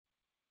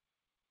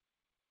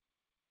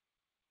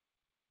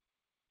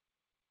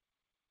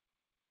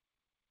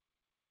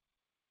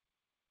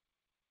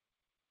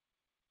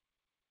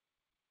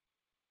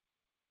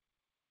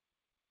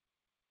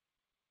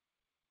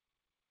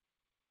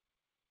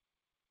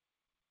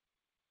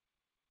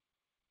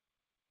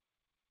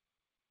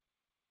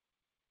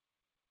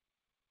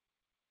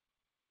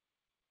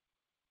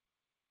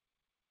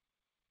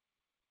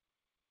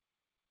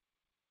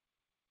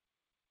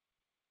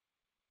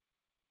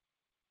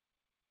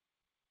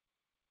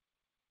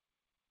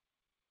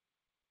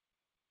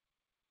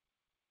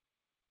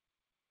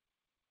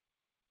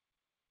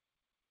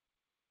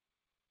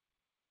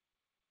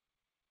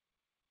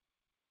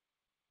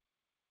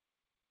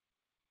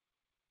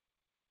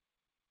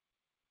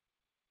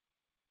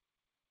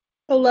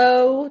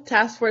Hello,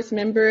 task force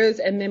members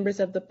and members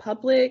of the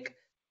public.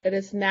 It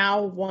is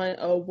now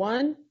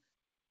 1:01.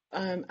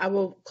 I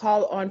will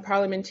call on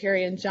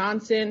Parliamentarian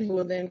Johnson, who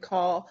will then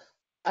call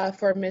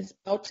for Ms.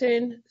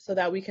 Belton so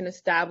that we can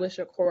establish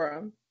a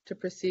quorum to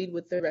proceed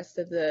with the rest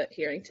of the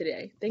hearing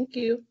today. Thank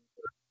you.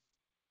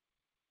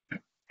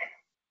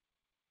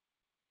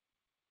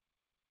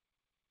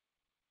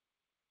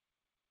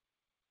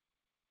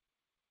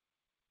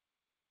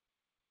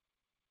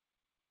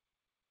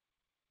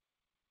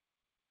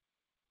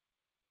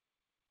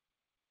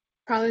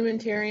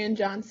 Parliamentarian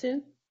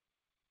Johnson.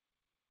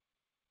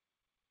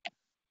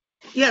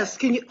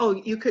 Yes,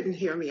 you couldn't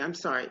hear me, I'm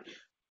sorry.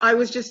 I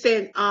was just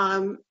saying,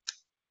 I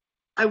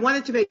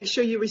wanted to make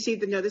sure you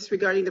received the notice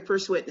regarding the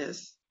first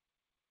witness,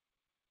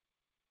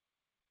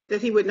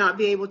 that he would not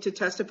be able to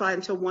testify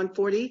until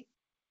 1:40.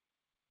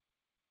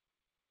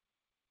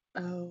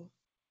 Oh,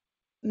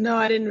 no,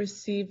 I didn't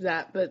receive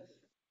that, but.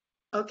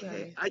 Okay,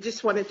 Sorry. I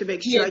just wanted to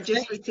make sure. I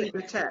just received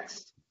the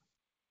text.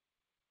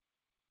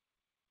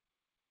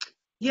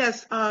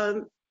 Yes,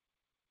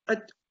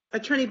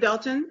 Attorney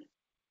Belton,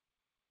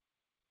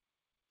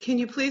 can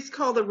you please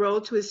call the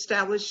roll to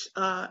establish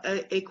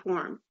a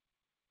quorum?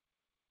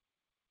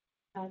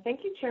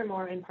 Thank you, Chair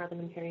Moore and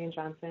Parliamentarian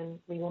Johnson.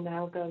 We will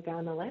now go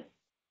down the list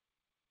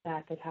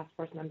that the task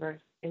force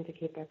members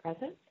indicate their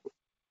presence.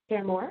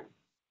 Chair Moore?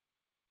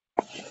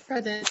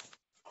 Present.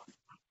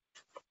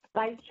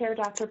 Vice Chair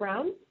Dr.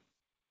 Brown?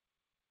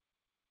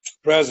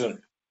 Present.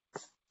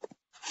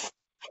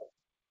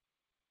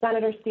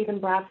 Senator Stephen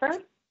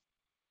Bradford?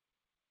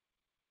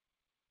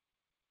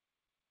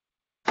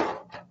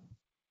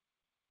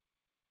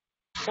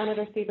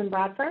 Senator Stephen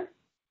Bradford?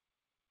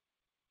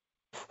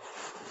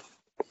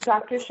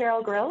 Dr.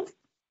 Cheryl Grills?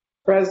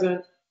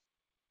 Present.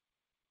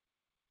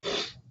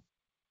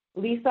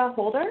 Lisa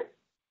Holder?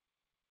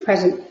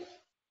 Present.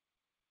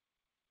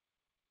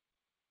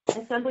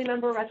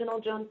 Assemblymember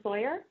Reginald Jones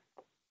Sawyer?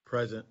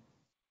 Present.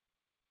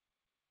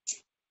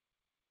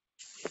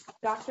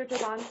 Dr.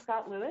 Javon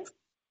Scott Lewis?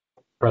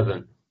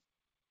 Present.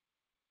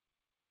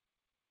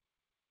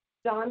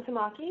 Don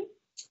Tamaki?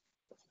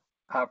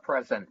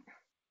 Present.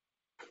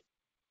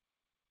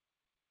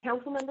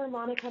 Councilmember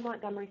Monica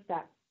Montgomery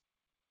Stepp?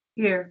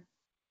 Here.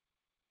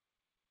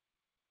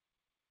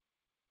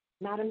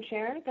 Madam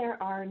Chair,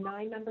 there are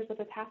 9 members of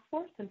the task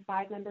force and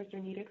 5 members are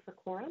needed for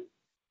quorum.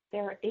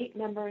 There are 8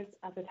 members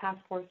of the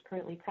task force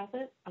currently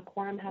present. A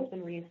quorum has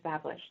been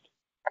reestablished.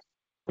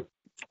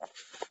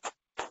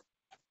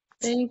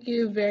 Thank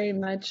you very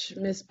much,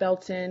 Ms.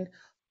 Belton.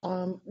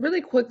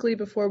 Really quickly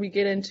before we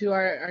get into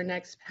our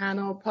next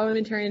panel,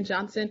 Parliamentarian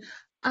Johnson,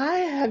 I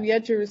have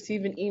yet to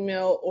receive an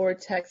email or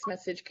text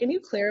message. Can you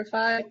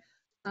clarify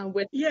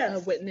which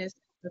witness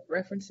you're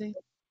referencing?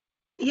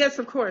 Yes,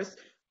 of course.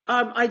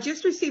 I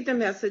just received a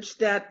message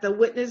that the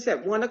witness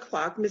at 1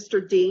 o'clock,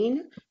 Mr.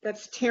 Dean,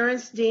 that's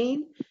Terrence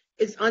Dean,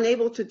 is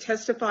unable to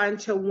testify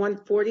until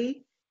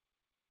 1:40.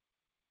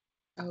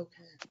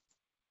 Okay.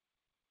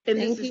 And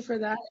Thank you for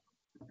that.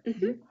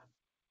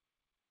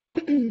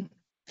 Mm-hmm.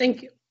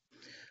 Thank you.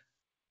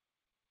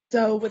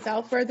 So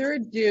without further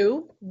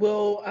ado,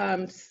 we'll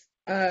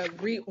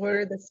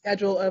reorder the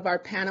schedule of our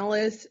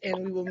panelists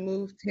and we will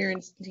move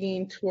Terrence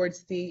Dean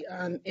towards the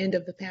end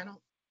of the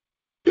panel.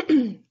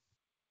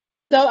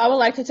 So I would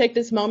like to take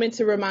this moment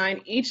to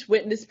remind each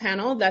witness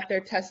panel that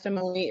their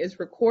testimony is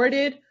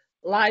recorded,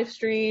 live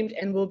streamed,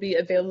 and will be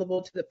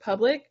available to the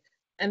public.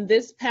 And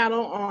this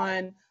panel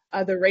on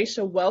the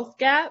racial wealth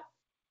gap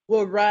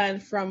will run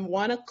from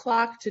 1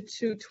 o'clock to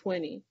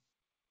 2:20.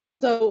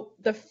 So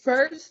the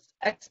first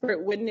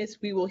expert witness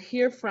we will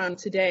hear from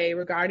today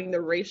regarding the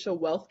racial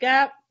wealth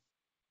gap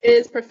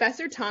is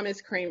Professor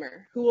Thomas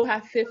Kramer, who will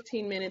have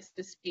 15 minutes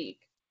to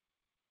speak.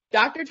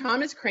 Dr.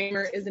 Thomas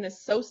Kramer is an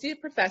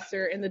associate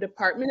professor in the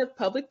Department of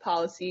Public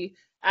Policy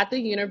at the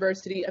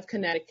University of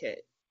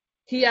Connecticut.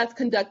 He has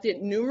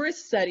conducted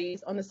numerous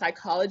studies on the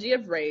psychology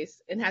of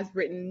race and has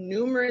written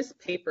numerous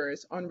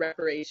papers on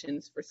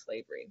reparations for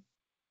slavery.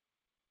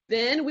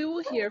 Then we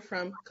will hear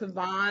from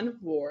Kevon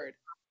Ward.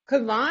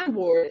 Kevon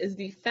Ward is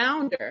the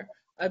founder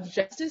of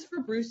Justice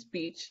for Bruce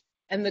Beach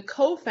and the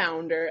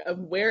co-founder of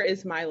Where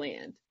Is My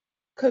Land?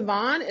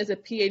 Kevon is a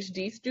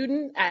PhD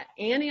student at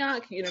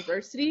Antioch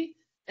University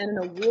and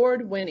an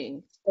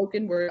award-winning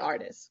spoken word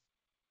artist.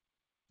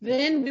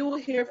 Then we will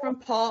hear from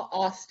Paul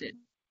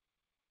Austin.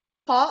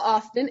 Paul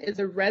Austin is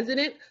a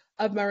resident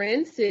of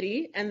Marin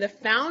City and the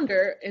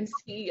founder and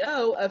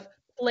CEO of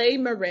Play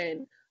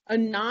Marin, a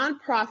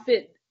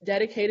nonprofit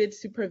dedicated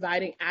to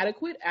providing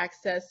adequate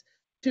access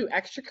to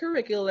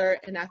extracurricular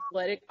and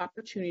athletic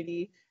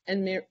opportunity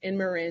in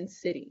Marin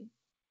City.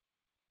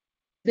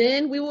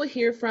 Then we will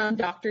hear from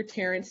Dr.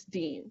 Terrence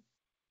Dean.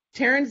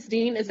 Terrence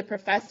Dean is a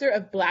professor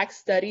of Black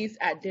Studies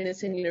at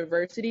Denison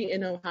University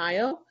in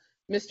Ohio.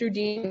 Mr.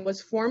 Dean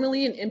was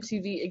formerly an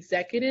MTV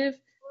executive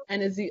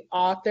and is the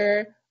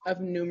author of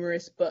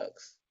numerous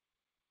books.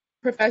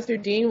 Professor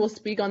Dean will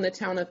speak on the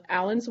town of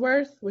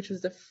Allensworth, which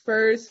was the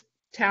first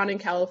town in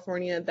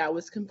California that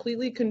was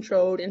completely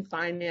controlled and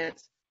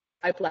financed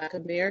by Black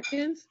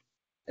Americans.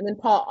 And then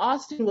Paul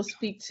Austin will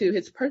speak to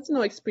his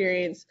personal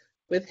experience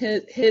with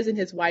his and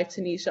his wife,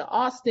 Tanisha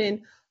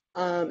Austin,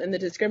 and the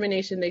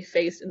discrimination they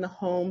faced in the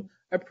home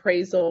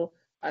appraisal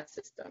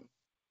system.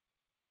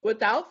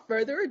 Without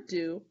further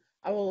ado,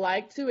 I would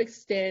like to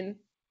extend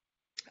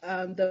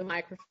the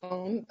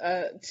microphone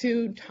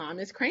to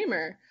Thomas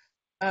Kramer.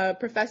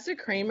 Professor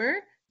Kramer,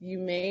 you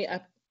may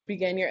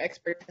begin your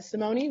expert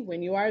testimony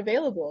when you are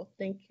available.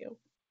 Thank you.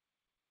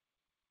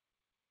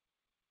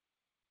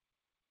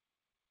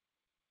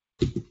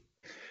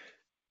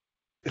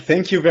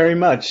 Thank you very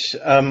much.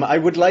 I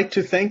would like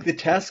to thank the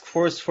task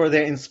force for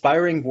their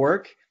inspiring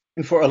work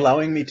and for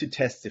allowing me to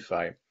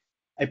testify.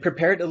 I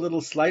prepared a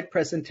little slide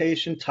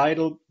presentation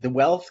titled "The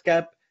Wealth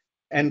Gap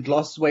and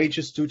Lost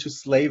Wages Due to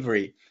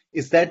Slavery."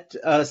 Is that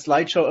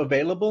slideshow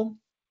available?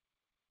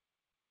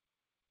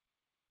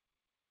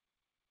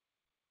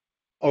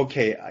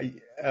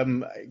 Okay.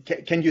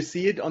 Can you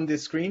see it on the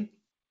screen?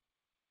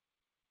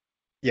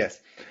 Yes.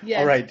 Yes.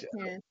 All right.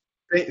 Yeah.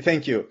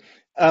 Thank you.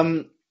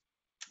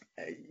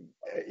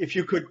 If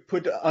you could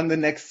put on the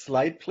next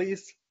slide,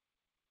 please.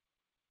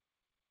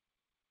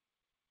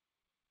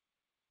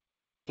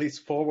 Please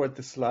forward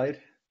the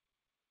slide.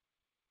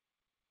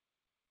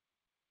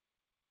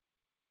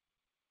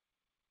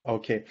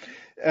 Okay.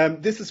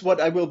 This is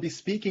what I will be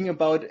speaking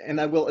about,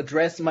 and I will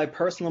address my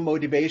personal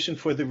motivation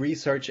for the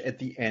research at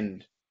the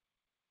end.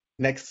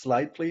 Next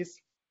slide, please.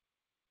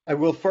 I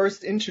will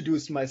first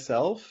introduce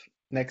myself.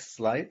 Next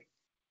slide.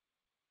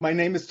 My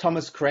name is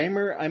Thomas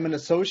Kramer. I'm an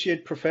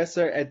associate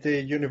professor at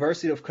the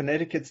University of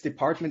Connecticut's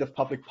Department of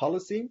Public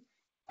Policy.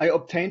 I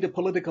obtained a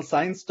political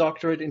science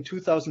doctorate in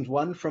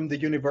 2001 from the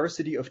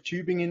University of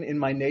Tübingen in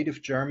my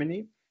native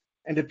Germany,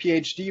 and a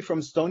PhD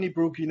from Stony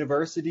Brook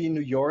University,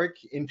 New York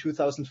in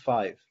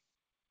 2005.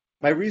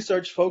 My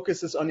research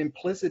focuses on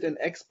implicit and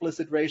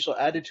explicit racial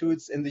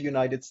attitudes in the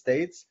United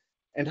States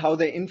and how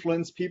they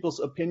influence people's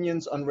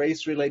opinions on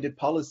race-related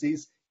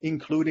policies,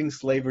 including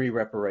slavery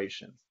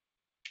reparations.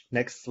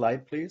 Next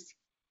slide, please.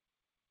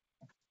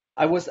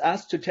 I was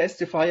asked to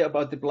testify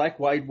about the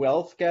black-white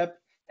wealth gap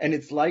and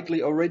its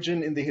likely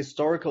origin in the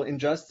historical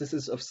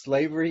injustices of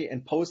slavery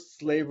and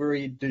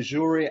post-slavery de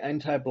jure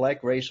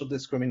anti-black racial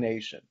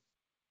discrimination.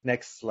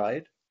 Next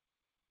slide.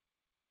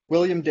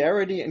 William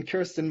Darity and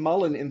Kirsten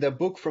Mullen in their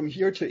book From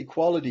Here to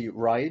Equality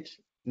write,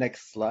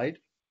 next slide,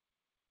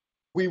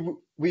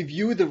 we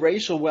view the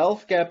racial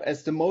wealth gap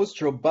as the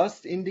most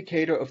robust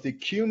indicator of the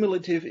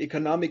cumulative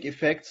economic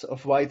effects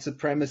of white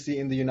supremacy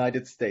in the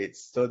United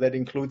States. So that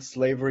includes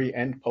slavery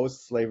and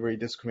post-slavery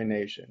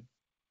discrimination.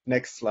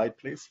 Next slide,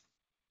 please.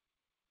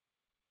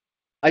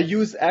 I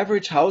use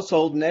average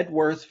household net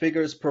worth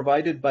figures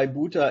provided by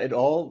Buta et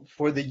al.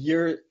 For the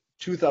year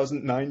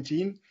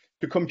 2019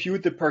 to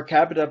compute the per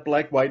capita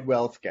black-white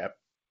wealth gap.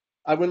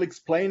 I will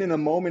explain in a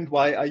moment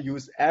why I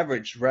use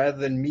average rather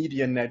than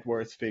median net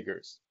worth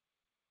figures.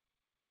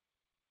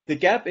 The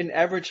gap in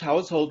average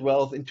household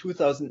wealth in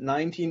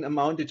 2019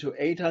 amounted to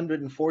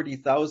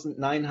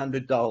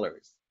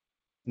 $840,900.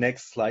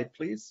 Next slide,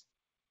 please.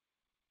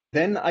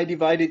 Then I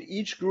divided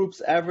each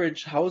group's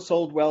average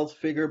household wealth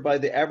figure by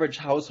the average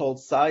household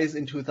size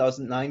in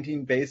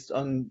 2019 based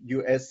on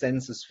US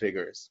Census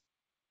figures.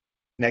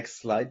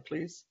 Next slide,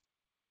 please.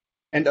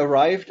 And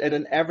arrived at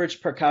an average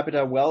per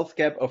capita wealth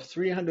gap of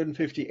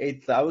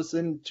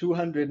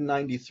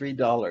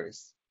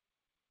 $358,293.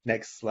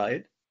 Next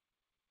slide.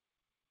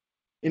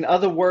 In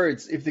other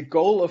words, if the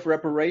goal of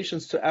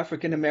reparations to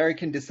African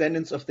American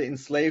descendants of the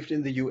enslaved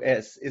in the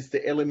US is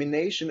the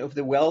elimination of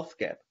the wealth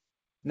gap,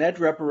 net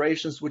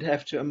reparations would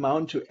have to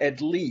amount to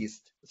at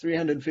least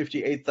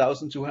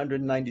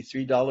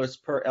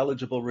 $358,293 per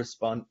eligible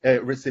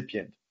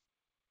recipient.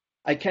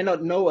 I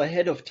cannot know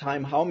ahead of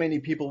time how many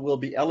people will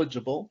be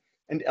eligible,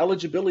 and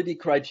eligibility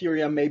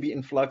criteria may be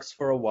in flux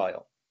for a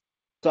while.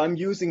 So I'm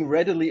using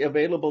readily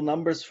available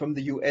numbers from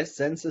the US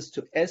Census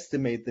to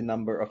estimate the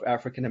number of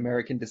African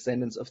American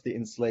descendants of the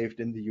enslaved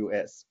in the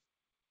US.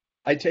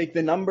 I take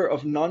the number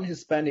of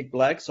non-Hispanic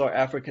blacks or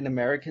African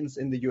Americans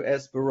in the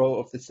US Bureau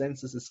of the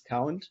Census's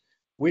count,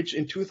 which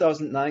in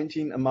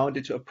 2019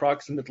 amounted to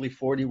approximately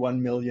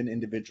 41 million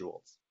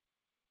individuals.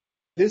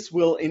 This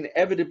will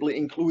inevitably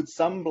include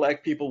some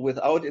black people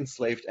without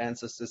enslaved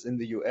ancestors in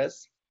the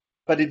US,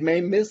 but it may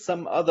miss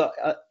some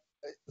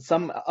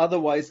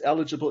otherwise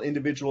eligible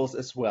individuals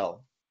as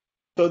well.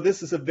 So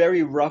this is a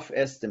very rough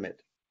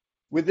estimate.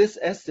 With this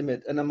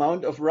estimate, an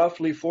amount of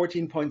roughly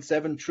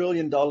 $14.7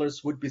 trillion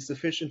would be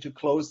sufficient to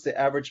close the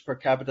average per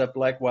capita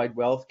black-white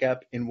wealth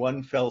gap in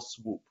one fell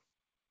swoop.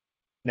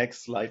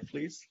 Next slide,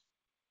 please.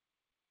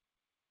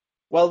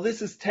 While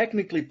this is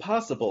technically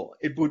possible,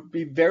 it would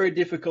be very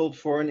difficult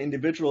for an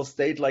individual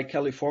state like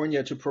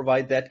California to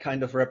provide that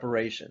kind of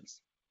reparations.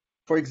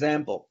 For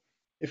example,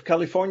 if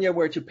California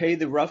were to pay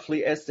the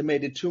roughly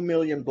estimated 2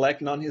 million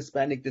black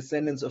non-Hispanic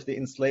descendants of the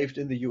enslaved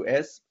in the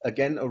US,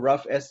 again a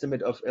rough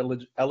estimate of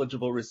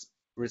eligible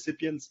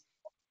recipients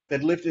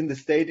that lived in the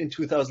state in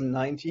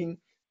 2019,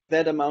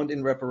 that amount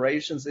in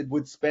reparations, it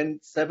would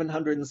spend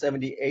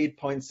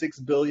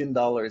 $778.6 billion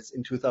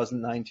in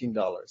 2019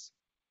 dollars.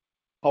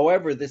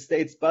 However, the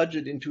state's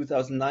budget in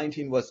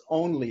 2019 was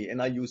only,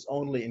 and I use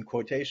only in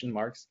quotation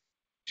marks,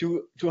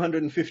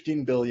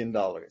 $215 billion,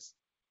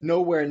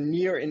 nowhere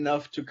near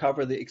enough to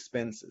cover the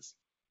expenses.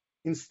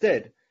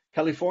 Instead,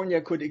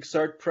 California could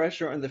exert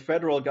pressure on the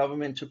federal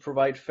government to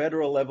provide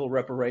federal-level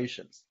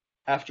reparations.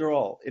 After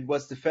all, it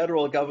was the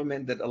federal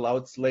government that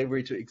allowed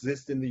slavery to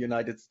exist in the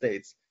United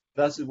States.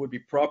 Thus, it would be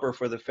proper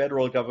for the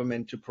federal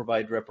government to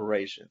provide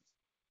reparations.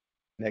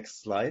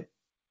 Next slide.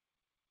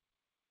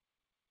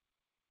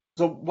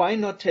 So why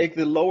not take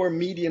the lower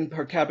median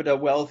per capita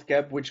wealth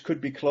gap, which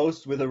could be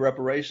closed with a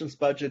reparations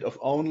budget of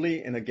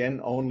only, and again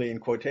only in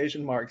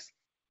quotation marks,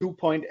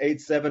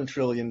 $2.87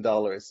 trillion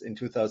in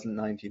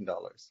 2019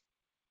 dollars.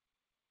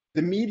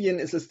 The median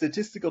is a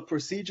statistical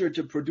procedure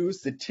to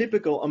produce the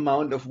typical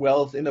amount of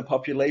wealth in a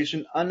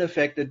population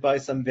unaffected by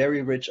some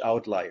very rich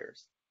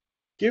outliers.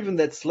 Given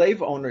that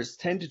slave owners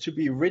tended to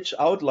be rich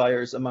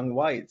outliers among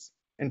whites,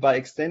 and by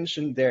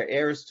extension their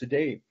heirs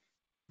today,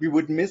 we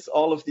would miss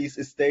all of these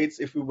estates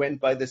if we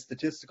went by the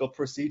statistical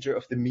procedure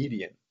of the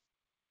median.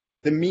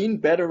 The mean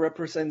better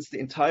represents the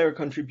entire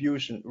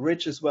contribution,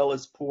 rich as well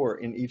as poor,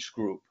 in each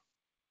group.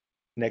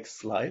 Next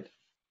slide.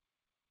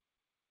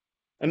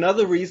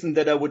 Another reason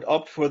that I would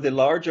opt for the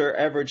larger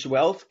average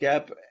wealth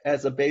gap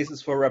as a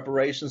basis for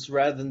reparations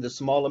rather than the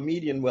smaller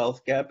median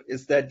wealth gap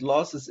is that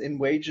losses in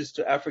wages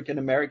to African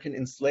American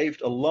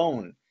enslaved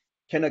alone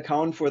can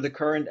account for the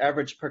current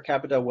average per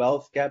capita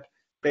wealth gap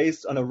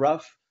based on a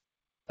rough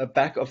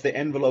back of the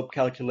envelope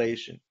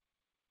calculation.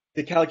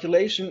 The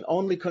calculation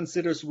only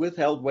considers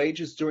withheld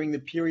wages during the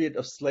period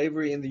of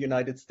slavery in the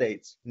United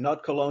States,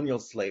 not colonial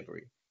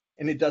slavery,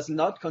 and it does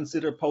not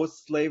consider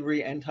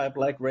post-slavery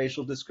anti-Black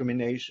racial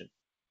discrimination.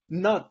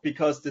 Not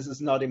because this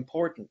is not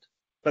important,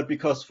 but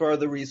because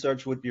further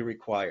research would be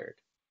required.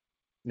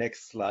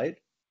 Next slide.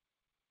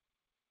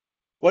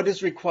 What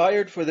is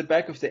required for the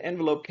back of the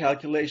envelope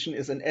calculation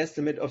is an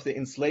estimate of the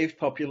enslaved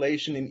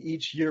population in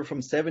each year from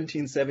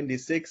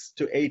 1776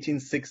 to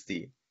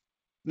 1860.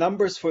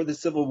 Numbers for the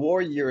Civil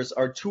War years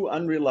are too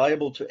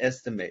unreliable to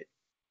estimate.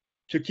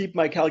 To keep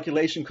my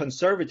calculation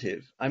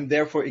conservative, I'm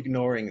therefore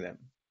ignoring them.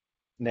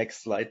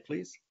 Next slide,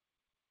 please.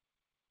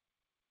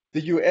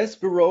 The U.S.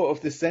 Bureau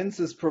of the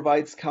Census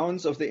provides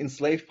counts of the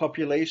enslaved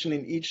population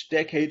in each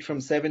decade from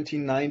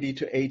 1790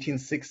 to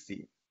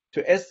 1860.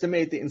 To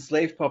estimate the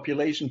enslaved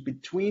population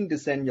between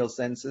decennial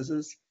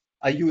censuses,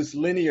 I use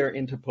linear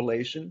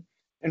interpolation,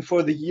 and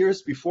for the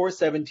years before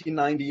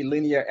 1790,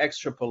 linear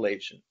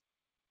extrapolation.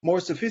 More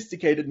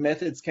sophisticated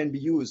methods can be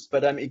used,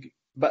 but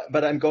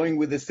I'm going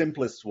with the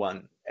simplest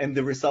one, and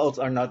the results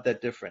are not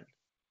that different.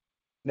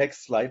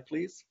 Next slide,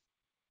 please.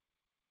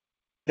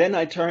 Then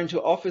I turn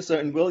to Officer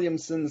and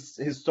Williamson's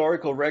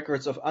historical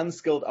records of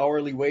unskilled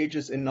hourly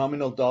wages in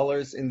nominal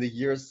dollars in the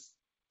years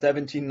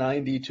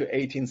 1790 to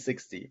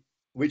 1860,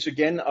 which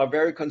again are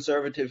very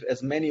conservative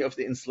as many of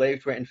the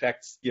enslaved were in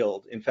fact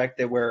skilled. In fact,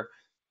 they were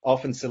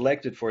often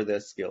selected for their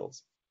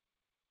skills.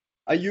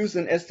 I use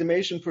an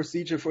estimation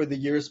procedure for the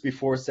years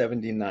before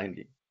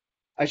 1790.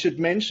 I should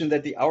mention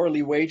that the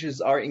hourly wages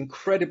are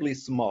incredibly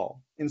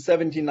small. In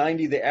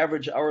 1790, the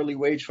average hourly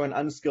wage for an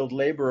unskilled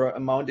laborer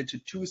amounted to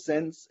 2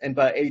 cents, and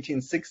by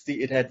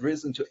 1860, it had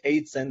risen to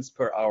 8 cents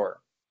per hour.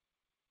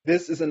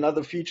 This is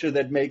another feature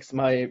that makes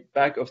my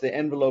back of the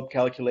envelope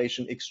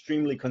calculation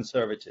extremely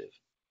conservative.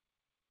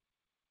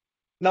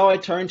 Now I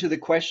turn to the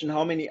question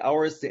how many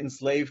hours the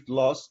enslaved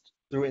lost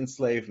through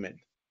enslavement.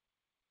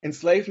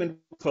 Enslavement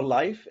for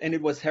life, and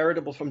it was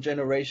heritable from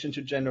generation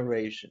to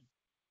generation.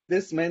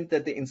 This meant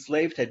that the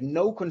enslaved had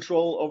no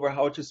control over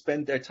how to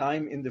spend their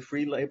time in the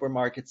free labor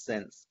market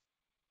sense.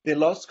 They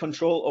lost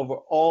control over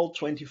all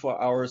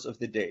 24 hours of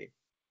the day.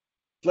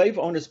 Slave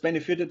owners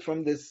benefited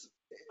from this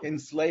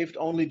enslaved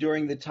only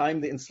during the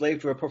time the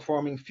enslaved were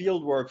performing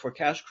field work for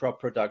cash crop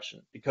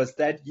production, because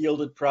that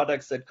yielded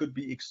products that could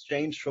be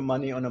exchanged for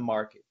money on a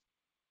market.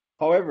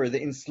 However,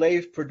 the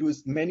enslaved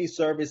produced many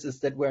services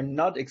that were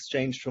not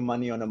exchanged for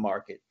money on a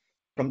market,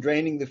 from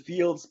draining the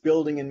fields,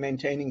 building and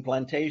maintaining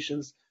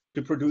plantations,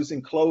 to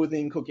producing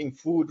clothing, cooking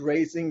food,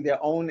 raising their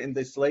own and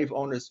the slave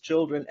owners'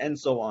 children, and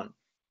so on.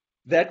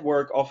 That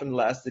work often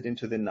lasted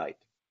into the night.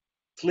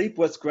 Sleep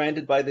was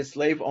granted by the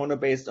slave owner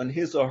based on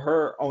his or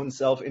her own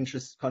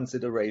self-interest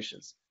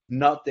considerations,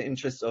 not the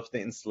interests of the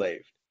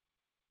enslaved.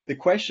 The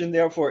question,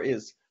 therefore,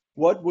 is,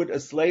 what would a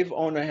slave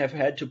owner have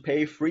had to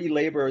pay free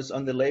laborers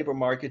on the labor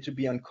market to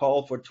be on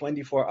call for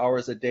 24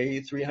 hours a day,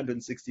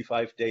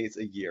 365 days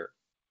a year?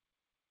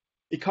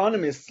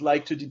 Economists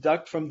like to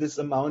deduct from this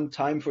amount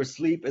time for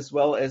sleep as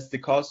well as the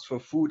cost for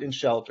food and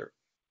shelter.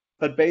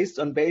 But based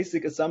on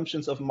basic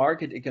assumptions of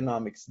market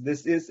economics,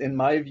 this is, in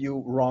my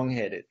view,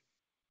 wrong-headed.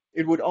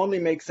 It would only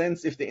make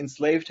sense if the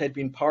enslaved had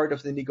been part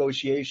of the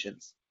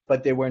negotiations,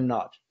 but they were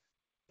not.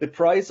 The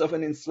price of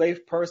an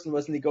enslaved person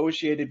was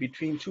negotiated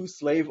between two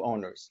slave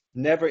owners,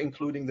 never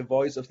including the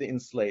voice of the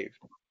enslaved.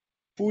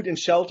 Food and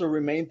shelter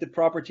remained the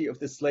property of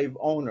the slave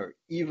owner,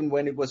 even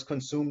when it was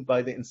consumed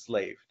by the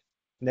enslaved.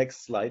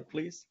 Next slide,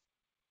 please.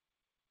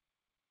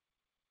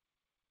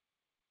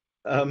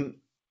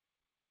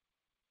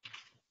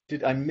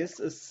 Did I miss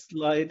a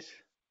slide?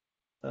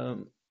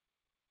 Um,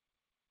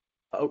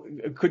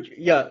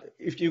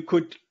 if you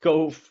could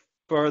go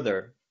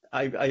further.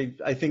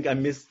 I think I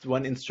missed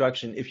one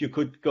instruction. If you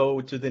could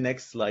go to the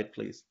next slide,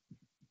 please.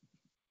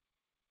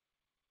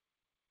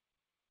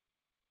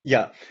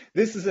 Yeah,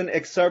 this is an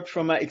excerpt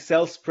from my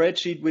Excel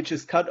spreadsheet, which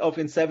is cut off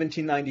in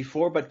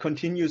 1794, but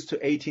continues to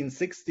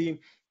 1860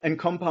 and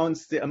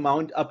compounds the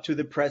amount up to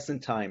the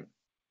present time.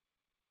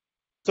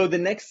 So the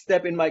next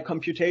step in my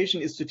computation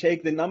is to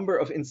take the number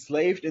of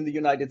enslaved in the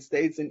United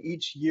States in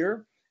each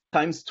year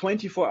times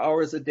 24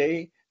 hours a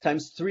day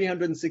times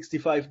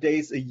 365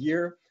 days a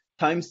year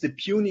times the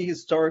puny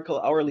historical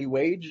hourly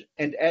wage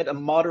and add a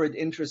moderate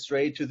interest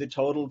rate to the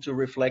total to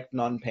reflect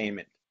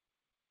non-payment.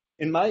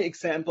 In my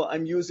example,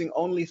 I'm using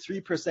only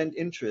 3%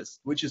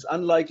 interest, which is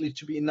unlikely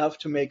to be enough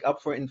to make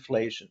up for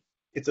inflation.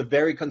 It's a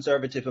very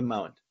conservative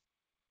amount.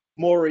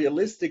 More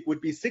realistic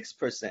would be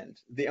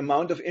 6%, the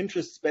amount of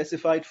interest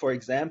specified, for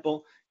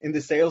example, in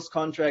the sales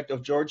contract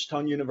of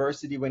Georgetown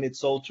University when it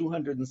sold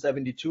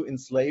 272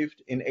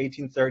 enslaved in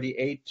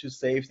 1838 to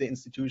save the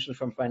institution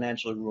from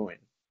financial ruin.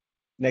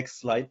 Next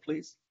slide,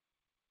 please.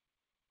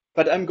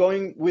 But I'm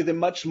going with a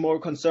much more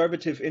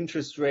conservative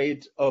interest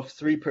rate of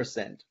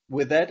 3%.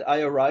 With that,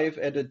 I arrive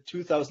at a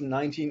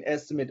 2019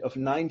 estimate of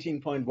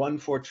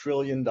 $19.14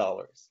 trillion.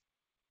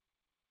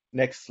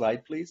 Next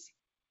slide, please.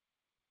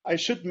 I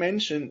should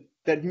mention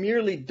that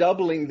merely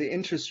doubling the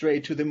interest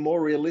rate to the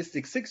more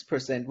realistic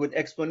 6% would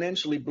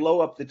exponentially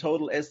blow up the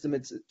total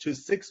estimates to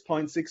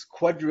 $6.6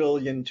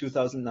 quadrillion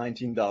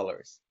 2019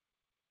 dollars.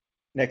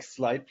 Next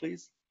slide,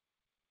 please.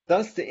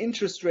 Thus, the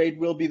interest rate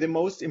will be the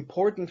most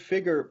important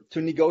figure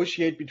to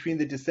negotiate between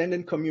the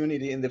descendant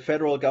community and the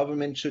federal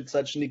government should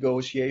such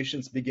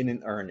negotiations begin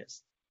in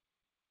earnest.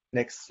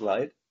 Next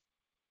slide.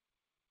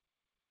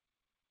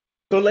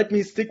 So let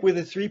me stick with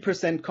a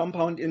 3%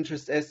 compound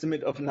interest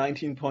estimate of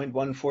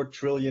 $19.14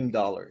 trillion.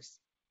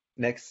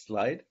 Next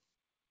slide.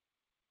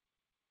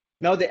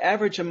 Now, the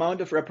average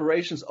amount of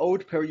reparations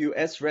owed per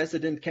US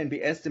resident can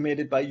be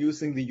estimated by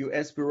using the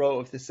US Bureau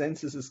of the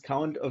Census's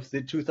count of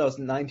the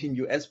 2019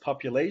 US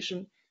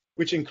population,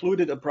 which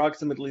included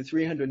approximately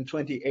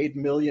 328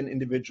 million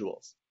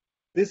individuals.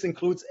 This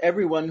includes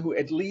everyone who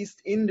at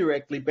least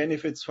indirectly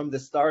benefits from the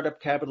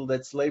startup capital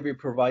that slavery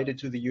provided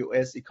to the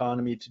US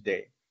economy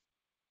today.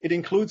 It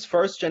includes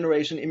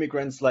first-generation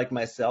immigrants like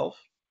myself,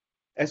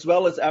 as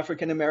well as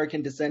African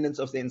American descendants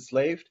of the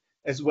enslaved,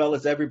 as well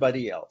as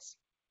everybody else.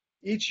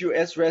 Each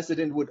US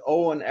resident would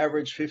owe on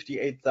average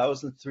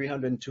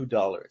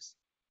 $58,302.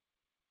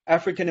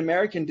 African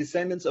American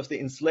descendants of the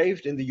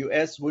enslaved in the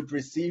US would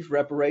receive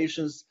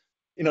reparations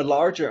in a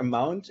larger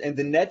amount, and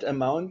the net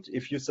amount,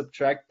 if you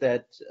subtract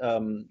that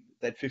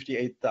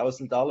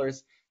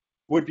 $58,000,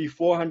 would be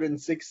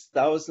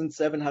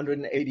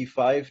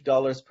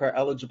 $406,785 per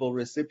eligible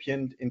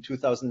recipient in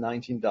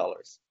 2019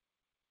 dollars.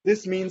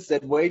 This means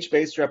that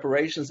wage-based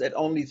reparations at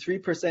only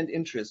 3%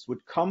 interest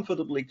would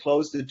comfortably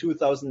close the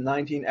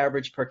 2019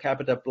 average per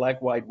capita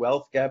black-white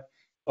wealth gap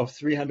of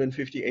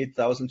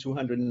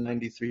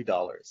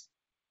 $358,293.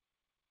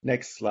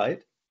 Next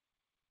slide.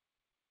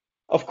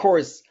 Of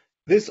course,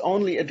 this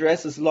only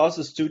addresses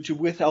losses due to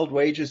withheld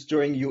wages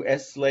during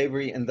US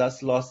slavery and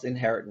thus lost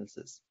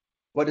inheritances.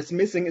 What is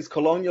missing is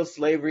colonial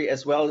slavery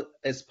as well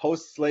as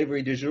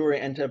post-slavery de jure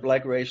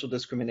anti-Black racial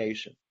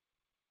discrimination.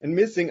 And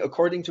missing,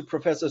 according to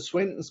Professor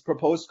Swinton's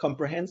proposed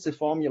comprehensive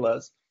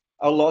formulas,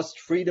 are lost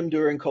freedom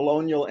during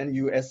colonial and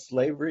US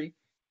slavery,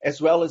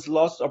 as well as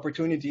lost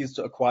opportunities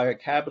to acquire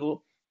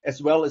capital,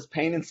 as well as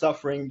pain and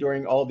suffering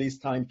during all these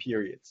time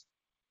periods.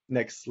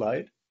 Next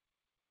slide.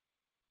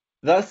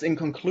 Thus, in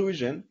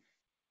conclusion,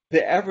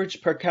 the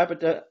average per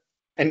capita,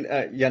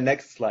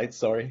 next slide,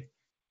 sorry.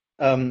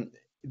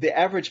 The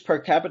average per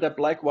capita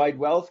black-white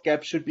wealth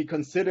gap should be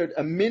considered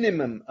a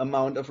minimum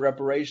amount of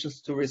reparations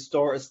to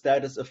restore a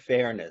status of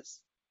fairness.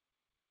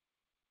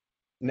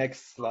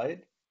 Next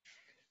slide.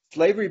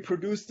 Slavery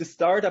produced the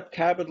startup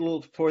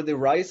capital for the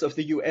rise of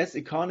the US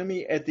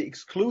economy at the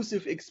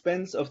exclusive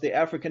expense of the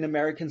African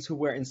Americans who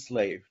were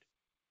enslaved.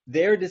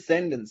 Their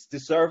descendants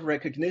deserve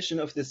recognition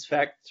of this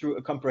fact through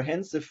a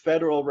comprehensive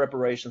federal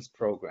reparations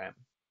program.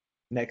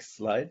 Next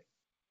slide.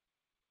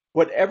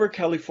 Whatever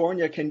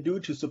California can do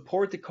to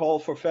support the call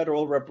for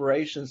federal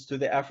reparations to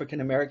the African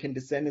American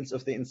descendants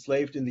of the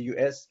enslaved in the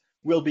US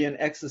will be an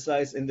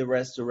exercise in the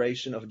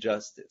restoration of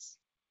justice.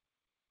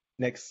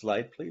 Next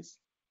slide, please.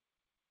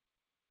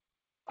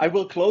 I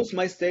will close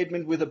my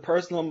statement with a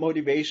personal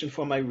motivation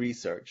for my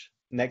research.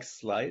 Next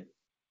slide.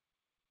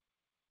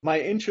 My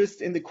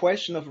interest in the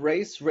question of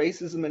race,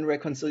 racism, and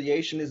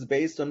reconciliation is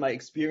based on my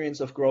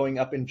experience of growing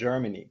up in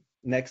Germany.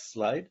 Next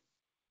slide.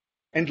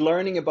 And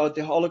learning about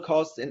the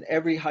Holocaust in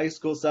every high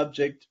school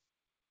subject,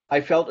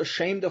 I felt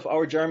ashamed of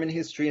our German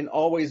history and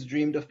always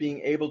dreamed of being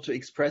able to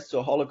express to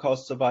a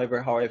Holocaust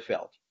survivor how I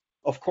felt.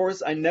 Of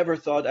course, I never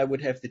thought I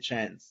would have the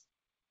chance.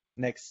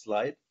 Next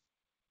slide.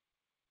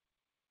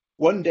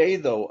 One day,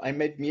 though, I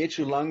met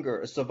Mieczysław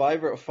Langer, a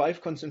survivor of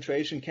 5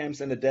 concentration camps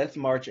and a death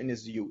march in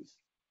his youth.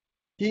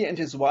 He and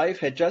his wife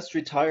had just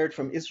retired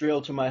from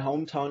Israel to my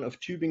hometown of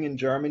Tübingen,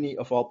 Germany,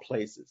 of all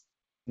places.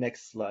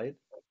 Next slide.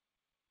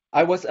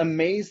 I was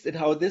amazed at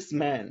how this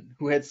man,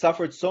 who had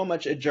suffered so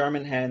much at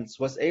German hands,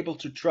 was able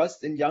to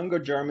trust in younger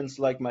Germans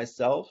like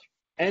myself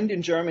and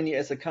in Germany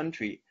as a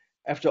country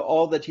after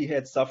all that he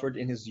had suffered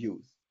in his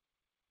youth.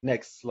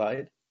 Next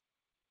slide.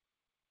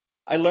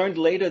 I learned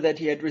later that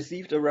he had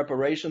received a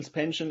reparations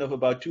pension of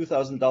about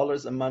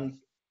 $2,000 a month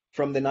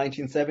from the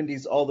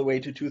 1970s all the way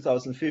to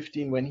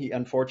 2015 when he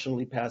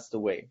unfortunately passed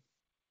away.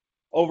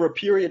 Over a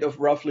period of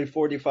roughly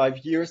 45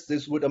 years,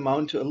 this would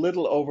amount to a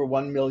little over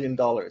 $1 million.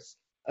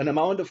 An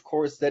amount, of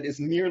course, that is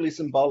merely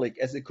symbolic,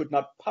 as it could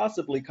not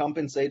possibly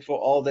compensate for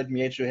all that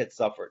Mieczysław had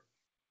suffered.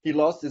 He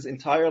lost his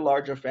entire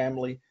larger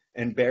family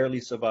and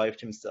barely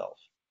survived himself.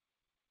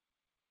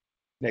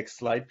 Next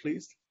slide,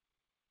 please.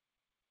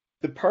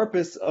 The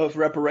purpose of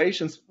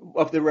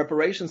the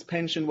reparations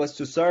pension was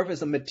to serve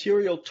as a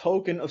material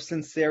token of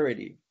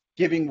sincerity,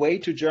 giving way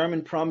to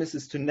German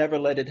promises to never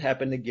let it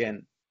happen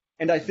again.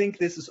 And I think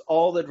this is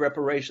all that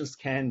reparations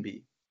can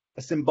be.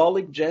 A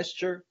symbolic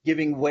gesture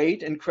giving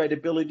weight and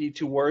credibility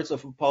to words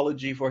of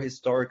apology for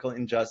historical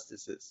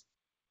injustices.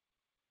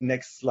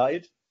 Next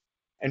slide.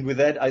 And with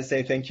that, I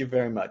say thank you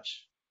very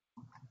much.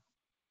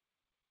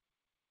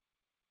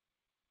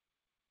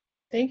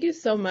 Thank you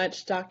so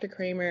much, Dr.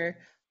 Kramer,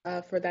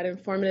 for that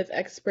informative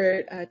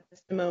expert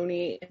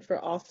testimony and for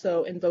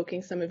also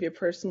invoking some of your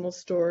personal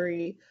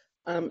story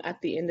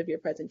at the end of your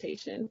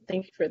presentation.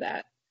 Thank you for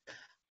that.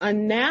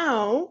 And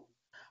now,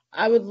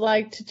 I would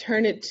like to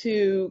turn it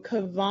to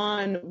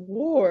Kavan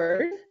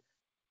Ward.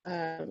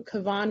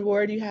 Kavan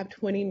Ward, you have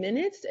 20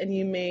 minutes and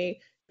you may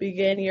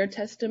begin your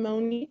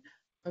testimony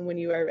when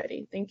you are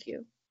ready. Thank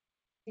you.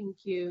 Thank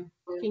you.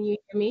 Can you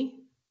hear me?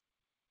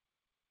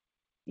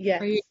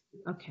 Yes.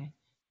 Okay.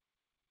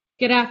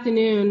 Good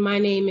afternoon. My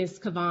name is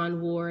Kavan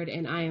Ward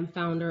and I am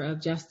founder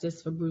of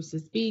Justice for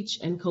Bruce's Beach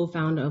and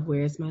co-founder of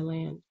Where's My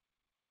Land.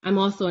 I'm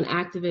also an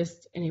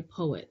activist and a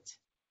poet.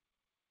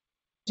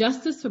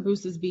 Justice for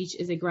Bruce's Beach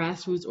is a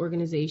grassroots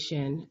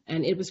organization,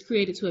 and it was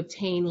created to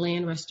obtain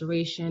land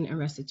restoration and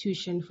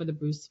restitution for the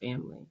Bruce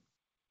family.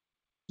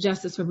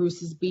 Justice for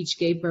Bruce's Beach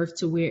gave birth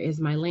to Where Is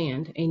My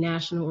Land, a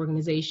national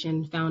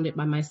organization founded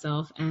by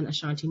myself and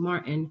Ashanti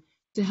Martin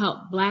to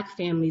help Black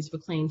families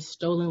reclaim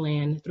stolen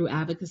land through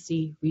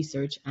advocacy,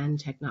 research, and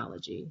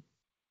technology.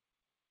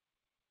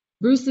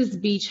 Bruce's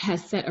Beach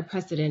has set a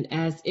precedent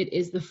as it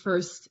is the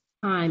first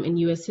time in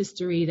U.S.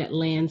 history that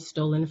land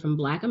stolen from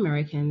Black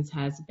Americans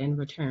has been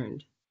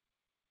returned.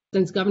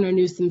 Since Governor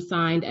Newsom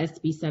signed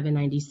SB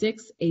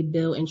 796, a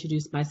bill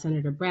introduced by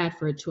Senator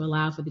Bradford to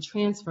allow for the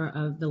transfer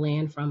of the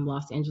land from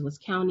Los Angeles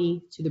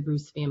County to the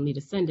Bruce family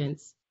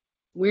descendants,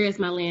 Whereas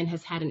My Land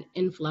has had an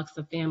influx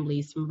of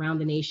families from around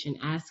the nation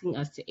asking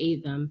us to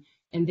aid them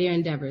in their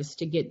endeavors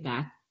to get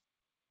back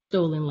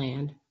stolen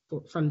land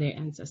from their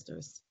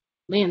ancestors,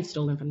 land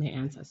stolen from their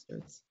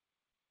ancestors.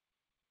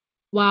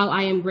 While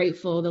I am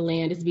grateful the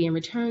land is being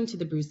returned to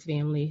the Bruce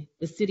family,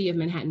 the city of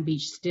Manhattan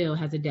Beach still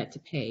has a debt to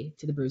pay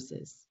to the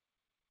Bruces.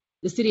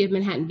 The city of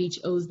Manhattan Beach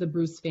owes the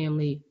Bruce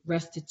family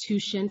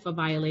restitution for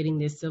violating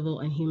their civil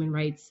and human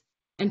rights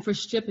and for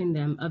stripping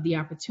them of the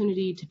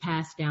opportunity to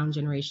pass down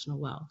generational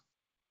wealth.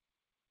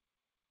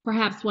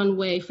 Perhaps one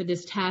way for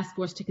this task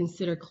force to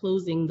consider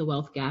closing the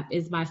wealth gap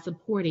is by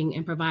supporting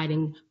and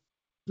providing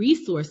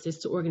resources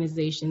to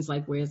organizations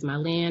like Where's My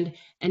Land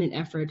and an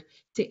effort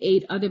to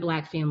aid other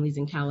Black families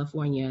in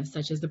California,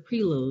 such as the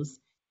Preloos,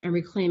 in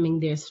reclaiming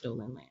their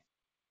stolen land.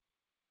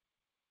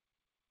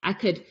 I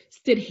could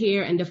sit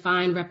here and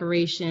define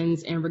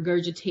reparations and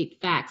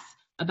regurgitate facts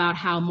about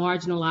how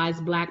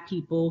marginalized Black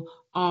people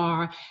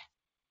are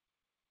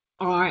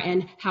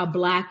and how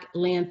Black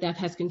land theft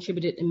has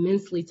contributed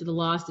immensely to the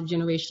loss of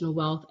generational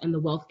wealth and the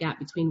wealth gap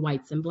between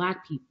whites and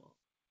Black people.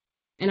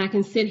 And I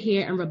can sit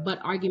here and rebut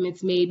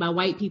arguments made by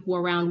white people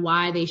around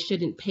why they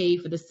shouldn't pay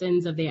for the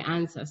sins of their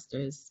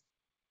ancestors.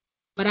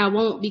 But I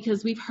won't,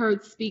 because we've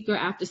heard speaker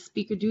after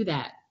speaker do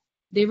that.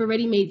 They've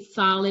already made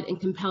solid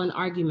and compelling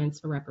arguments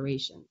for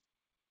reparations.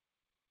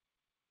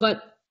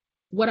 But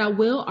what I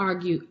will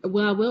urge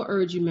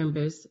you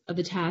members of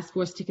the task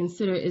force to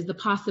consider is the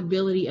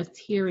possibility of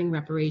tiering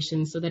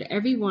reparations so that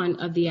everyone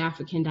of the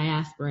African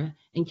diaspora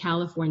in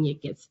California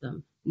gets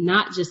them,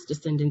 not just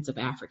descendants of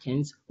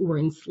Africans who were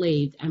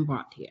enslaved and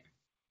brought here.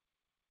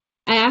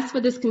 I ask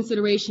for this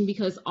consideration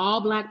because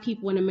all Black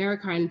people in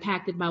America are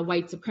impacted by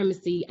white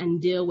supremacy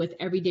and deal with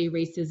everyday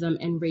racism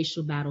and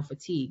racial battle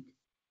fatigue.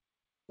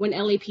 When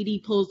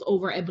LAPD pulls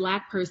over a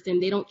Black person,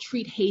 they don't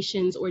treat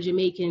Haitians or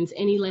Jamaicans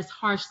any less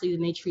harshly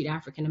than they treat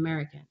African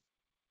Americans.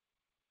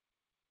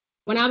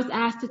 When I was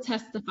asked to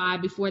testify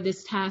before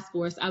this task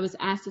force, I was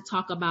asked to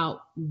talk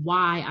about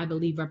why I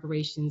believe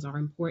reparations are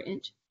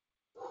important,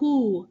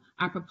 who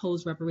I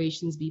propose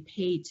reparations be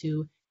paid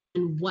to,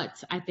 and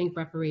what I think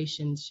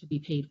reparations should be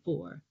paid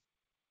for.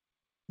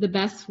 The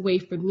best way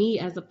for me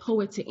as a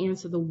poet to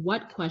answer the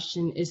what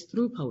question is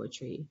through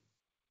poetry.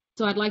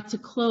 So I'd like to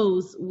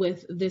close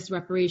with this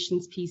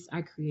reparations piece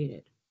I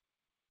created.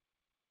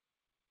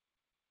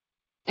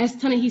 As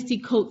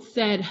Ta-Nehisi Coates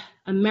said,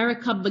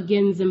 America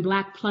begins in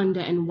Black plunder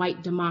and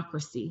white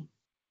democracy.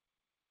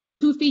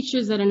 Two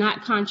features that are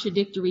not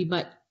contradictory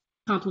but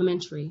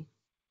complementary.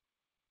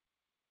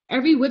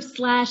 Every whip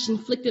slash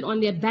inflicted on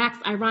their backs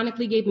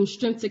ironically gave them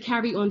strength to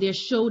carry on their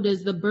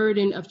shoulders the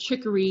burden of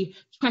trickery,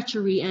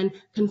 treachery, and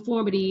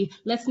conformity.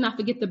 Let's not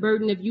forget the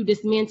burden of you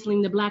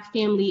dismantling the Black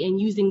family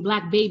and using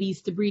Black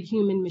babies to breed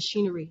human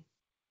machinery.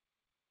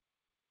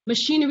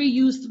 Machinery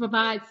used to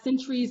provide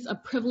centuries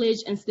of privilege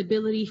and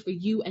stability for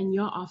you and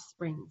your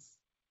offsprings.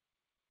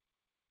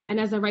 And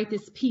as I write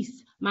this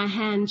piece, my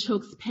hand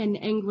chokes pen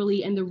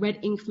angrily and the red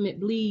ink from it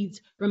bleeds,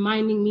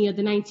 reminding me of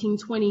the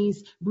 1920s,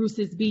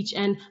 Bruce's Beach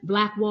and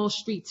Black Wall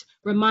Street,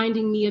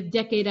 reminding me of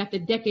decade after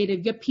decade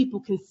of your people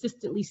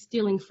consistently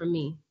stealing from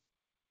me.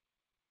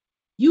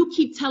 You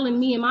keep telling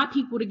me and my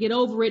people to get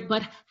over it,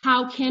 but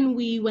how can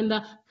we when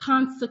the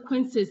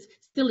consequences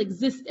still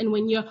exist and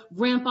when your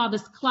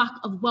grandfather's clock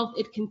of wealth,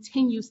 it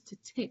continues to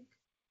tick?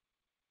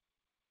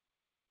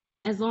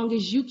 As long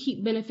as you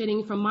keep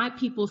benefiting from my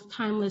people's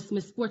timeless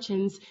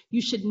misfortunes,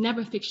 you should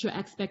never fix your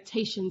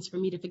expectations for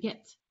me to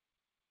forget.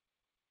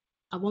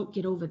 I won't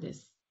get over this.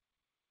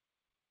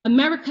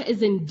 America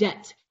is in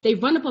debt. They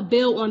run up a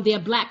bill on their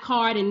Black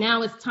card, and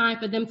now it's time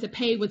for them to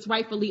pay what's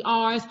rightfully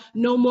ours.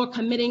 No more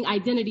committing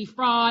identity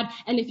fraud.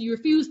 And if you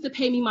refuse to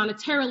pay me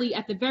monetarily,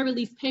 at the very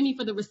least, pay me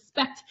for the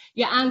respect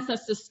your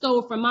ancestors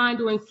stole from mine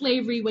during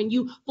slavery when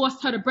you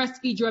forced her to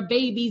breastfeed your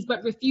babies,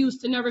 but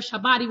refused to nourish her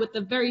body with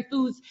the very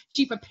foods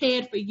she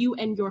prepared for you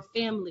and your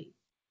family.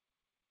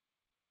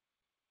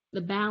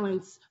 The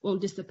balance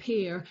won't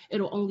disappear.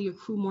 It'll only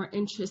accrue more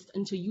interest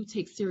until you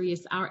take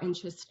serious our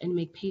interest and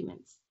make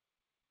payments.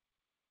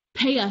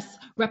 Pay us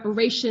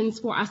reparations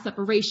for our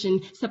separation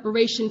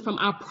from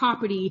our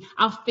property,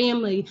 our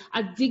family,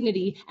 our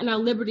dignity, and our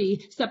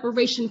liberty,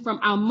 separation from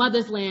our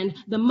mother's land,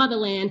 the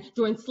motherland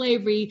during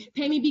slavery.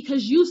 Pay me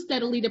because you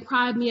steadily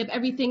deprived me of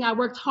everything I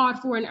worked hard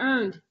for and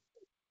earned.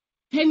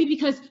 Pay me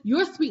because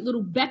your sweet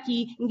little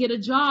Becky can get a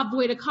job,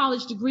 void a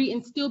college degree,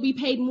 and still be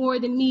paid more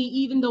than me,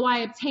 even though I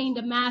obtained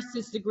a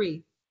master's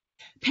degree.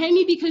 Pay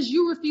me because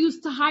you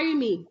refused to hire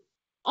me,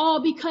 all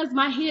because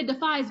my hair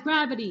defies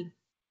gravity.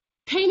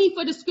 Pay me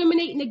for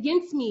discriminating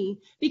against me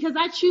because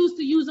I choose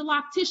to use a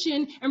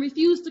loctician and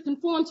refuse to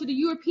conform to the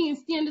European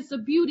standards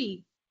of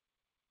beauty.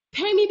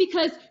 Pay me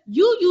because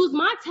you use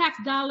my tax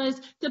dollars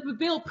to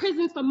build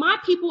prisons for my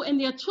people and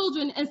their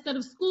children instead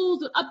of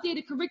schools with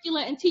updated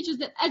curricula and teachers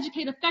that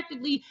educate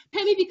effectively.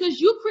 Pay me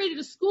because you created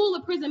a school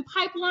or prison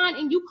pipeline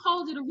and you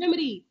called it a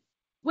remedy,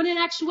 when in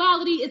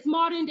actuality it's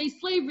modern day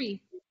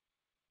slavery.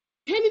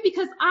 Pay me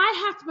because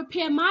I have to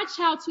prepare my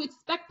child to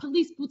expect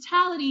police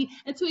brutality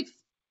and to accept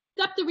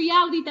the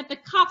reality that the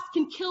cops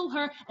can kill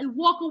her and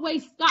walk away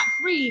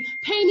scot-free.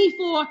 Pay me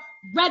for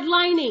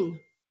redlining,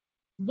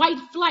 white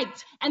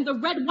flight, and the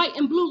red, white,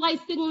 and blue light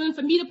signaling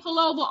for me to pull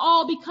over,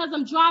 all because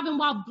I'm driving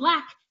while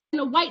Black in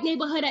a white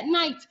neighborhood at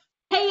night.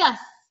 Pay us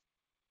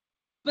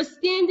for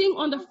standing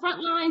on the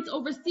front lines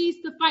overseas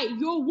to fight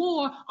your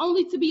war,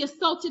 only to be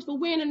assaulted for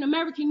wearing an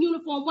American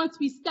uniform once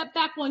we step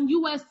back on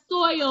U.S.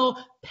 soil.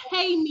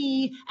 Pay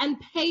me, and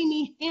pay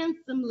me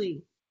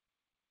handsomely.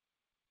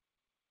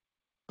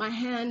 My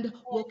hand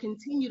will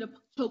continue to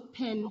choke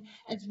pen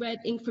as red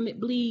ink from it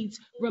bleeds,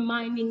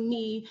 reminding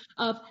me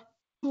of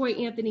Troy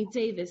Anthony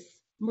Davis,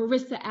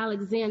 Marissa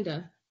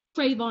Alexander,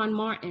 Trayvon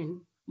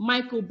Martin,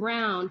 Michael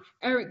Brown,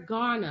 Eric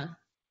Garner,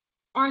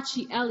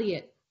 Archie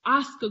Elliott,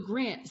 Oscar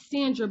Grant,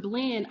 Sandra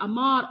Bland,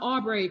 Ahmaud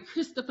Arbery,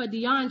 Christopher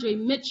DeAndre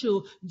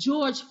Mitchell,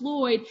 George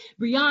Floyd,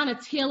 Breonna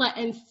Taylor,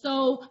 and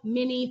so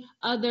many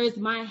others.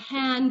 My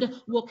hand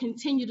will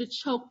continue to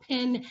choke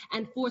pen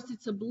and force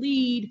it to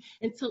bleed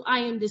until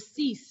I am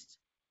deceased,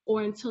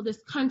 or until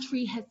this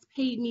country has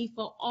paid me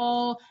for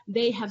all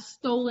they have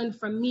stolen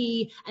from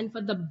me and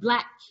for the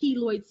Black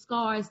keloid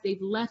scars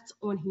they've left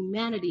on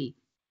humanity.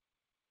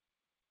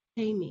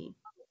 Pay me.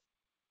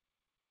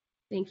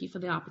 Thank you for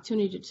the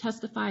opportunity to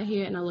testify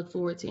here, and I look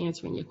forward to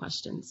answering your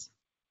questions.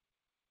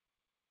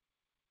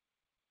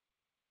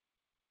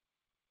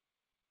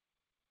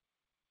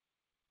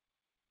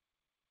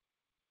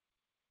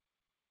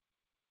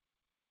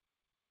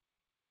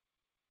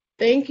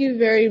 Thank you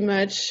very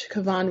much,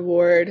 Kavon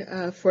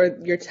Ward, for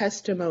your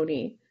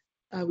testimony.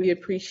 We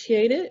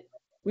appreciate it.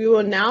 We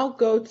will now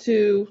go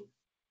to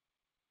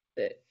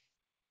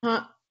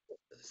Paul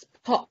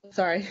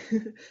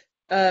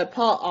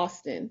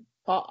Austin.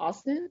 Paul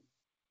Austin,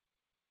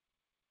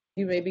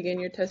 you may begin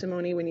your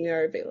testimony when you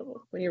are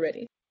available, when you're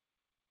ready.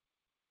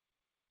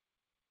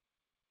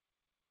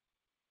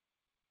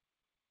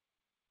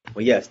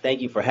 Well, yes,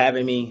 thank you for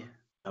having me.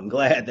 I'm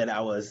glad that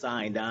I was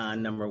signed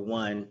on, number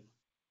one.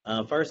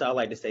 First, I'd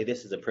like to say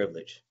this is a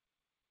privilege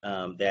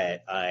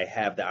that I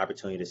have the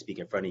opportunity to speak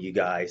in front of you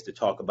guys to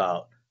talk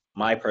about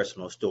my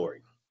personal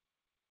story.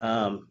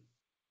 I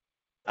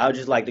would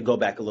just like to go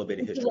back a little bit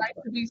in history. Would you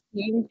like to be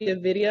seen via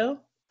video?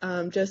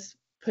 Just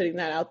putting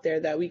that out there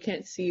that we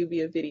can't see you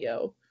via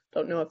video.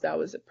 Don't know if that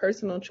was a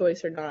personal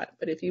choice or not,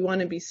 but if you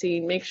want to be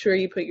seen, make sure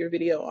you put your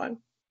video on.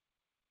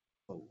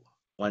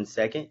 1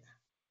 second.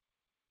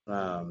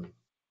 Can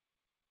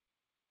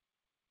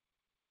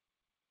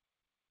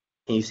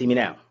you see me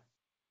now?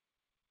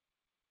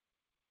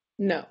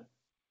 No.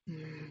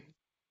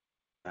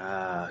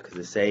 Because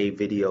the save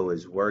video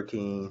is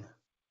working.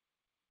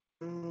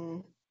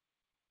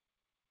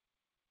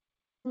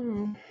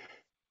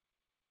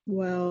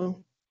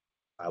 Well,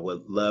 I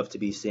would love to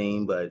be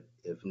seen, but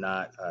if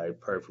not, I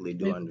perfectly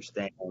do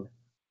understand.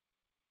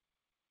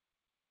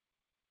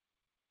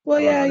 well,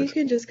 I'm yeah, gonna you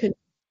can just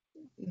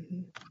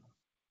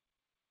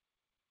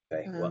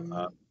Okay.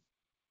 Well,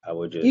 I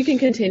would you can just.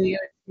 continue,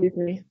 excuse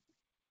me.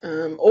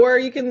 Or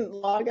you can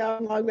log out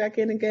and log back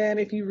in again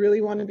if you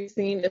really want to be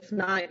seen. If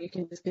not, you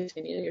can just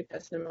continue your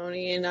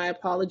testimony. And I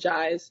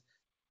apologize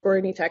for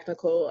any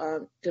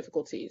technical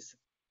difficulties.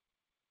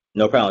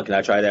 No problem. Can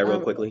I try that real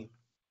Um, quickly?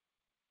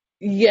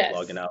 yes,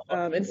 Logging out.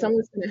 and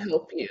someone's going to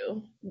help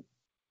you.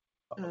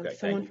 Okay. Thank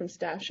Someone you. from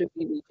staff should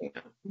be reaching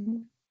out.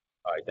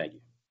 All right. Thank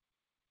you.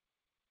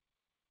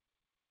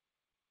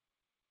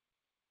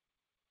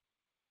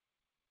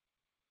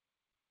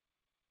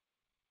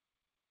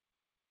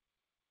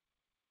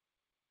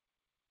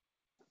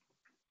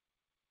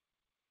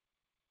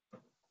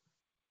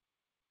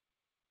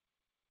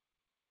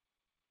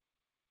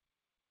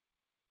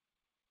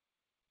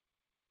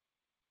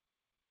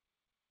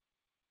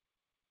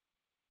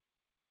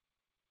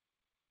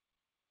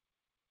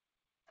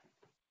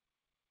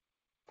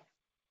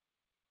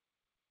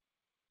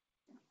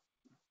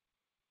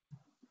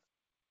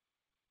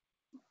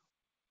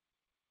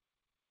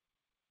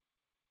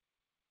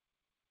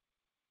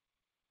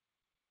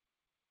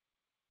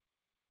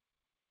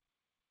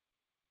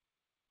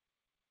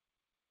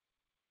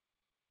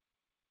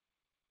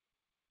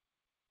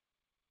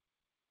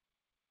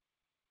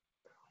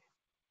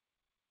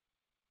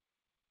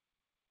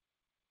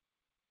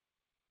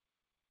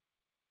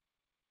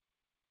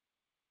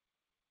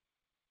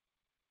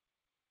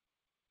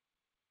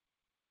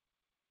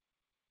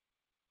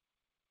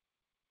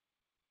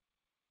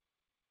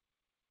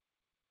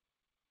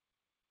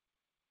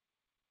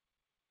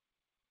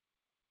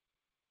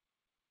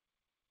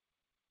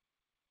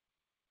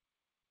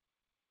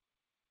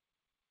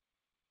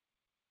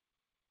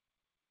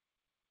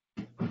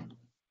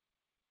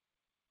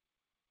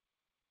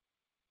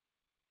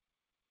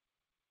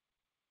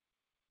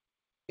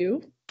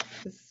 You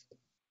just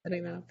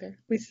putting that out there.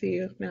 We see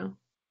you now.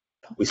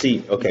 We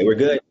see. Okay. We're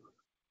good.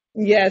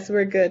 Yes,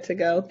 we're good to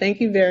go.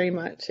 Thank you very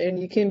much. And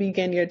you can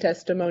begin your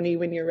testimony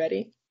when you're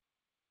ready.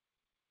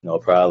 No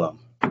problem.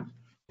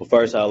 Well,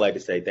 first, I'd like to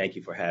say thank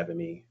you for having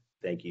me.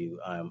 Thank you.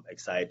 I'm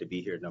excited to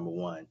be here, number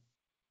one.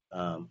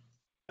 I'm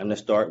going to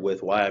start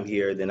with why I'm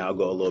here, then I'll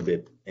go a little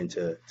bit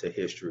into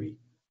history.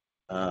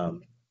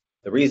 The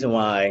reason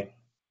why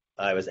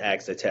I was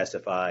asked to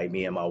testify,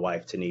 me and my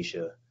wife,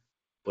 Tanisha,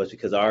 was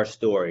because our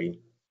story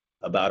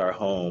about our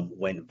home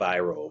went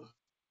viral.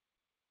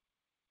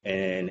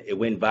 And it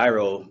went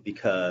viral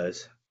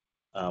because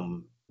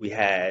we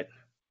had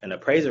an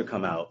appraiser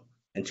come out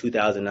in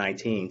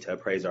 2019 to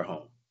appraise our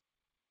home.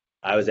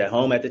 I was at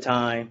home at the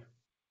time.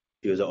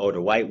 She was an older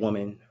white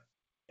woman,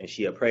 and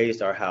she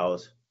appraised our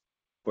house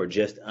for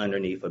just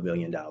underneath $1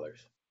 million.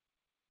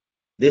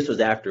 This was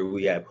after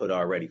we had put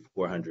already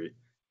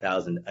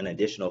an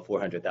additional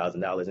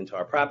 $400,000 into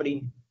our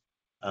property.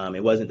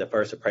 It wasn't the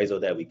first appraisal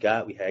that we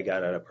got. We had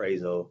got an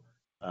appraisal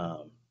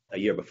a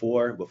year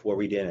before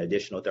we did an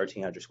additional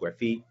 1,300 square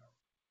feet,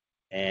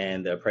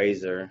 and the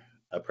appraiser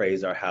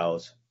appraised our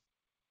house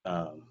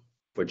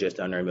for just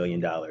under $1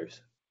 million.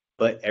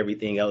 But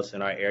everything else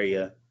in our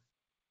area,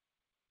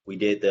 we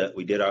did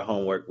our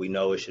homework. We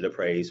know it should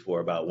appraise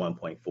for about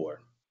 1.4.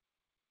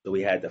 So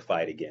we had to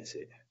fight against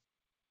it,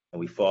 and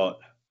we fought.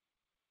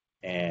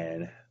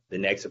 And the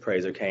next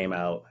appraiser came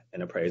out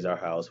and appraised our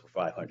house for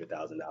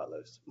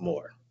 $500,000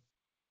 more,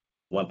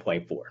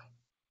 1.4.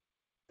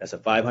 That's a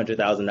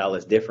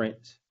 $500,000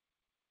 difference,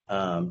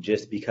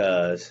 just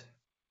because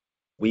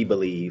we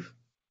believe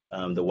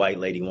the white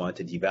lady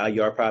wanted to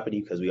devalue our property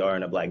because we are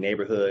in a black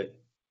neighborhood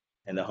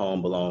and the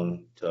home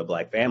belonged to a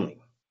black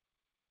family.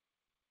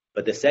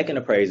 But the second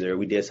appraiser,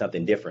 we did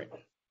something different.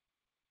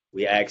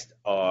 We asked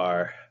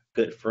our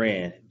good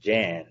friend,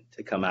 Jan,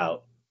 to come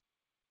out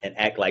and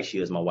act like she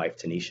was my wife,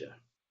 Tanisha.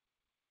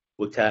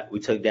 We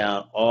took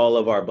down all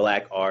of our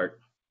black art.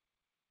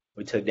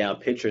 We took down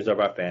pictures of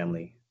our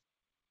family.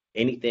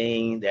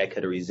 Anything that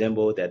could have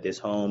resembled that this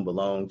home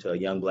belonged to a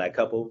young black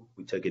couple,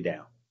 we took it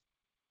down.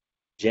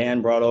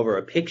 Jan brought over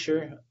a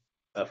picture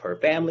of her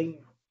family,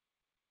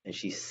 and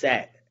she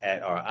sat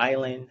at our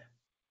island,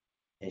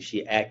 and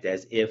she acted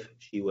as if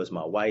she was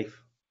my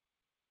wife.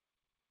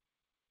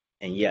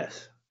 And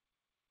yes,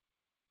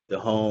 the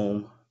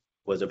home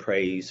was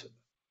appraised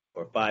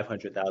for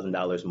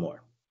 $500,000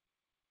 more.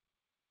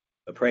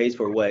 Appraised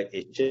for what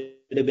it should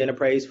have been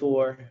appraised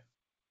for.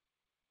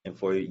 And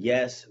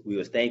yes, we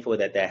was thankful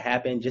that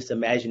happened. Just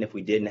imagine if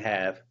we didn't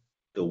have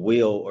the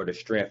will or the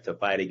strength to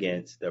fight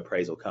against the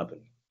appraisal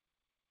company.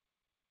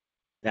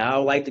 Now, I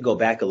would like to go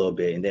back a little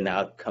bit, and then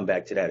I'll come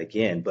back to that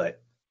again.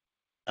 But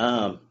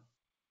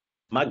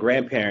my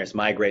grandparents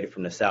migrated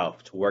from the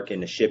South to work in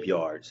the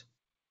shipyards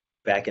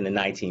back in the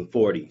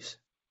 1940s.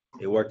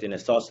 They worked in the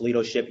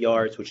Sausalito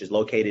shipyards, which is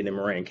located in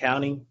Marin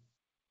County.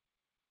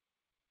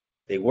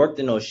 They worked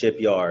in those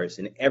shipyards,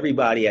 and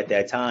everybody at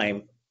that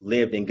time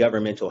lived in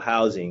governmental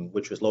housing,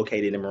 which was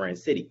located in Marin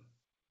City.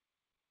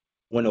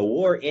 When the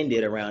war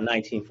ended around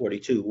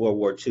 1942, World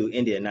War II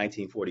ended in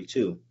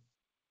 1942,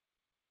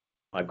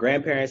 my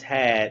grandparents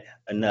had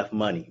enough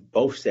money,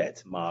 both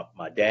sets, my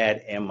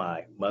dad and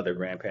my mother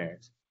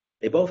grandparents.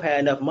 They both had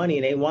enough money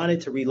and they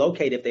wanted to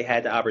relocate if they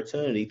had the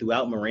opportunity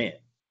throughout Marin.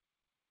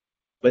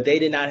 But they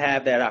did not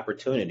have that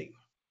opportunity.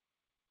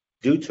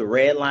 Due to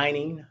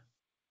redlining,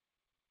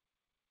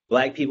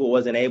 Black people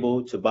wasn't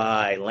able to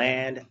buy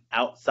land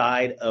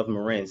outside of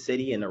Marin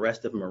City and the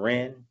rest of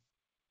Marin.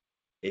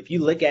 If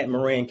you look at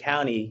Marin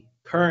County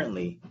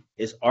currently,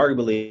 it's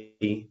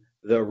arguably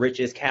the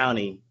richest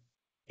county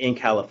in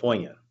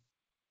California.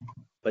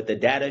 But the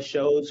data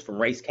shows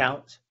from race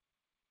counts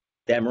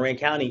that Marin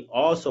County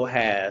also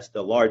has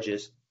the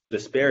largest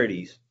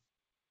disparities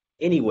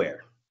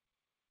anywhere.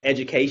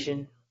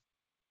 Education,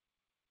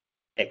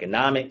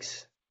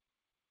 economics.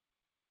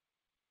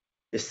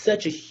 There's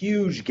such a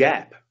huge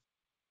gap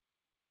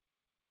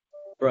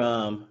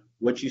from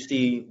what you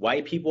see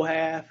white people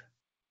have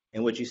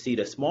and what you see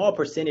the small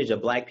percentage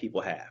of Black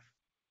people have.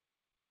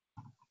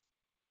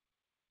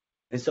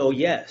 And so,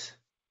 yes,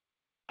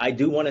 I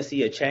do want to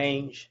see a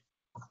change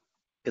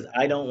because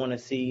I don't want to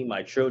see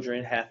my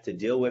children have to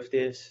deal with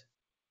this.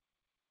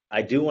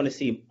 I do want to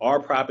see our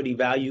property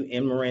value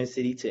in Marin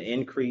City to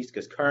increase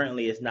because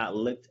currently it's not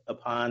looked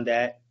upon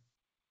that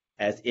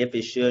as if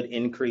it should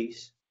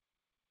increase.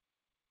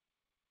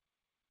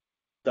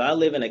 So I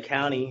live in a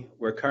county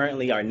where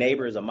currently our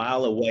neighbors a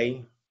mile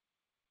away,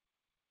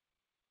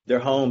 their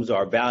homes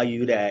are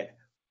valued at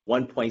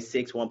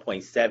 1.6,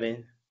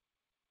 1.7.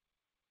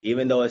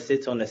 Even though it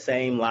sits on the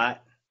same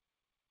lot,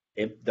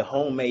 the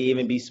home may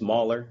even be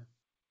smaller.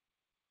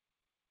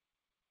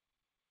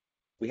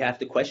 We have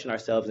to question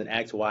ourselves and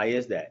ask, why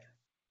is that?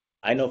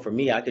 I know for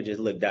me, I could just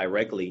look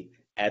directly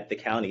at the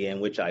county in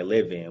which I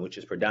live in, which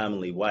is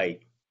predominantly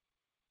white,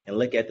 and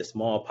look at the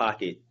small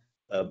pocket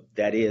of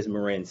that is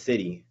Marin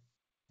City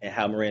and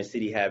how Marin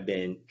City have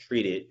been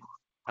treated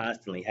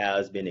constantly, how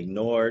it's been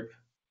ignored,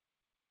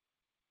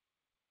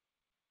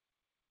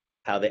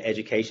 how the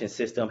education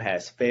system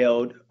has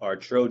failed our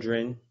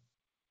children,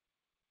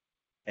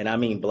 and I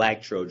mean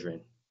Black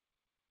children.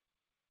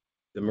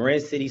 The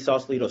Marin City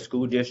Sausalito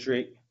School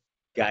District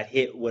got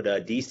hit with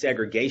a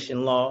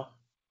desegregation law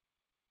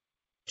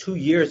 2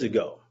 years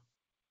ago.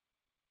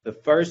 The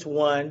first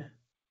one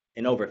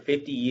in over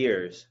 50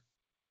 years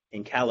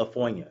in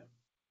California.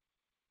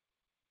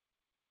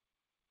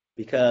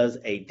 Because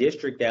a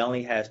district that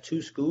only has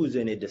 2 schools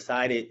in it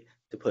decided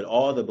to put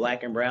all the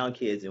Black and brown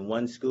kids in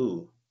one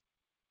school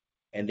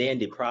and then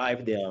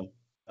deprive them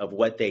of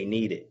what they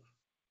needed.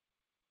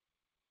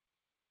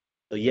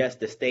 So yes,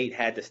 the state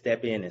had to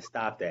step in and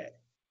stop that.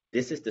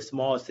 This is the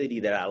small city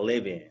that I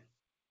live in.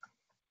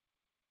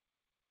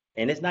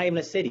 And it's not even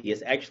a city,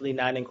 it's actually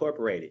not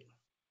incorporated.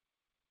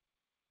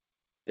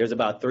 There's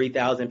about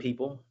 3,000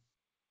 people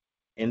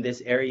in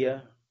this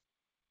area,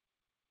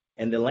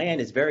 and the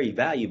land is very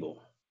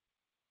valuable.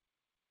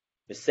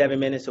 It's 7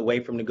 minutes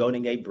away from the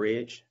Golden Gate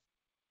Bridge.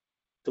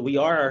 So we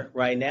are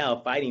right now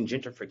fighting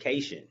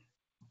gentrification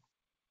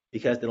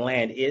because the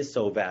land is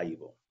so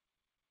valuable.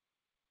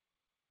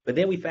 But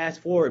then we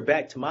fast forward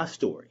back to my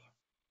story.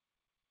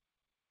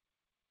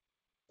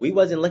 We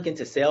wasn't looking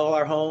to sell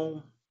our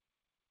home.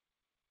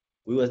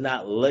 We was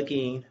not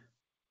looking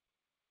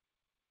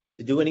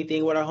to do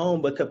anything with our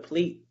home but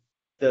complete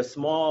the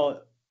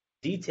small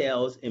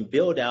details and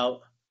build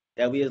out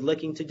that we was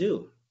looking to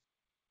do.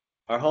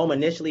 Our home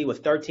initially was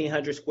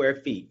 1,300 square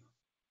feet.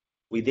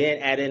 We then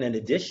added an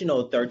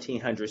additional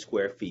 1,300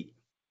 square feet.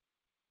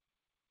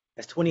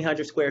 That's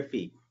 2,000 square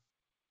feet.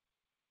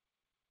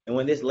 And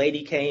when this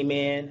lady came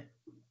in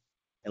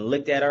and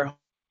looked at our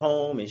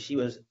home and she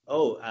was,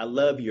 oh, I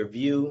love your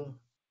view.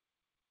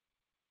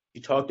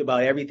 She talked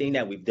about everything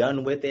that we've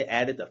done with it,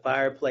 added the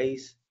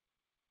fireplace,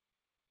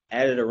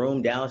 added a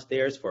room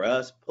downstairs for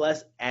us,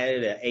 plus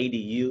added an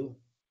ADU,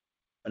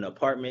 an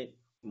apartment,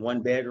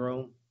 1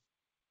 bedroom.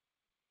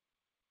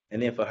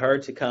 And then for her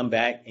to come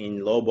back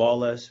and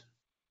lowball us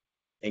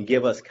and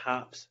give us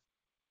comps,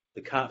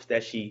 the comps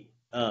that she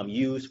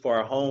used for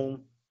our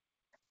home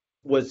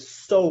was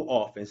so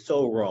off and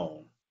so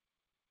wrong.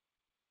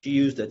 She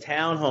used a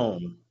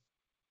townhome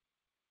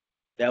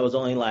that was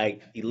only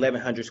like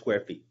 1,100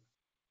 square feet.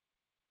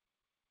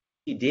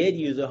 She did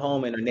use a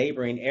home in a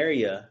neighboring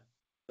area,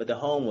 but the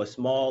home was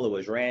small, it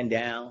was ran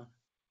down.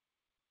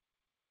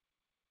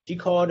 She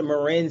called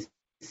Marin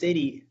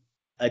City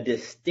a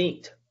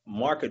distinct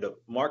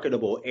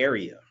marketable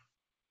area.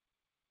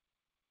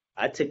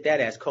 I took that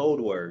as code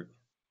word,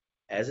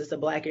 as it's a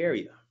Black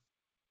area.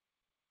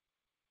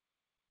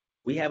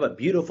 We have a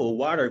beautiful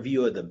water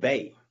view of the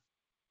bay.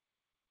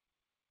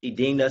 She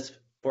deemed us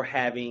for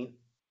having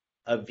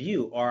a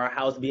view or our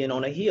house being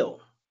on a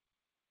hill.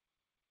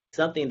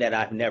 Something that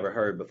I've never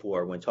heard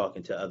before when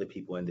talking to other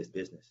people in this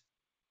business.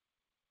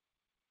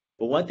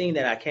 But one thing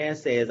that I can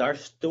say is our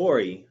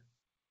story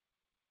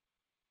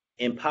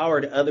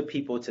empowered other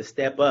people to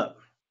step up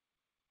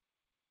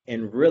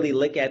and really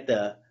look at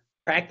the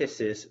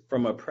practices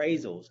from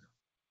appraisals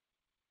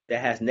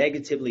that has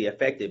negatively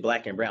affected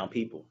Black and brown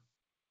people.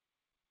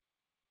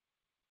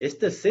 It's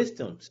the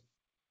systems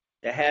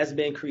that has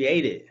been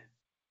created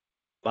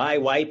by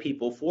white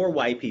people for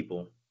white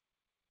people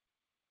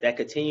that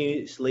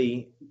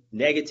continuously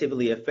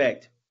negatively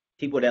affect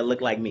people that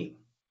look like me.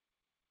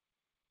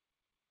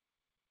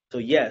 So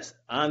yes,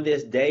 on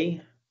this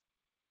day,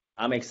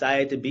 I'm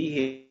excited to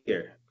be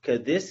here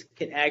because this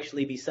can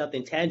actually be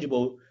something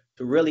tangible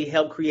to really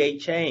help create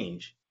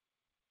change.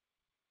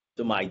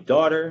 So my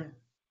daughter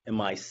and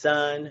my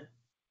son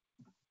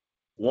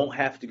won't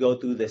have to go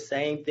through the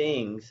same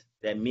things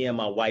that me and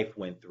my wife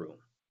went through.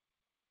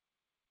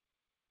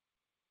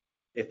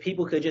 If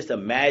people could just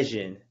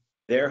imagine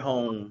their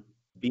home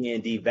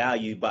being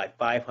devalued by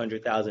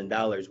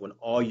 $500,000 when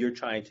all you're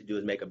trying to do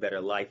is make a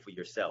better life for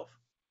yourself,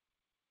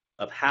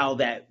 of how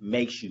that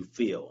makes you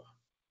feel.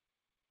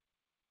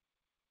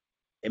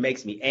 It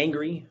makes me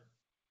angry.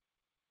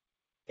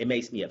 It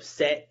makes me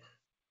upset.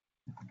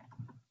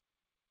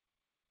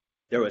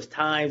 There was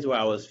times where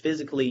I was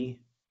physically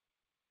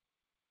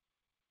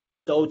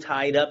so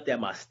tied up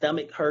that my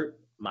stomach hurt,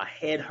 my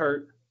head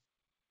hurt,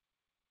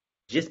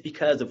 just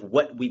because of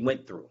what we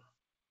went through.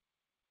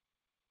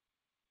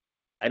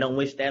 I don't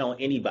wish that on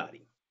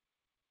anybody.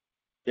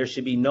 There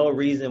should be no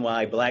reason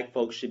why Black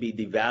folks should be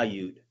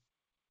devalued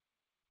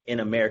in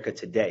America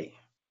today.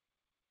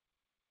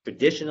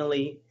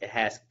 Traditionally, it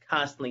has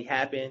constantly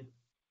happened,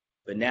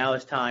 but now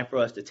it's time for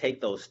us to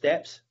take those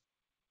steps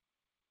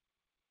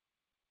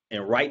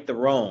and right the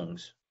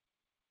wrongs.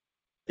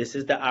 This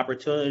is the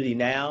opportunity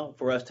now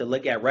for us to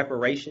look at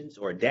reparations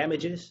or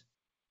damages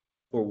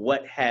for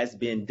what has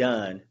been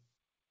done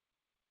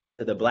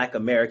to the Black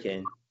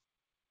American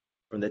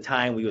from the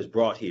time we was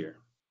brought here.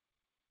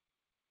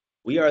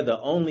 We are the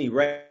only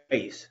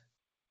race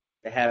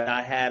that have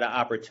not had an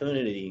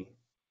opportunity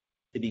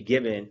to be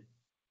given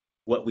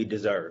what we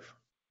deserve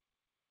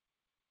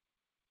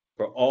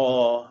for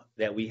all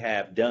that we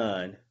have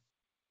done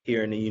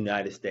here in the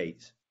United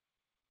States.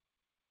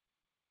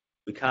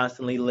 We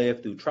constantly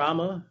live through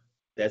trauma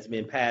that's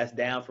been passed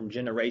down from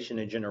generation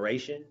to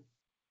generation,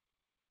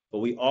 but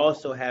we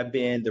also have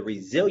been the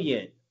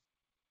resilient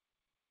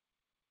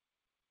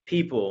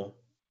people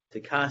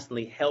to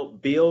constantly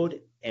help build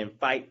and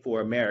fight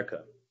for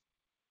America.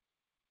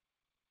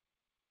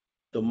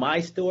 So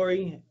my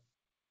story,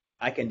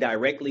 I can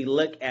directly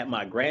look at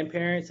my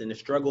grandparents and the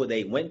struggle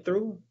they went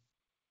through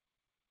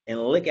and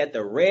look at the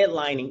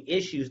redlining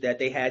issues that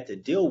they had to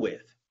deal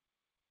with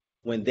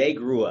when they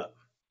grew up.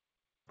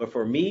 But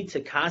for me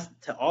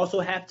to also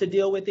have to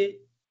deal with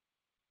it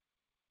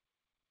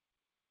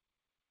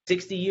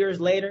 60 years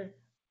later,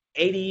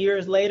 80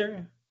 years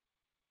later,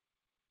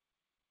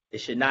 it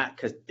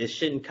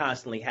shouldn't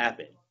constantly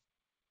happen.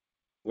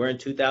 We're in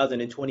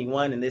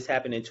 2021 and this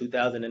happened in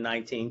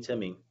 2019 to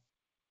me.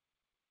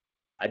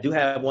 I do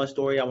have one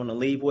story I want to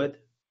leave with.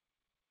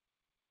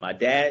 My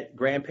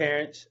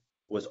grandparents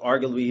was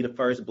arguably the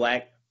first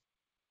Black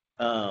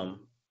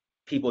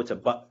people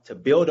to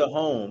build a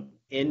home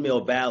in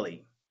Mill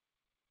Valley,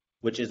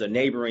 which is a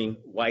neighboring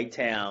white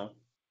town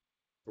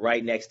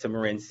right next to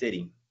Marin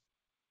City.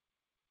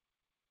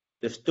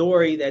 The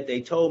story that they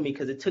told me,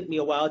 because it took me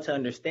a while to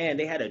understand,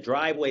 they had a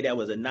driveway that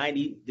was a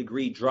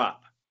 90-degree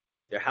drop.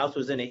 Their house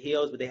was in the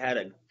hills, but they had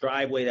a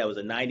driveway that was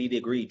a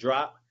 90-degree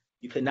drop.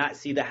 You could not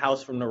see the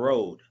house from the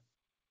road.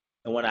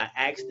 And when I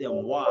asked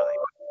them why,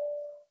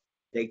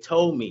 they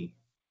told me,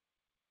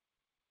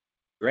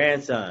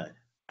 grandson,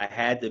 I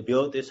had to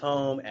build this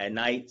home at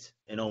nights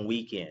and on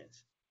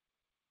weekends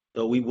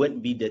so we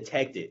wouldn't be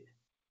detected,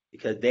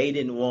 because they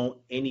didn't want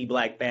any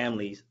Black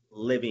families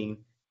living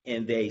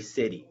in their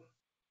city.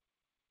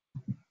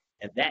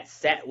 And that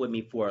sat with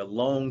me for a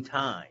long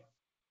time.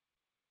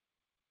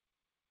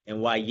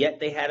 And while yet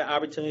they had an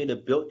opportunity to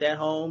build that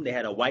home, they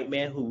had a white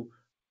man who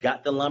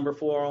got the lumber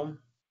for them.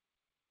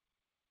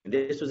 And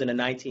this was in the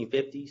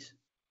 1950s.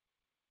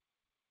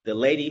 The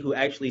lady who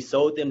actually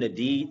sold them the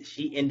deed,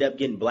 she ended up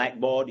getting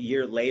blackballed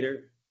years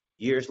later,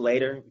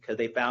 because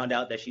they found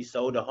out that she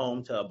sold a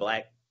home to a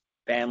Black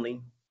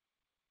family.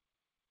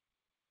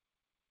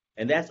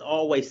 And that's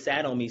always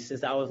sat on me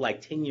since I was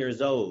like 10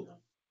 years old.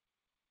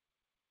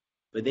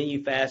 But then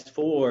you fast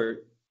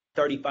forward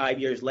 35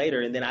 years later,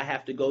 and then I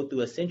have to go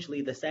through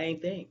essentially the same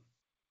thing.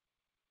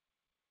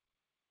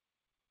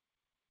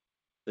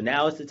 So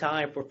now it's the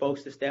time for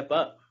folks to step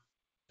up.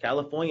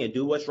 California,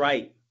 do what's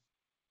right.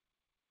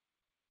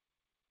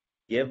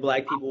 Give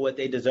Black people what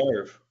they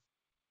deserve.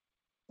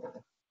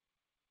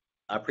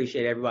 I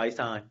appreciate everybody's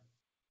time.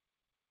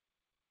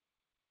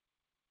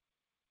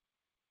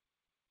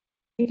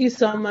 Thank you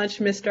so much,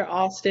 Mr.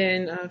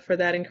 Alston, for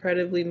that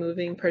incredibly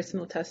moving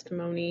personal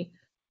testimony.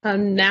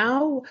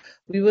 Now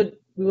we would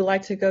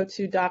like to go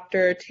to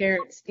Dr.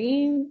 Terrence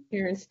Dean.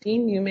 Terrence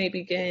Dean, you may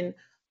begin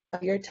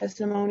your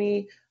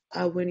testimony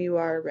when you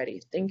are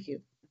ready. Thank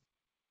you.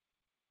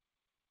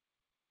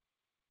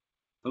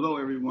 Hello,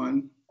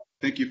 everyone.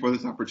 Thank you for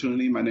this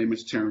opportunity. My name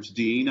is Terrence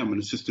Dean. I'm an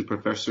assistant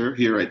professor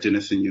here at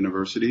Denison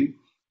University.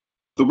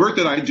 The work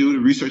that I do, the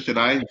research that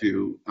I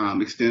do,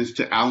 extends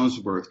to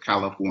Allensworth,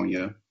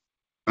 California.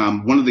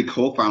 One of the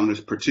co-founders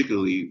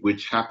particularly,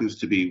 which happens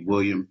to be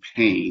William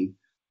Payne,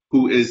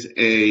 who is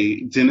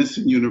a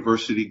Denison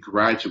University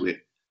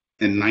graduate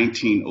in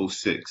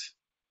 1906.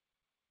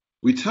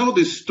 We tell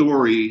this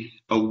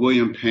story of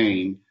William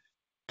Payne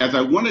as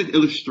I want to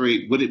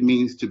illustrate what it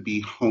means to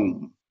be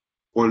home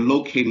or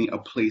locating a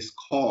place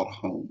called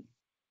home.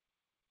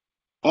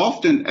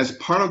 Often, as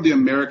part of the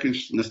American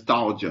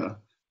nostalgia,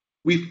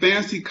 we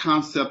fancy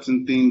concepts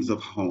and themes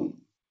of home,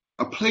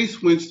 a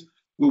place where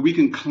we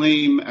can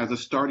claim as a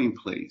starting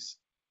place,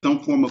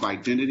 some form of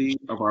identity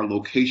of our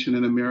location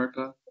in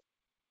America.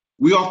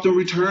 We often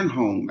return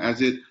home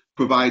as it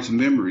provides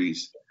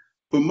memories,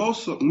 but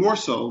more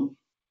so,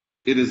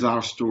 it is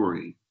our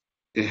story.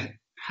 It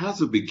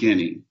has a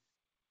beginning,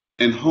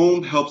 and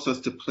home helps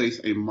us to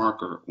place a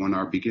marker on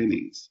our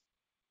beginnings.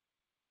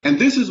 And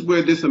this is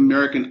where this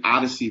American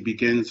odyssey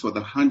begins for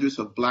the hundreds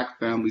of Black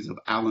families of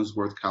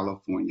Allensworth,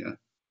 California,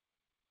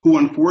 who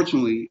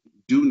unfortunately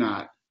do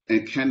not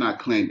and cannot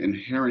claim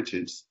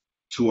inheritance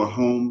to a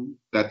home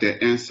that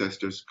their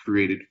ancestors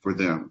created for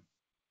them.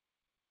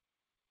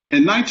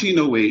 In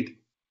 1908,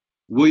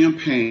 William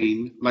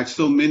Payne, like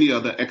so many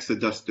other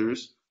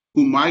exodusters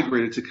who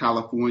migrated to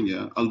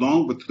California,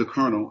 along with the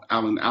Colonel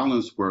Allen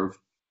Allensworth,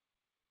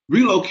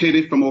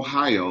 relocated from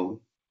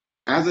Ohio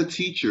as a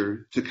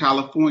teacher to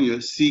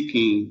California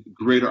seeking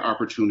greater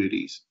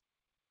opportunities.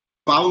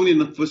 Following in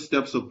the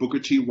footsteps of Booker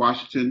T.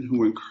 Washington,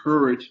 who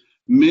encouraged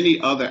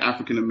many other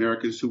African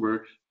Americans who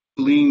were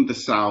fleeing the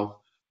South,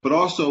 but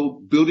also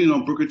building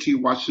on Booker T.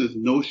 Washington's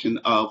notion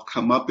of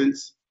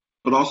comeuppance,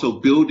 but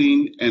also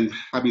building and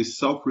having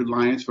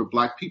self-reliance for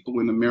Black people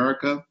in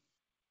America.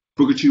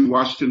 Booker T.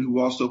 Washington, who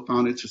also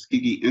founded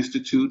Tuskegee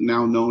Institute,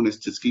 now known as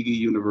Tuskegee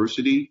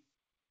University,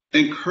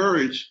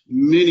 encouraged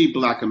many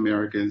Black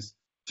Americans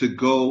to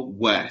go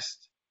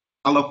west.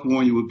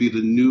 California would be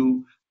the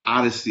new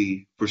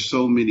odyssey for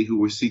so many who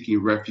were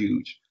seeking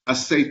refuge, a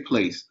safe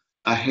place,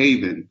 a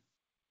haven,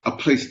 a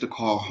place to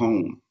call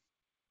home.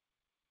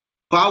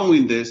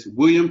 Following this,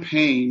 William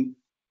Payne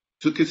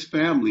took his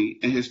family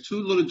and his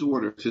two little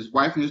daughters, his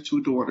wife and his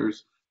two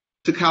daughters,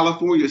 to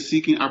California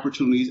seeking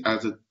opportunities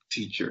as a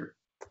teacher.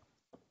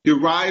 He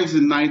arrives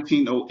in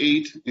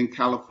 1906, in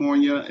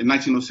California.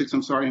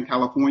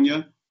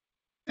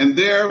 And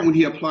there, when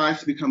he applies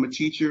to become a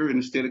teacher in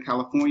the state of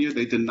California,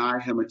 they deny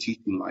him a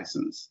teaching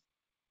license.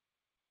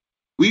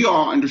 We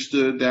all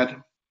understood that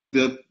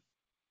the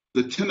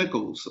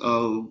tentacles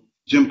of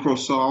Jim Crow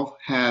South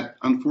had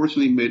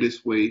unfortunately made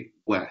its way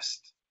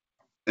west.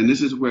 And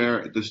this is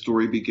where the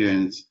story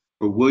begins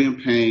for William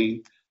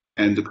Payne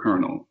and the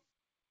Colonel.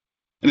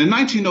 And in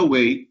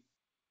 1908,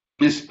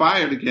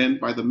 inspired again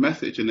by the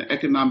message and the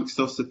economic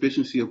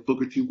self-sufficiency of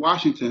Booker T.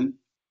 Washington,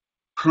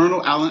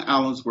 Colonel Allen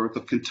Allensworth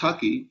of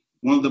Kentucky,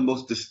 one of the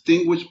most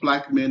distinguished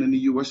Black men in the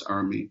U.S.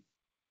 Army,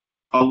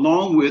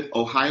 along with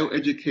Ohio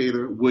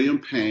educator William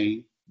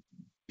Payne,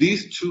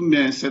 these two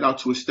men set out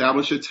to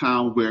establish a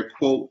town where,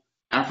 quote,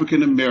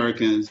 African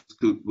Americans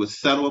would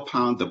settle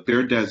upon the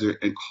bare desert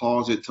and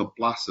cause it to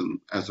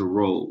blossom as a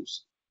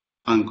rose,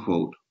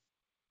 unquote.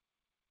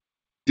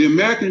 The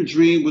American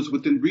dream was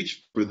within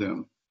reach for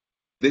them.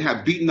 They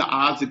had beaten the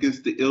odds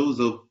against the ills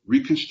of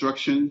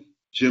Reconstruction,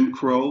 Jim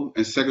Crow,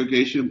 and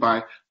segregation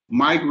by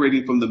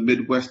migrating from the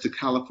Midwest to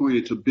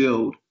California to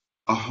build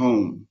a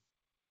home.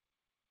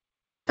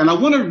 And I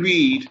want to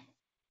read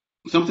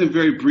something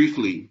very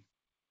briefly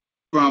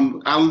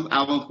from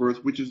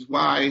Allensworth, which is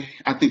why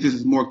I think this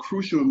is more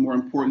crucial and more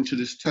important to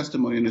this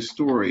testimony and this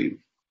story.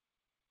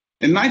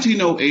 In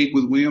 1908,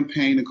 with William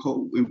Payne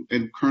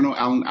and Colonel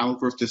Allen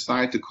Allensworth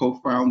decided to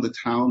co-found the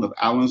town of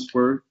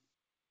Allensworth,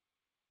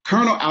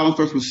 Colonel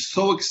Allensworth was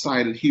so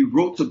excited, he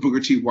wrote to Booker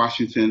T.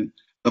 Washington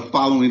the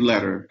following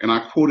letter, and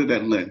I quote it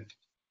at length.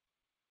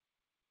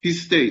 He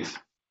states,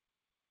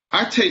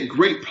 I take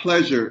great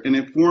pleasure in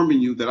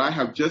informing you that I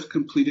have just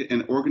completed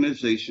an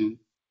organization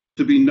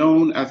to be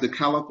known as the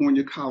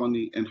California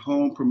Colony and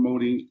Home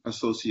Promoting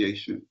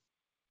Association.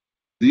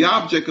 The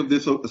object of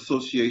this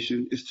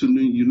association is to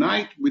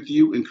unite with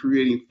you in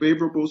creating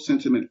favorable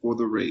sentiment for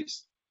the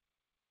race.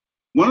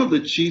 One of the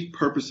chief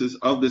purposes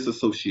of this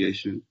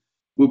association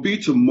will be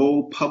to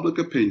mold public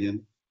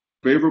opinion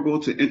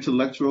favorable to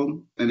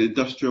intellectual and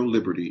industrial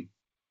liberty.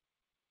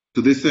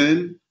 To this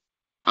end,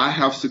 I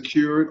have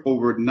secured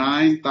over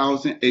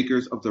 9,000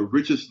 acres of the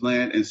richest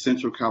land in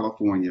Central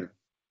California,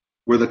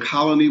 where the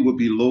colony will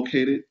be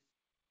located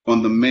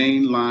on the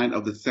main line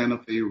of the Santa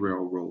Fe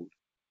Railroad.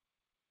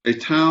 A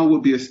town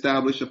will be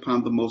established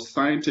upon the most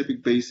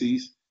scientific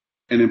bases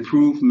and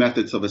improved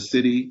methods of a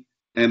city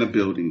and of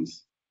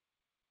buildings.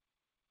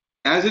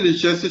 As it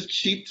is just as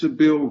cheap to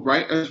build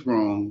right as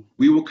wrong,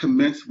 we will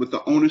commence with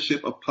the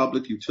ownership of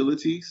public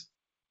utilities.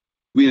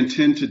 We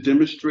intend to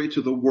demonstrate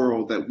to the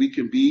world that we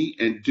can be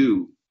and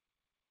do,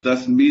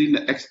 thus meeting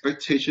the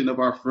expectation of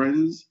our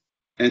friends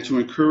and to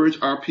encourage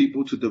our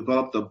people to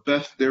develop the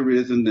best there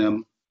is in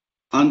them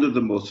under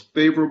the most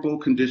favorable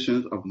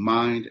conditions of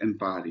mind and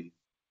body.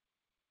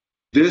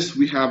 This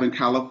we have in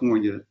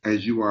California,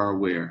 as you are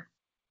aware.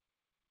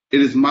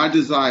 It is my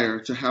desire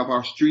to have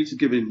our streets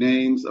given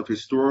names of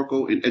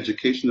historical and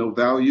educational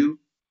value.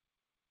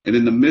 And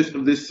in the midst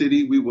of this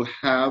city, we will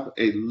have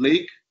a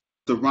lake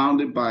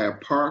surrounded by a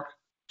park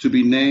to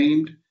be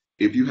named,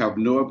 if you have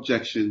no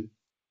objection,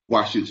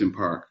 Washington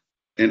Park,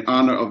 in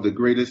honor of the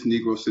greatest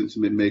Negro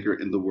sentiment maker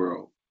in the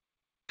world.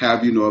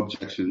 Have you no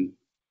objection?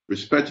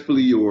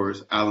 Respectfully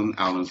yours, Allen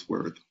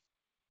Allensworth.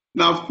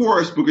 Now, of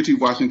course, Booker T.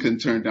 Washington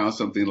turned down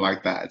something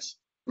like that,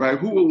 right?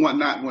 Who would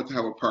not want to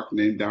have a park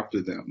named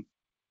after them?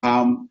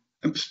 And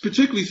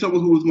particularly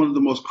someone who was one of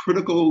the most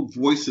critical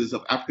voices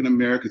of African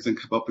Americans and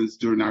comeuppance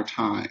during our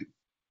time.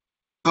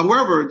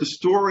 However, the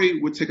story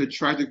would take a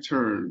tragic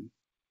turn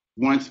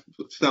once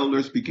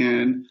settlers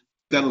began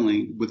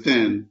settling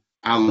within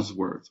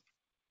Allensworth.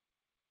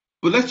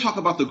 But let's talk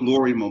about the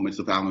glory moments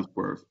of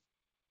Allensworth.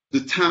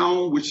 The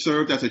town, which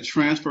served as a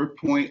transfer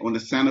point on the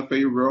Santa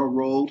Fe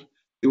Railroad,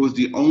 it was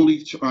the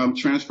only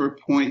transfer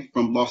point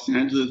from Los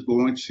Angeles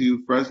going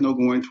to Fresno,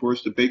 going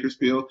towards the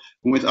Bakersfield,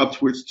 went up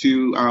towards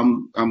to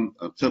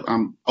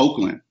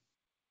Oakland.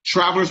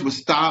 Travelers would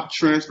stop,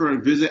 transfer,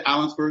 and visit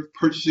Allensworth,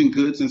 purchasing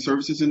goods and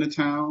services in the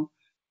town.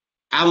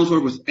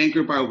 Allensworth was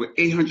anchored by over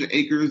 800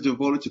 acres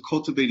devoted to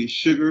cultivating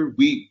sugar,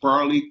 wheat,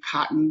 barley,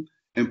 cotton,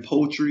 and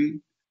poultry,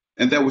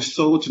 and that was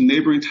sold to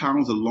neighboring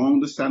towns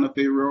along the Santa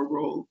Fe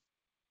Railroad.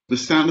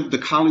 The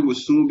colony would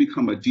soon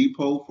become a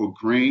depot for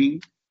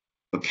grain,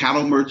 for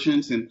cattle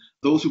merchants, and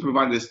those who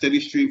provided a steady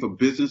stream for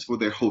business for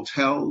their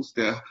hotels,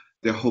 their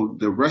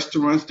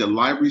restaurants, their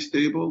livery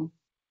stable.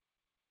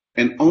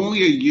 And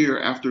only a year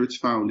after its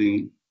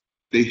founding,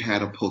 they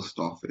had a post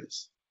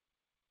office.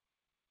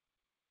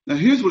 Now,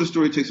 here's where the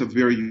story takes a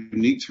very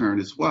unique turn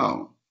as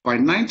well. By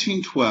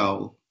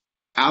 1912,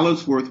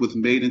 Allensworth was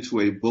made into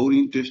a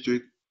voting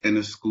district and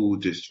a school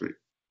district.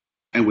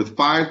 And with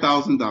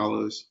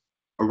 $5,000,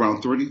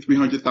 around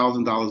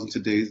 $300,000 in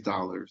today's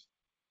dollars,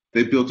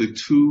 they built a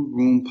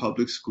 2-room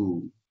public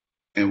school.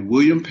 And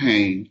William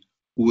Payne,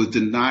 who was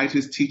denied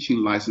his teaching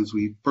license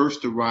when he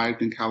first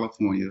arrived in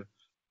California,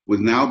 would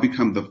now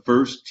become the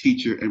first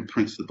teacher and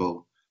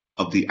principal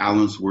of the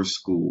Allensworth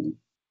School.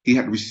 He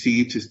had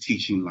received his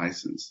teaching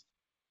license.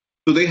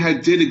 So they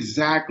did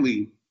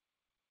exactly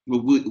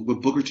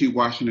what Booker T.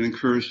 Washington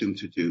encouraged them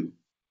to do.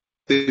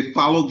 They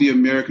followed the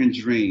American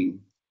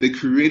dream. They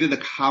created a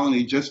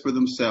colony just for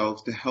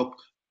themselves to help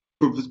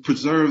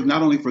preserve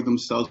not only for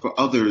themselves, but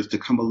others to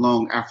come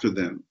along after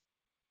them.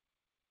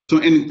 So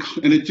in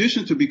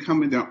addition to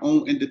becoming their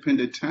own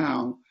independent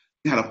town,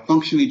 they had a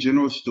functioning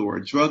general store,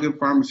 a drug and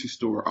pharmacy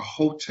store, a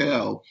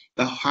hotel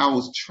that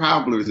housed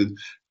travelers and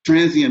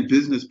transient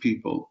business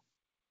people.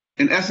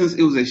 In essence,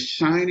 it was a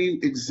shining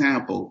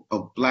example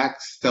of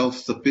Black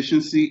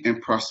self-sufficiency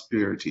and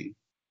prosperity.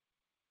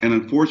 And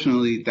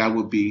unfortunately, that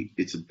would be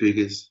its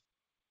biggest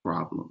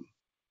problem.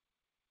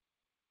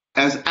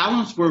 As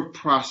Allensworth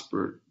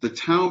prospered, the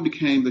town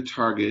became the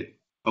target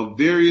of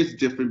various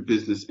different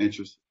business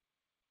interests.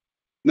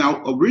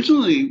 Now,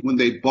 originally, when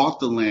they bought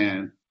the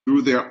land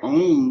through their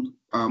own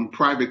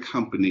private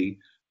company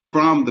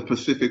from the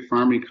Pacific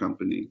Farming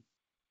Company,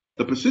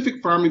 the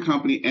Pacific Farming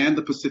Company and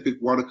the Pacific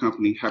Water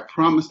Company had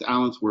promised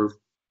Allensworth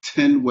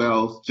 10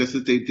 wells, just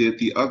as they did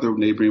the other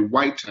neighboring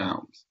white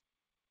towns.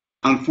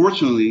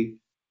 Unfortunately,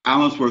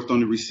 Allensworth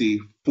only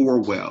received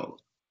 4 wells.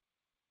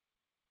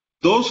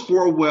 Those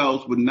 4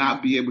 wells would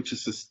not be able to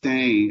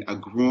sustain a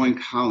growing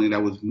colony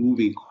that was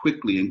moving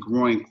quickly and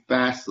growing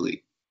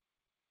fastly.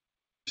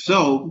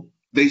 So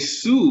they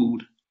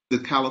sued the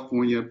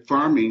California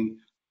Farming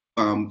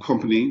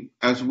Company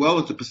as well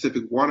as the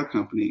Pacific Water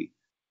Company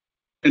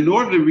in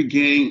order to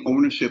regain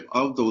ownership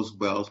of those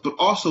wells, but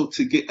also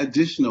to get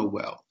additional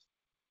wells.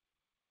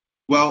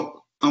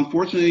 Well,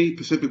 unfortunately,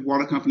 Pacific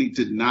Water Company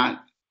did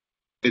not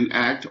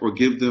enact or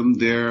give them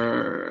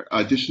their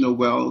additional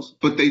wells,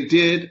 but they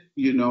did,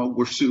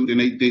 were sued and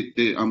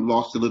they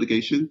lost the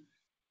litigation,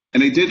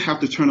 and they did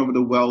have to turn over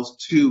the wells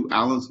to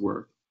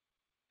Allensworth.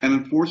 And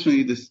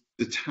unfortunately,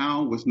 the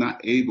town was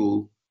not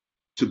able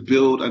to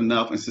build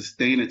enough and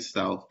sustain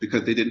itself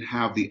because they didn't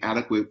have the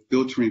adequate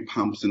filtering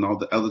pumps and all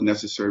the other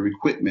necessary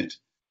equipment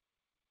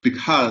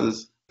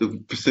because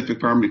the Pacific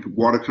Farming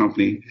Water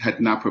Company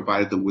had not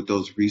provided them with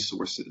those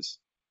resources.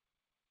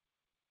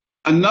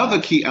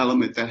 Another key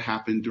element that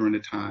happened during the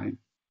time,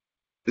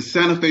 the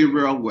Santa Fe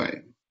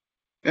Railway.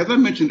 As I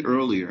mentioned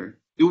earlier,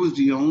 it was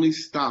the only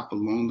stop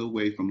along the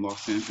way from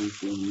Los Angeles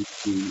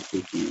to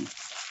Oakland.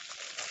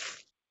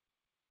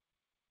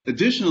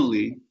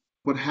 Additionally,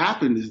 what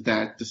happened is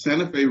that the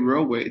Santa Fe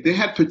Railway, they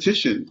had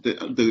petitioned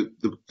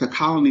the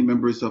colony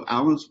members of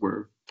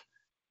Allensworth,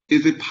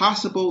 is it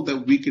possible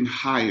that we can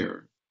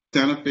hire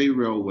Santa Fe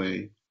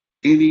Railway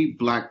any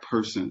Black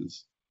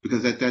persons?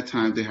 Because at that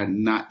time, they had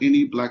not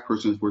any Black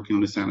persons working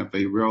on the Santa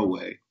Fe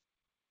Railway.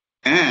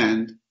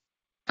 And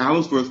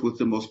Allensworth was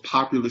the most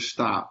popular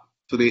stop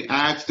So they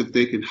asked if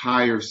they could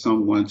hire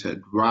someone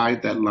to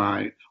ride that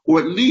line,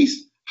 or at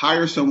least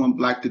hire someone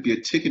Black to be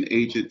a ticket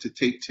agent to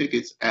take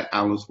tickets at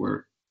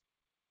Allensworth.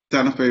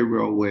 Santa Fe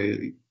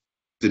Railway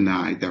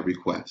denied that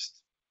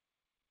request.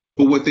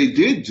 But what they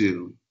did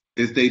do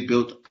is they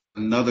built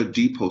another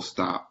depot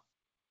stop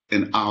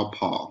in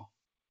Alpal,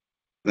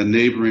 the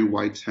neighboring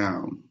white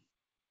town.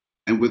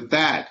 And with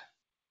that,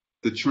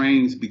 the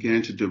trains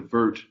began to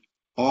divert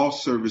all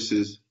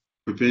services,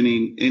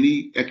 preventing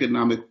any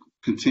economic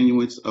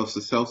continuance of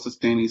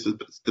self-sustaining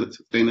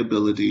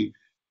sustainability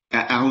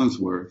at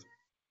Allensworth,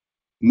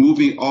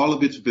 moving all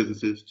of its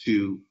businesses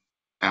to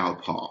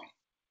Alpal.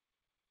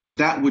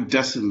 That would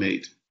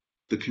decimate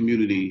the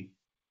community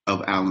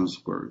of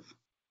Allensworth.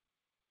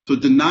 So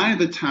denying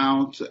the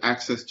town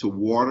access to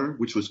water,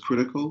 which was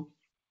critical,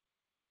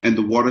 and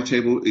the water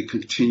table, it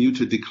continued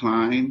to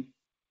decline,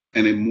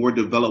 and a more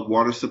developed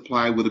water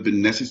supply would have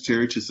been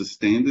necessary to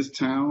sustain this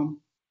town.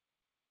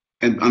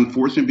 And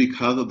unfortunately,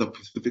 because of the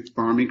Pacific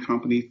Farming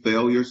Company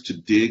failures to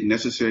dig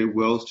necessary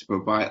wells to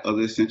provide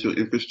other essential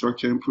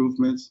infrastructure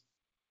improvements,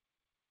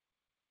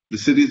 the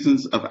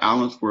citizens of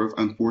Allensworth,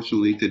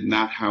 unfortunately, did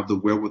not have the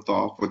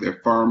wherewithal for their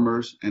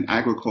farmers and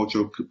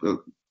agricultural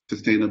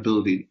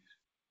sustainability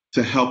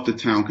to help the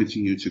town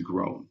continue to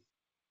grow.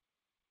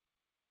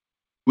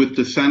 With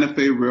the Santa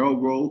Fe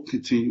Railroad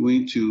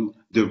continuing to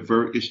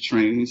divert its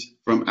trains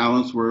from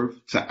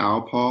Allensworth to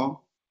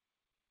Alpal,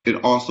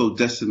 it also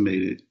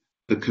decimated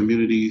the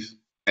community's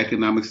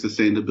economic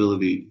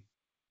sustainability.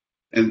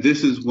 And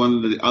this is one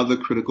of the other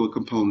critical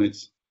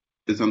components,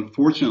 is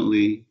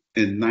unfortunately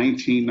in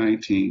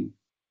 1919,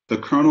 the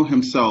colonel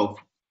himself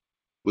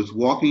was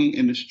walking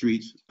in the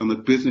streets on a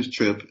business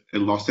trip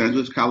in Los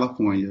Angeles,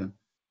 California,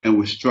 and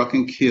was struck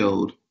and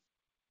killed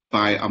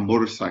by a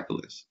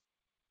motorcyclist.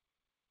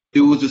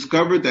 It was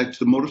discovered that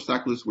the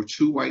motorcyclists were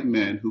two white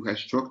men who had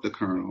struck the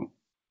colonel.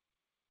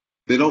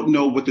 They don't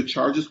know what the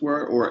charges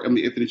were, or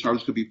if any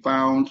charges could be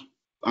found,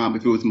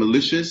 if it was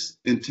malicious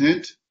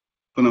intent,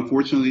 but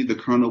unfortunately the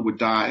colonel would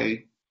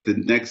die the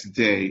next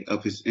day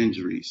of his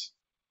injuries.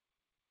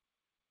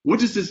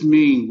 What does this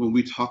mean when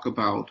we talk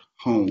about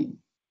home?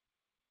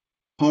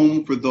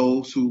 Home for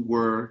those who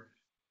were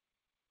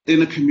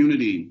in a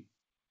community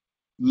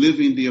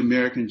living the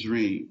American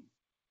dream.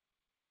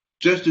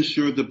 Just as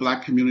sure the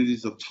Black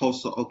communities of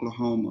Tulsa,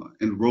 Oklahoma,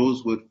 and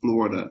Rosewood,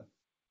 Florida,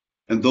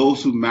 and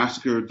those who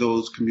massacred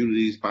those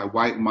communities by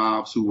white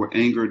mobs who were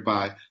angered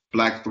by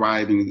Black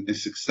thriving and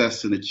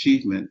success and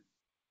achievement,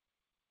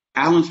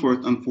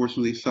 Allensworth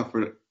unfortunately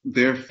suffered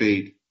their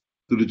fate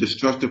through the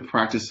destructive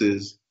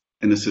practices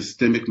in a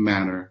systemic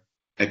manner,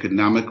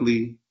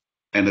 economically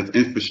and of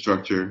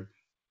infrastructure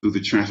through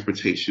the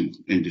transportation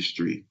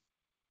industry.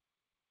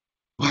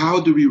 How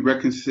do we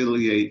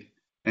reconciliate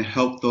and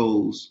help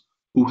those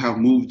who have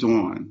moved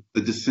on,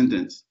 the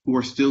descendants who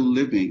are still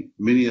living,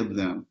 many of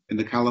them in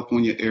the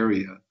California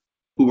area,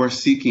 who are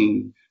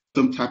seeking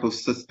some type of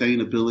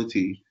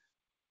sustainability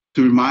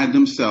to remind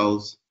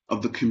themselves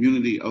of the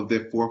community of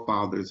their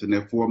forefathers and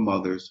their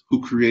foremothers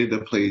who created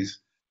a place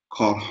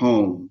called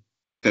home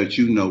that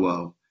you know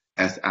of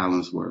as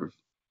Allensworth.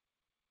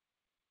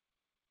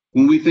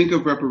 When we think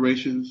of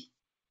reparations,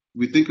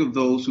 we think of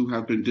those who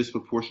have been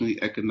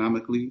disproportionately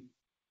economically,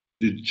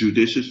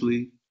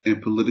 judiciously,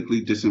 and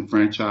politically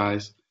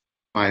disenfranchised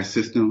by a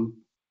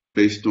system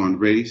based on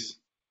race,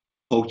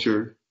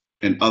 culture,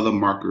 and other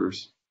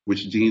markers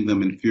which deem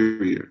them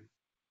inferior.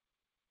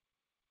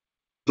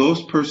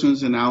 Those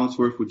persons in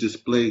Allensworth were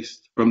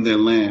displaced from their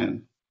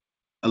land,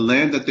 a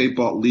land that they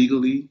bought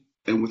legally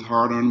and with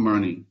hard-earned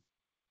money.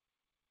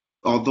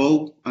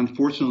 Although,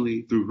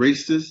 unfortunately, through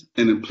racist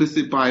and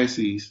implicit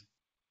biases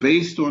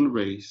based on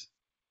race,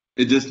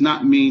 it does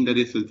not mean that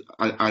it is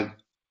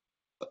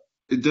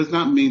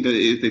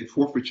a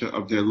forfeiture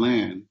of their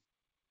land.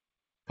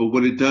 But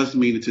what it does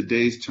mean in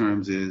today's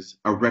terms is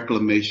a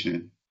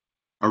reclamation,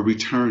 a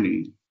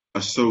returning,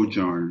 a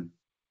sojourn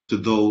to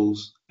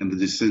those and the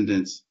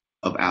descendants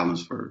of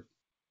Allensworth.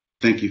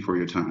 Thank you for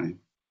your time.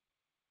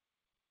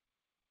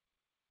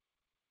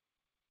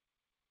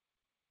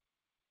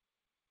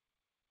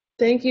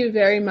 Thank you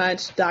very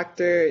much,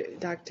 Dr.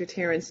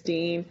 Terrence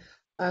Dean,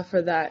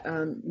 for that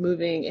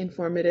moving,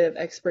 informative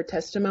expert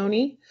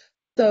testimony.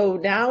 So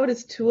now it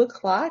is 2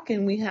 o'clock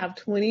and we have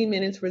 20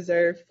 minutes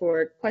reserved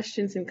for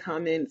questions and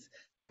comments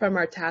from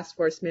our task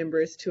force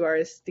members to our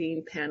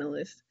esteemed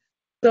panelists.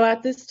 So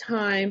at this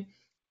time,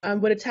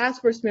 would a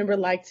task force member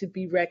like to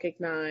be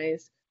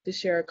recognized to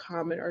share a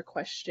comment or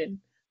question?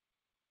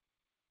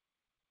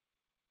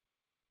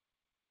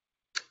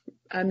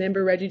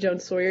 Member Reggie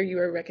Jones Sawyer, you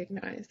are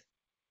recognized.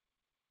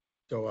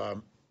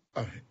 So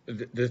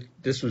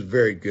this was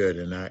very good,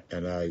 and I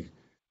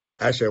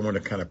want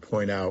to kind of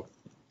point out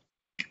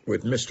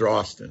with Mr.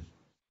 Austin.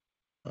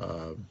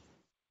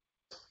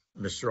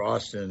 Mr.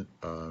 Austin,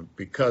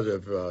 because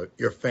of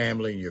your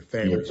family and your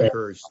family's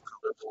courage,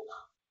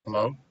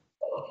 hello,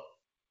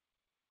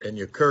 and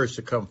your courage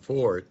to come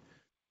forward,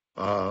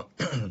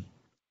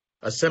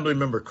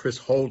 Assemblymember Chris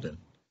Holden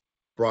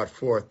brought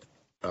forth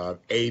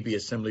AB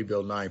Assembly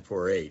Bill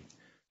 948,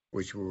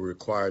 which will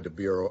require the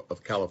Bureau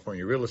of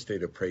California Real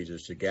Estate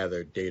Appraisers to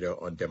gather data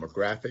on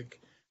demographic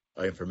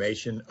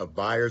information of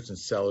buyers and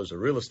sellers of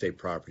real estate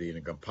property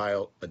and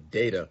compile a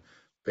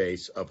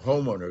database of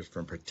homeowners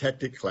from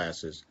protected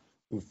classes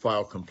who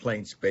file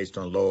complaints based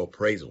on low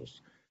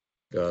appraisals.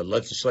 The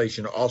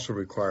legislation also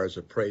requires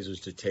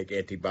appraisers to take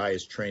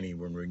anti-bias training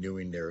when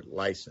renewing their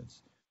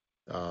license.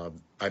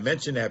 I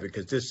mention that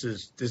because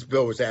this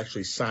bill was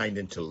actually signed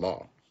into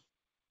law,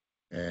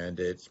 and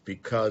it's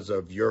because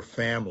of your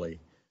family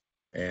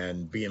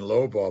and being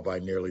lowballed by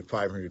nearly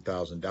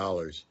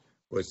 $500,000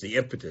 was the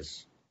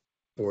impetus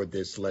for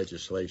this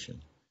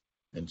legislation.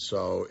 And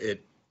so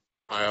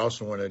I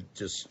also want to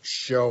just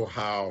show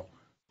how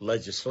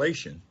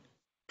legislation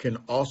can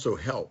also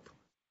help.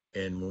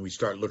 And when we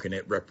start looking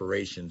at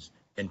reparations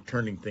and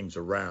turning things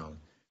around,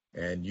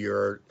 and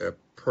you're a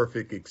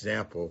perfect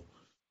example,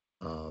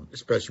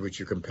 especially with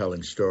your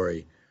compelling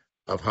story,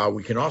 of how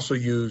we can also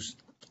use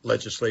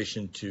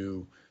legislation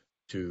to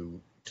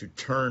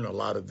turn a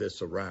lot of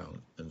this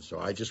around. And so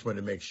I just want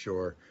to make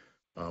sure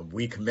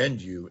we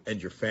commend you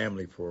and your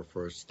family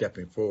for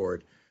stepping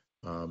forward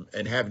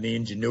and having the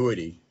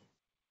ingenuity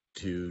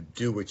to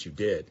do what you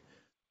did,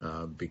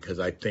 because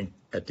I think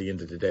at the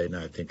end of the day,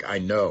 and I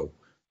know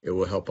it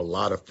will help a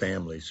lot of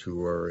families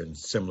who are in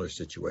similar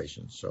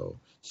situations.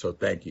 So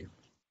thank you.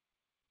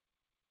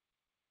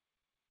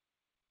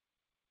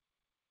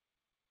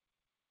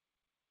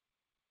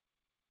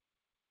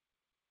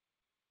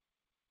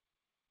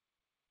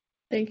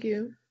 Thank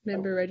you,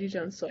 Member Reggie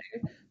Jones Sawyer.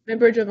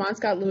 Member Javon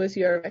Scott Lewis,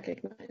 you are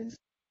recognized.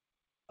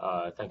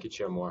 Thank you,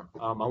 Chair Moore.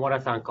 I want to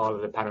thank all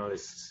of the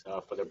panelists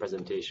for their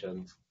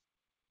presentations.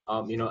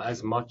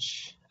 As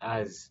much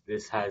as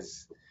this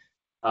has,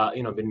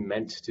 been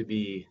meant to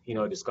be,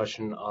 a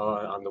discussion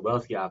on the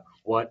wealth gap,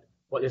 what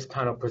this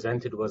panel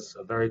presented was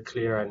a very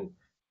clear and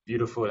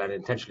beautiful and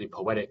intentionally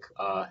poetic.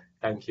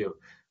 Thank you,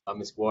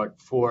 Ms. Ward,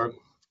 for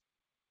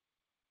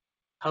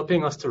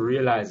helping us to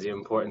realize the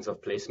importance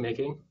of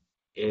placemaking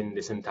in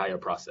this entire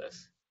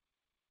process.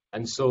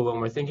 And so when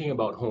we're thinking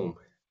about home,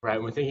 right,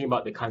 when we're thinking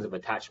about the kinds of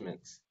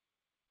attachments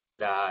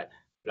that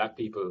Black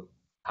people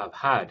have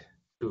had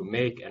to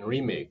make and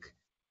remake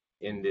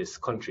in this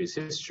country's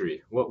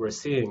history, what we're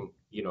seeing,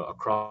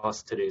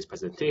 across today's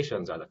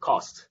presentations are the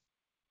cost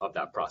of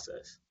that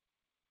process.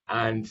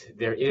 And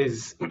there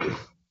is,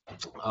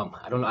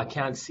 I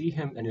can't see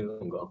him any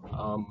longer,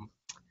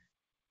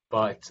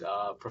 but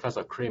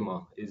Professor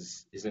Kramer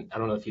isn't, I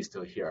don't know if he's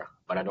still here,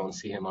 but I don't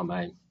see him on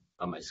my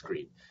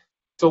screen.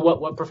 So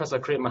what Professor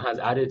Kramer has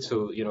added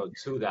to,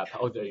 to that,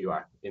 oh, there you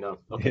are,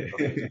 okay,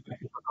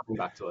 coming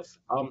back to us.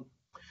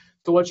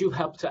 So what you've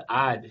helped to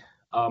add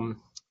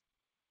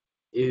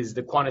is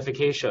the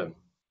quantification,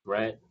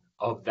 right,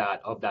 of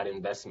that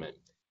investment.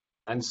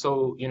 And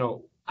so,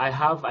 I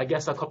have, I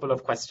guess, a couple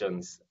of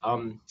questions,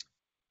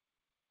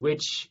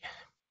 which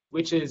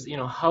is,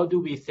 how do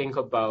we think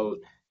about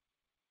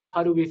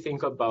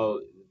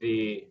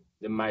the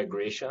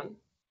migration,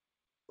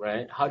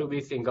 right? How do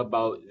we think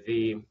about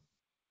the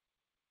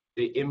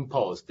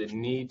impulse, the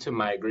need to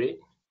migrate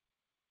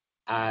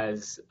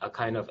as a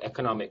kind of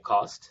economic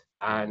cost,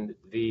 and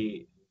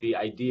the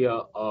idea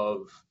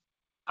of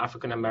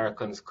African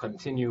Americans'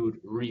 continued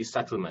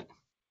resettlement,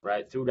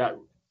 right, through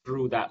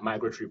that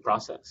migratory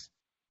process,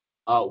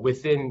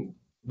 within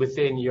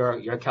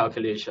your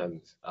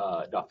calculations,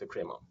 Dr.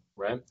 Kramer,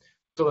 right?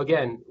 So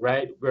again,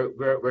 right,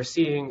 we're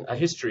seeing a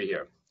history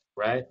here,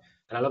 right?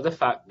 And I love the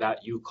fact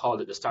that you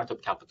called it the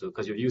startup capital,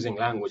 because you're using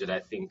language that I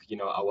think,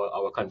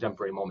 our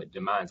contemporary moment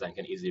demands and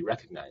can easily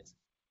recognize.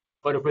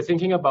 But if we're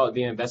thinking about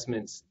the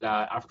investments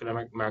that African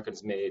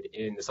Americans made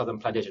in the Southern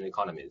plantation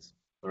economies,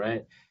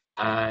 right?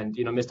 And,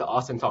 Mr.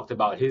 Austin talked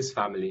about his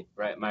family,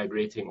 right,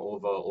 migrating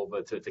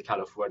over to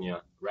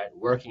California, right,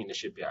 working in the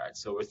shipyard.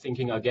 So we're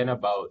thinking again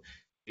about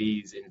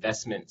these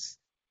investments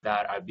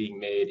that are being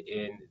made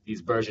in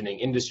these burgeoning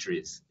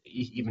industries,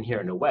 even here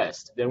in the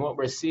West. Then what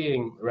we're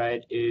seeing,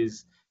 right,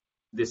 is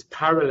this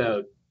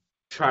parallel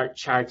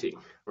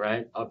charting,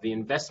 right, of the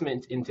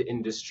investment into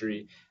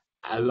industry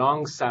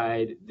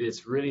alongside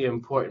this really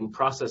important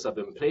process of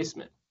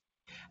emplacement.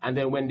 And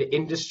then when the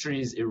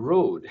industries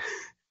erode,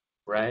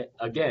 right,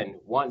 again,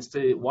 once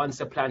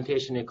the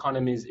plantation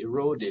economy is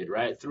eroded,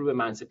 right, through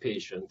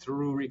emancipation,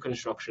 through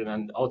Reconstruction,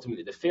 and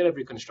ultimately the failure of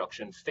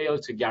Reconstruction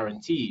failed to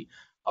guarantee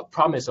a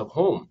promise of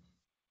home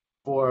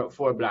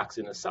for Blacks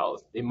in the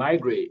South. They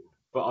migrate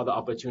for other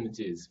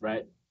opportunities,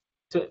 right,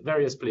 to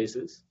various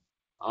places.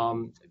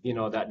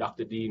 That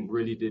Dr. Dean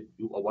really did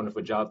a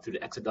wonderful job through the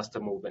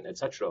Exoduster movement,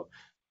 etc.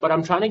 But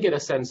I'm trying to get a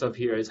sense of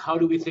here is how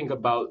do we think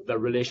about the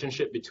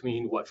relationship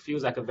between what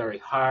feels like a very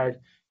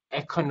hard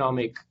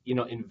economic,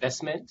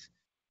 investment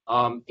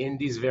in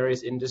these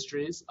various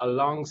industries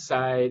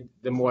alongside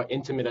the more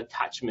intimate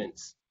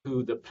attachments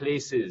to the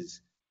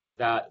places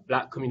that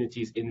Black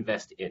communities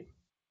invest in.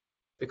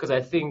 Because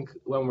I think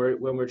when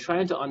we're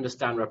trying to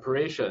understand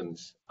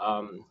reparations,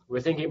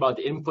 we're thinking about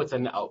the input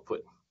and the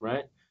output,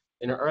 right?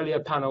 In an earlier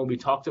panel, we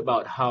talked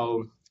about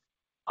how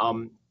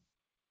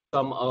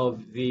some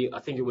of the, I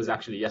think it was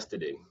actually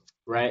yesterday,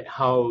 right?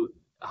 How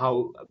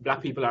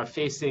Black people are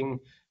facing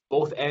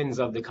both ends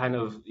of the kind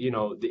of,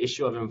 the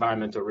issue of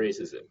environmental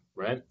racism,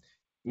 right?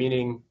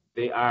 Meaning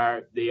they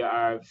are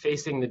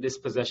facing the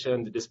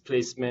dispossession, the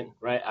displacement,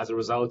 right, as a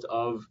result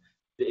of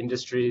the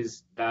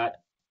industries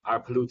that are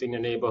polluting their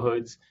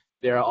neighborhoods.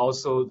 They are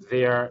also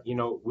there,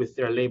 with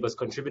their labors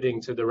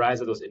contributing to the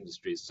rise of those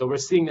industries. So we're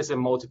seeing this in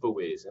multiple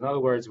ways. In other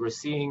words, we're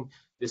seeing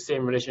the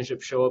same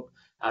relationship show up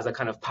as a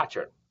kind of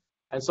pattern.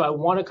 And so I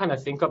want to kind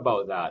of think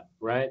about that,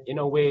 right, in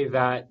a way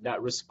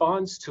that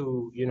responds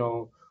to,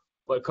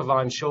 what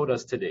Kavan showed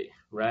us today,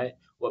 right?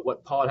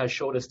 What Paul has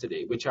showed us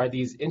today, which are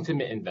these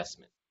intimate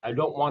investments. I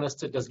don't want us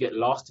to just get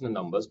lost in the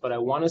numbers, but I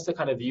want us to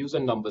kind of use the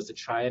numbers to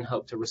try and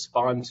help to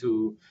respond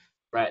to,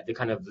 right, the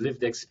kind of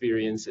lived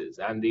experiences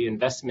and the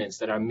investments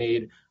that are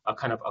made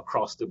kind of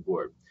across the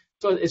board.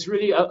 So it's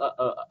really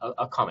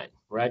a comment,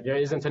 right? There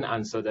isn't an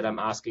answer that I'm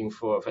asking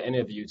for any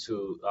of you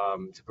to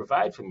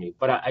provide for me,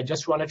 but I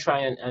just want to try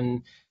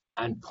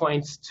and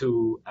point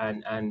to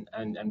and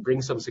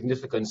bring some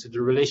significance to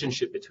the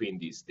relationship between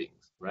these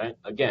things, right?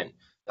 Again,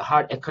 the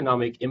hard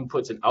economic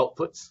inputs and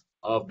outputs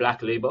of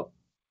Black labor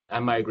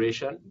and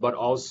migration, but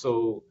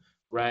also,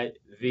 right,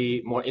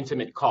 the more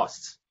intimate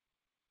costs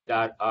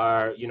that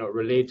are,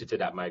 related to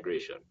that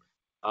migration.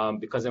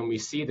 Because then we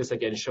see this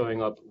again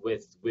showing up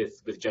with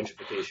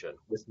gentrification,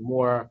 with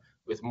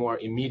more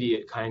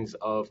immediate kinds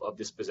of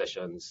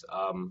dispossessions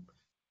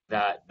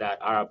that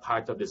are a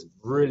part of this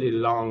really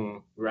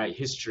long, right,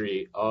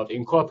 history of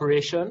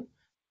incorporation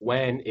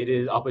when it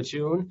is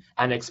opportune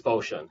and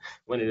expulsion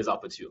when it is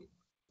opportune,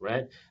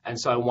 right? And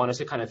so I want us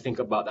to kind of think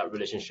about that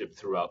relationship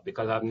throughout,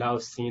 because I've now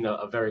seen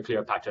a very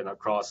clear pattern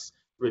across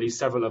really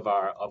several of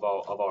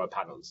our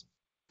panels.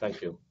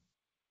 Thank you.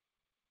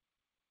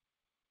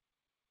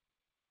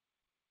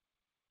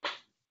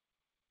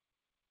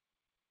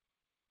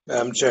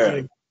 Madam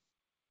Chair.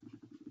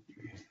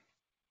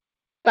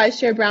 Vice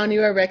Chair Brown,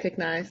 you are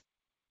recognized.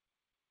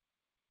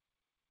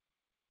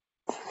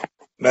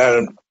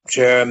 Madam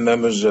Chair,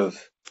 members of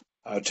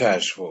our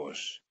task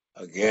force,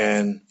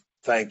 again,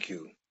 thank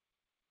you,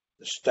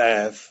 the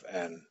staff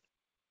and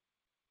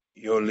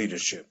your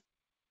leadership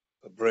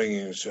for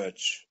bringing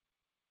such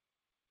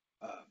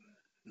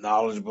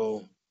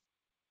knowledgeable,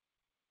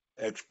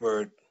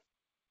 expert,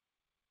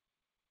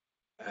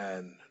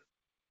 and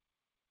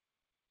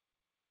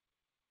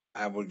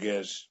I would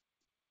guess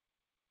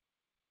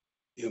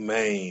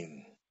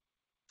humane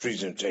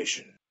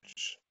presentations.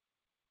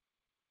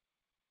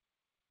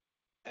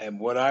 And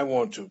what I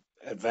want to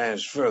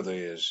advance further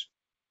is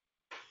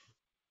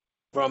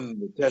from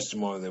the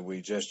testimony that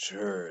we just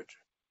heard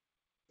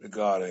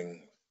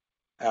regarding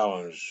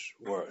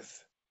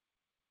Allensworth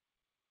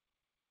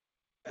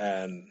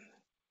and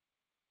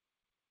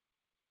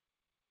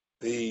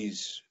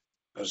these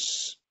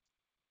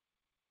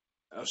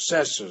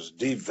assessors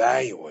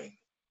devaluing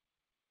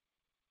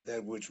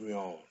that which we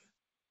own.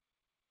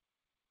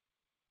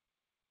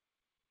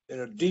 In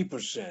a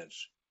deeper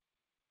sense,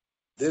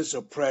 this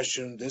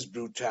oppression, this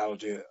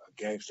brutality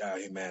against our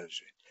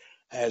humanity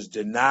has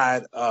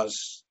denied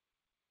us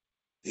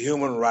the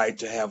human right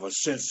to have a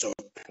sense of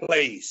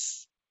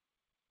place,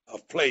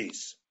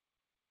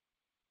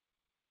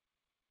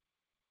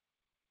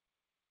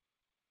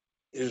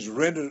 It has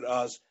rendered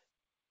us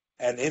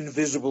an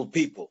invisible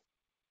people.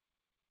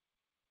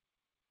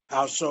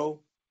 How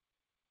so?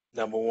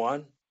 Number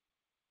one,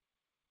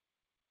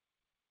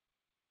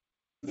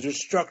 the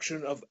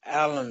destruction of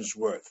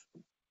Allensworth,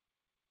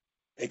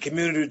 a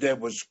community that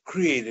was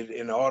created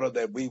in order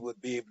that we would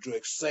be able to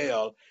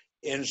excel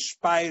in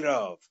spite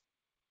of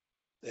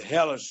the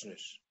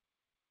hellishness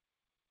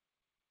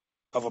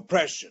of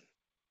oppression,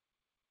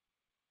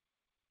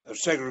 of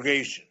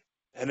segregation,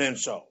 and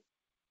insult.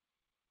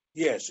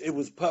 Yes, it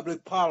was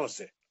public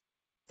policy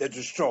that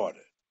destroyed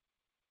it.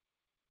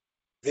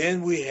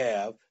 Then we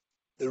have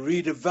the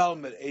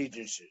redevelopment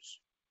agencies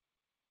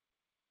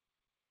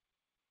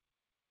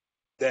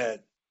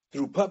that,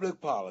 through public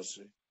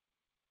policy,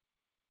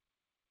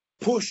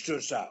 pushed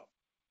us out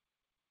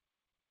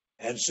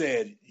and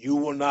said, you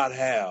will not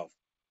have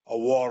a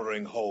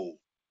watering hole.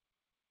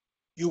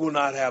 You will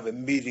not have a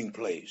meeting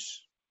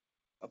place,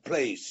 a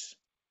place.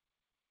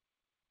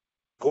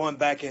 Going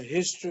back in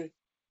history,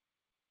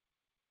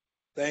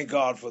 thank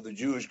God for the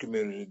Jewish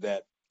community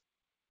that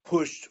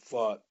pushed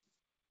for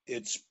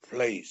its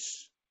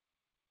place.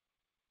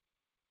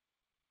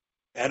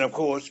 And of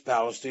course,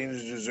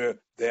 Palestinians deserve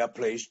their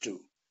place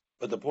too.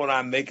 But the point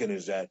I'm making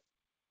is that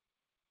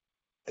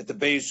at the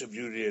base of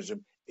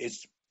Judaism,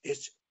 it's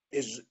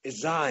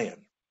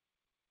Zion.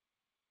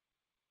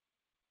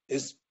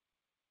 It's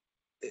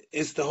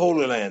the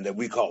Holy Land that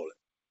we call it.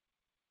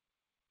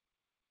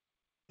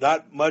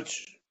 Not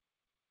much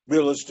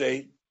real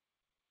estate,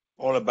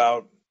 on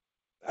about,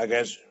 I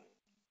guess,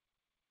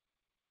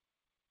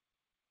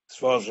 as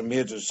far as from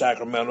here to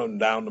Sacramento and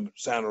down to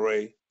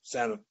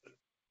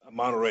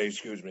Monterey,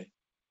 excuse me.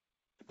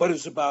 But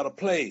it's about a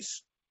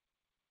place.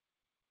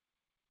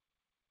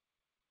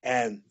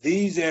 And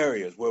these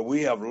areas where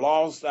we have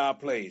lost our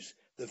place,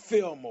 the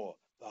Fillmore,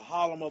 the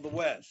Harlem of the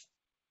West.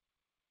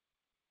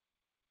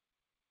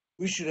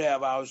 We should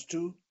have ours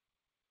too.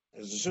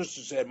 As the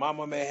sister said,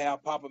 Mama may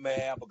have, Papa may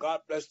have, but God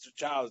bless the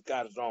child has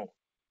got his own.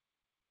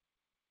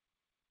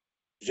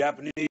 The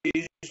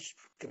Japanese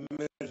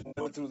community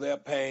went through their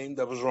pain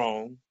that was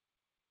wrong.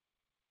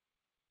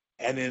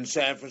 And in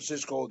San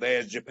Francisco,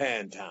 there's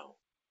Japantown.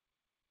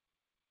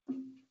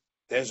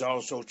 There's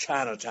also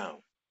Chinatown.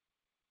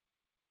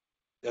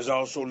 There's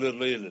also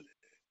Little Italy.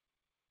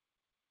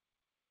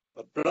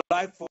 But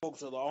black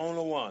folks are the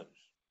only ones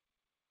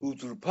who,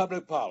 through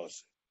public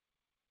policy,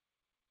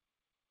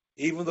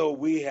 even though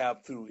we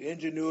have, through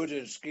ingenuity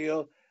and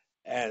skill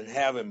and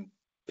having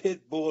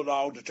pit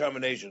bulldog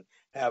determination,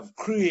 have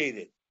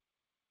created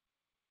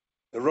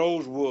the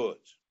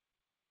Rosewoods,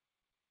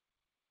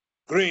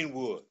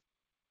 Greenwood,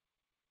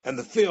 and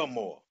the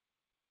Fillmore.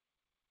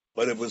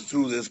 But it was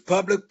through this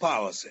public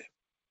policy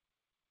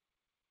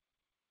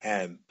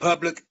and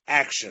public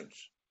actions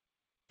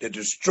that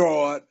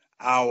destroyed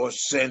our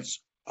sense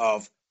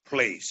of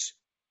place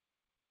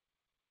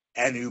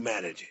and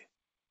humanity.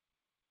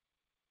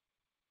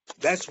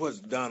 That's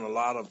what's done a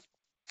lot of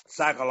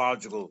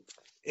psychological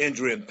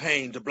injury and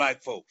pain to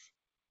black folks.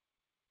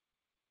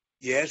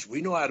 Yes,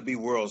 we know how to be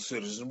world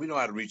citizens. We know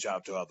how to reach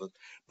out to others.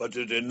 But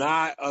to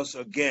deny us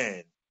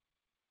again,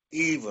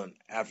 even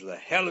after the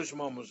hellish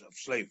moments of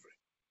slavery,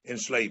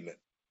 enslavement,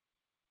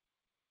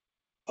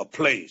 a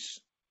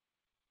place.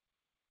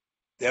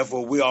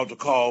 Therefore, we ought to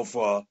call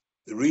for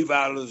the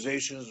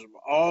revitalizations of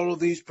all of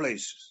these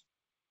places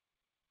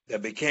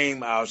that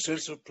became our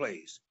sense of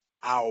place,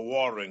 our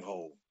watering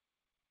hole.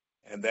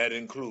 And that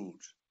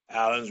includes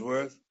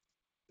Allensworth,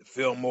 the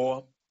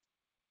Fillmore,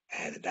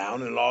 and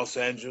down in Los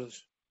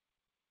Angeles.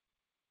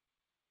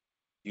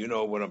 You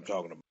know what I'm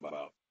talking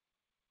about.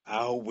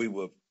 I hope we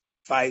will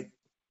fight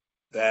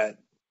that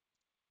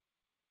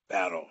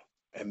battle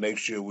and make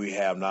sure we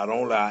have not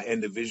only our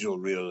individual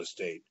real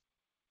estate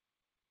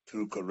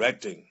through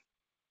correcting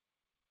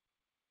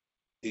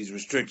these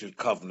restricted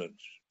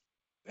covenants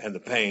and the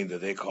pain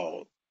that they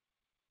cause,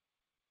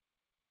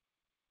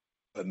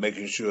 but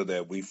making sure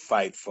that we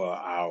fight for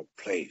our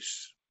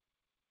place.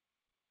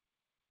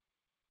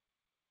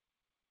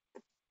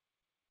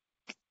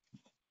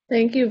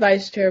 Thank you,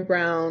 Vice Chair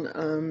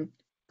Brown.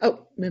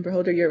 Member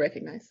Holder, you're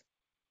recognized.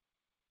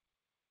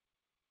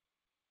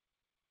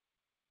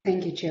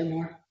 Thank you, Chair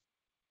Moore.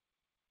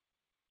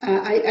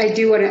 I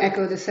do want to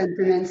echo the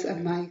sentiments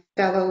of my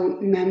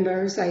fellow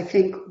members. I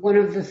think one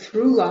of the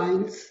through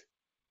lines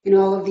in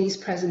all of these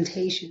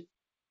presentations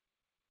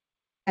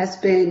has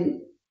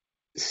been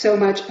so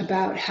much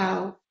about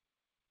how,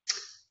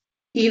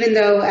 even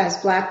though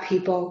as Black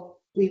people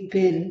we've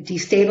been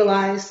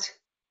destabilized,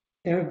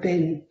 there have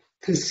been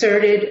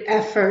concerted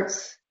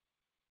efforts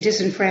to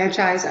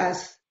disenfranchise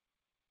us,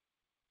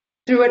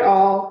 through it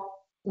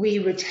all, we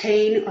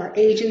retain our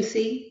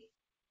agency,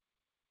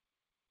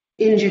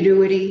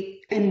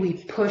 ingenuity, and we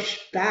push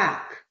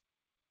back.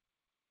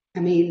 I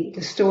mean,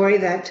 the story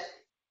that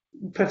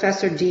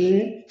Professor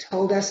Dean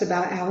told us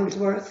about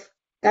Allensworth,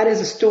 that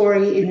is a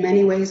story in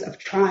many ways of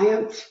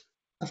triumph,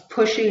 of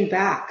pushing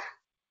back.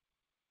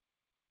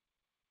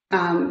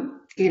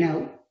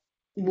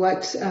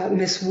 What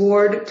Ms.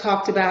 Ward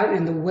talked about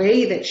and the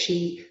way that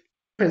she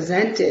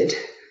presented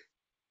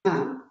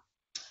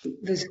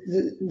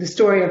the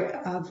story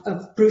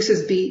of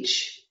Bruce's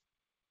Beach,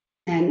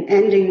 and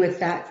ending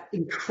with that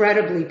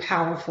incredibly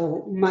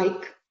powerful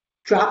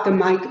drop the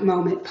mic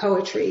moment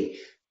poetry.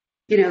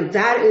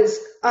 That is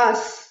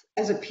us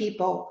as a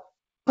people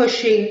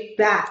pushing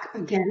back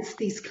against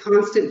these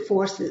constant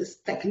forces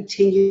that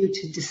continue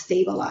to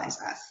destabilize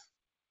us.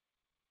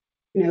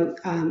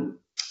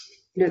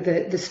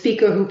 The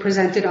speaker who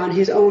presented on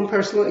his own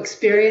personal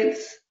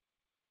experience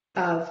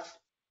of,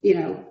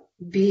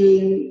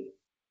 being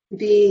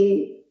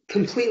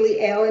completely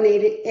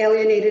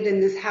alienated in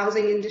this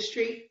housing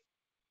industry,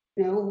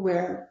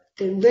 where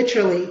they're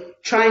literally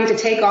trying to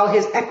take all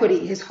his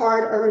equity, his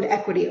hard-earned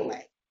equity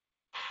away.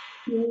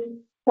 He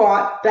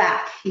fought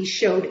back. He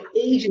showed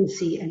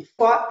agency and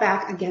fought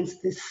back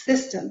against this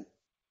system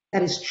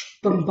that is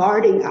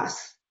bombarding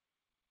us.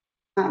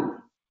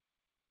 So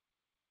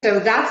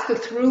that's the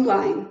through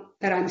line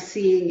that I'm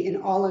seeing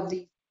in all of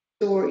these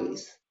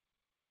stories.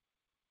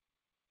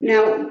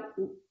 Now,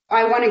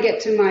 I want to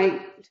get to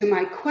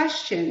my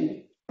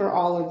question for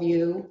all of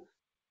you.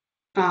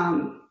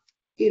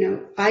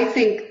 I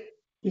think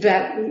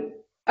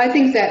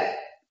that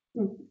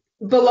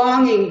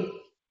belonging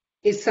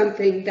is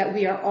something that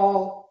we are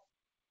all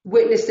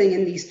witnessing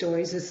in these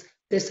stories.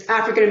 This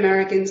African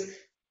Americans,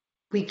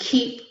 we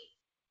keep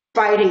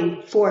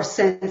fighting for a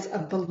sense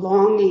of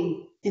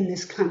belonging in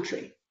this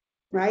country,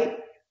 right?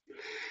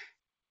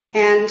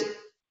 And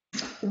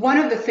one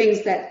of the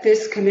things that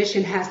this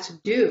commission has to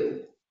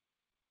do,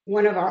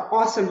 one of our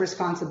awesome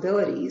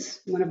responsibilities,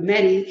 one of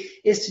many,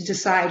 is to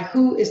decide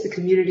who is the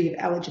community of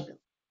eligibility,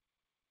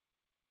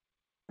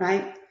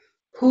 right?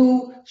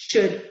 Who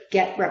should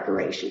get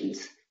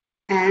reparations?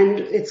 And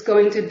it's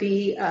going to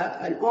be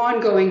an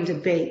ongoing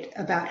debate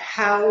about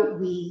how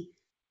we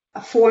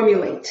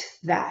formulate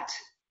that.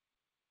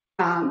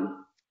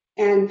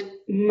 And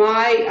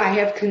I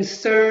have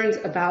concerns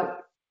about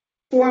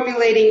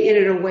formulating it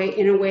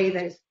in a way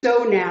that is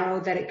so narrow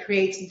that it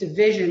creates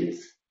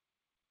divisions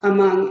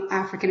among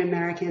African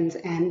Americans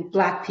and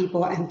Black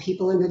people and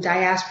people in the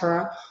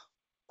diaspora,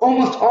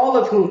 almost all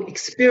of whom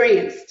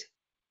experienced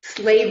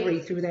slavery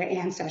through their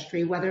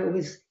ancestry, whether it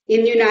was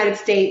in the United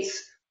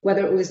States,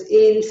 whether it was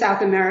in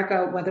South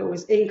America, whether it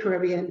was in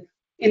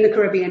the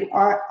Caribbean.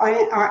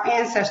 Our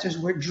ancestors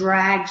were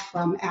dragged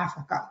from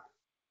Africa.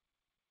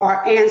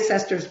 Our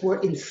ancestors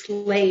were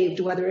enslaved,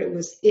 whether it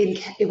was in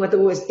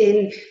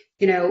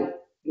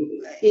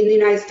in the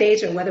United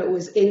States, or whether it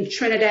was in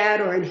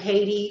Trinidad or in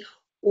Haiti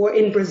or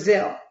in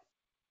Brazil.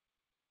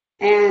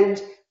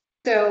 And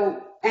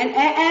so,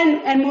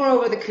 and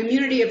moreover, the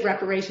community of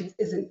reparations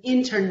is an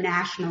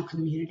international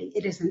community.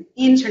 It is an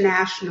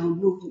international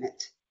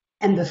movement.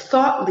 And the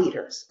thought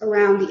leaders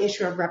around the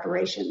issue of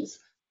reparations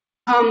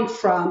come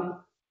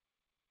from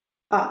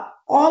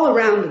all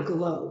around the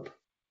globe.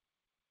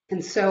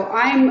 And so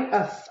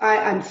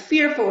I'm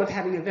fearful of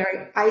having a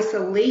very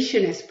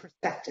isolationist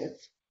perspective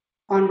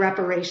on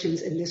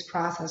reparations in this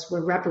process,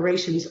 where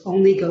reparations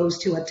only goes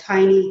to a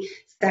tiny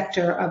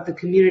sector of the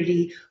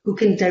community who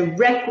can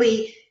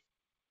directly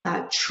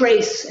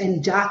trace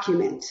and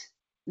document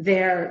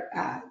their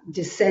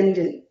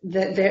descendancy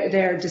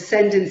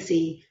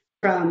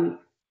from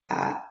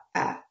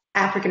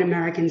African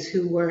Americans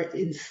who were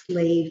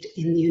enslaved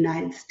in the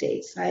United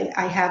States.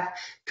 I have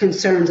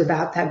concerns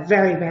about that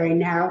very, very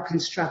narrow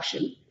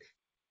construction.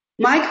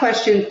 My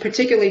question,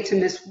 particularly to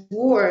Ms.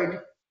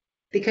 Ward,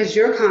 because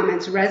your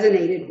comments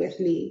resonated with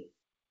me,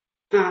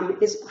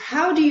 is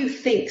how do you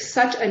think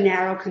such a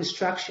narrow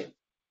construction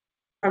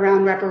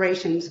around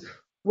reparations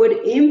would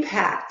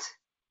impact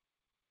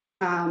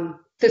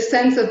the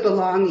sense of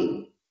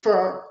belonging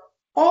for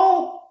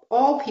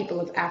all people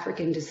of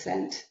African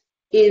descent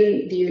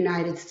in the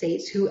United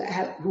States, who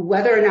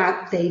whether or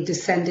not they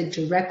descended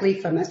directly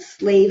from a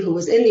slave who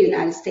was in the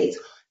United States,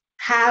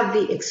 have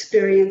the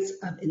experience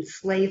of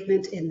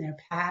enslavement in their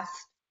past?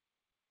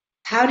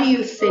 How do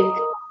you think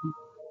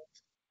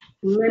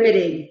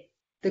limiting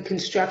the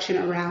construction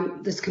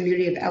around this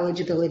community of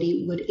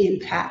eligibility would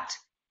impact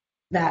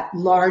that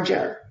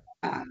larger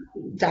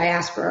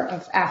diaspora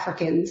of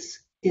Africans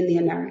in the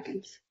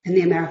Americas? I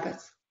mean,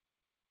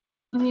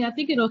 I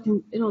think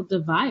it'll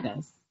divide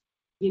us,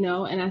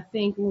 and I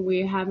think when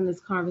we're having this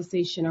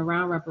conversation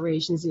around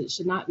reparations, it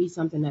should not be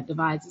something that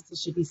divides us. It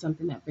should be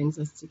something that brings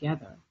us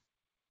together.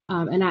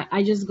 And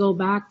I just go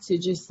back to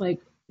just like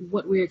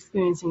what we're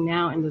experiencing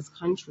now in this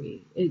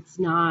country. It's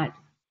not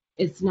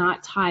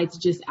tied to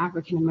just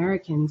African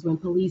Americans. When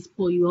police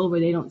pull you over,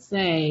 they don't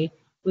say,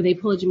 when they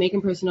pull a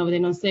Jamaican person over, they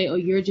don't say, oh,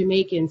 you're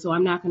Jamaican, so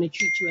I'm not going to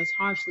treat you as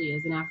harshly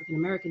as an African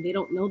American. They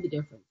don't know the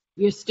difference.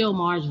 You're still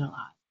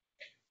marginalized.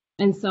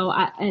 And so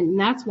and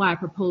that's why I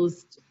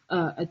proposed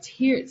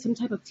some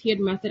type of tiered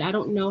method. I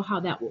don't know how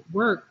that would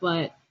work,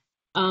 but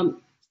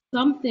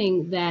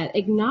something that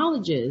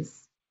acknowledges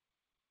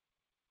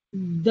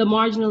the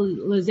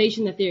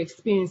marginalization that they're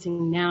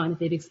experiencing now and that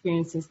they've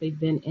experienced since they've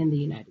been in the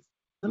United States.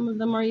 Some of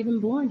them are even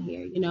born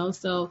here,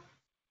 So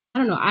I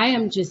don't know. I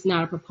am just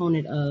not a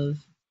proponent of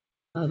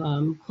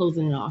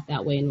closing it off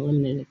that way and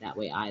limiting it that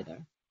way either.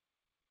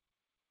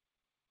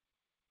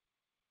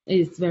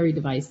 It's very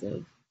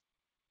divisive.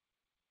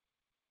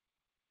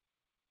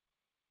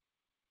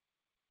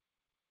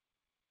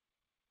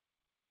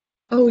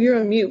 Oh, you're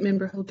on mute,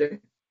 Member Holder.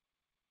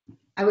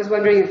 I was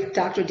wondering if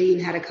Dr. Dean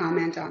had a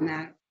comment on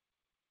that,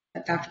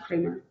 Dr.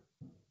 Kramer.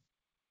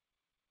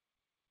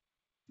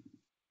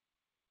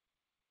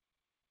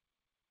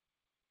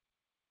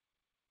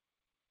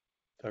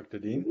 Dr.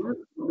 Dean?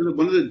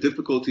 One of the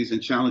difficulties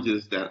and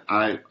challenges that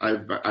I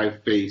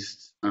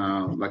faced,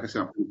 like I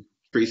said, I'm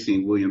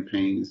tracing William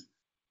Payne's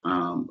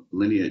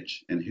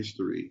lineage and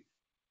history,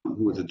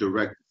 who was a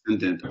direct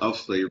descendant of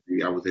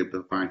slavery. I was able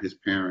to find his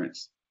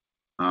parents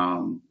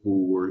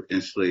who were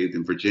enslaved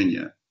in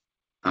Virginia,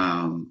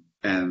 and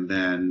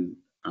then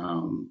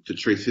to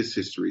trace his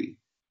history.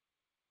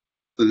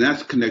 So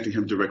that's connecting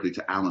him directly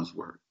to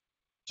Allensworth.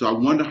 So I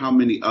wonder how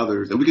many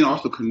others, and we can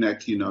also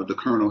connect, the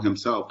Colonel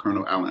himself,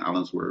 Colonel Allen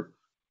Allensworth,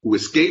 who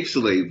escaped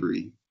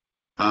slavery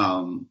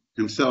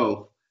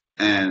himself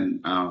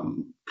and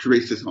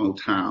creates his own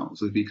town.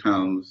 So he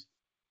becomes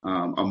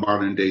a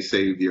modern day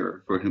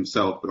savior for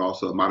himself, but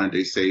also a modern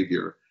day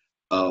savior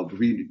of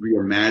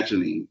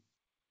reimagining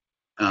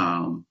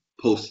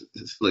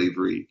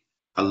post-slavery,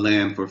 a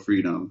land for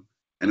freedom.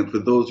 And for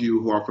those of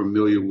you who are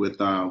familiar with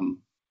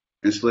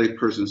enslaved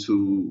persons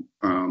who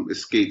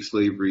escaped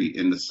slavery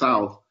in the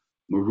South,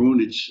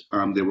 Maroonage,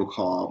 they were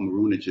called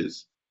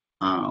Maroonages,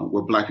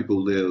 where Black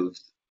people lived.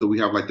 So we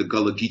have like the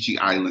Gullah Geechee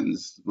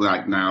Islands,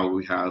 like now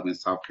we have in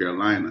South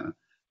Carolina.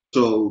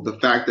 So the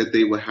fact that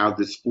they would have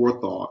this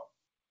forethought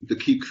to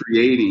keep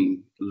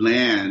creating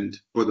land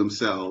for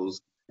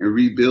themselves and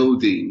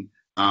rebuilding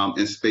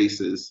in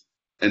spaces,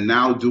 and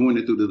now doing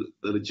it through the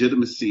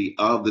legitimacy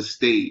of the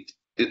state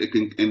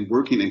and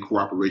working in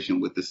cooperation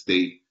with the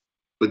state,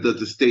 but does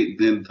the state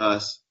then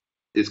thus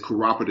is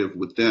cooperative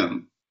with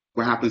them?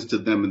 What happens to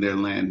them and their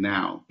land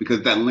now?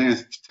 Because that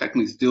land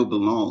technically still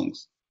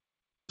belongs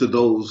to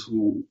those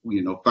who,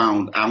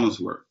 found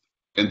Allensworth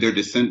and their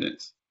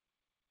descendants.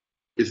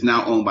 It's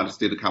now owned by the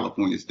state of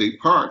California State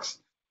Parks.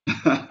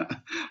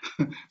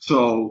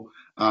 So,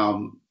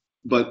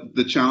 but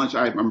the challenge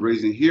I'm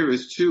raising here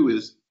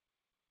is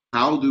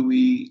how do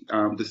we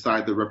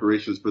decide the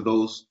reparations for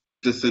those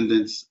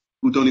descendants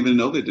who don't even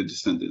know they're the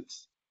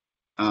descendants?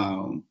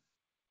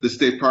 The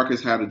state park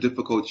has had a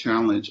difficult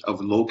challenge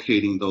of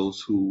locating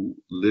those who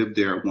lived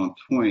there at one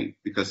point,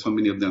 because so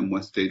many of them,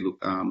 once they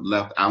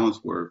left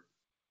Allensworth,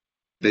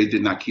 they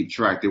did not keep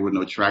track. There were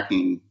no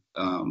tracking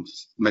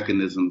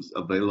mechanisms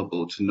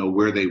available to know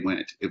where they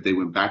went. If they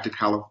went back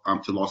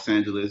to Los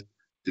Angeles,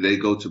 did they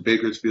go to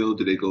Bakersfield?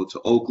 Did they go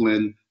to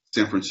Oakland,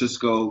 San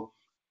Francisco?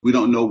 We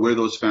don't know where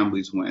those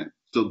families went.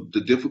 So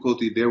the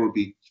difficulty there would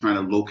be trying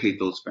to locate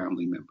those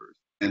family members,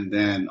 and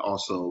then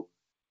also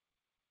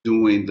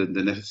doing the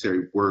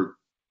necessary work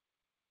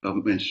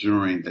of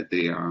ensuring that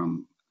they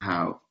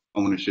have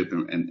ownership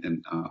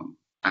and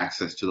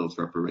access to those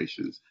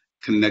reparations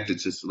connected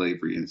to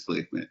slavery and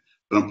enslavement.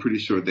 But I'm pretty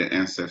sure their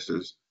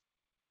ancestors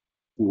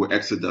who were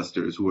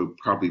exodusters, who were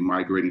probably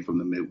migrating from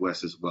the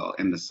Midwest as well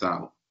and the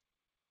South.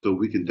 So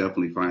we can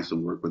definitely find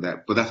some work with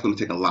that. But that's going to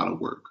take a lot of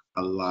work,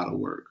 a lot of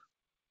work.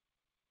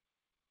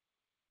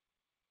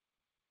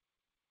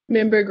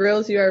 Member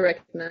Grills, you are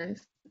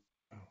recognized.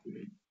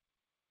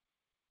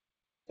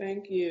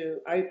 Thank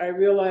you. I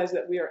realize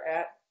that we are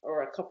at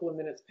or a couple of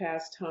minutes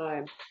past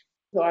time.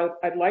 So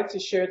I'd like to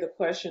share the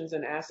questions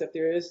and ask if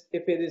there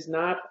is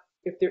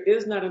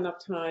not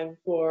enough time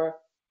for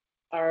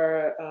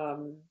our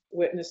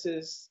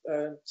witnesses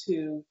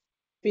to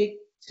speak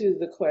to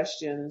the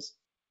questions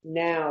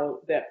now,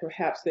 that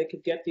perhaps they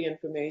could get the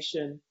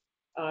information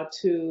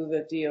to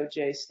the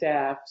DOJ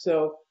staff.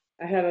 So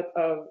I had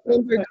a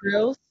Member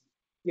Grills?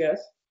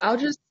 Yes. I'll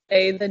just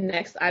say the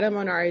next item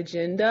on our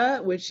agenda,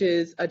 which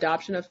is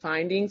adoption of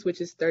findings, which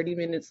is 30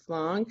 minutes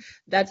long.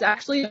 That's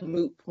actually a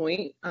moot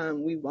point.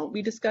 We won't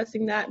be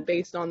discussing that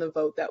based on the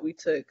vote that we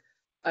took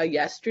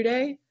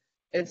yesterday.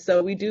 And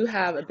so we do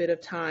have a bit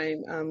of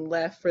time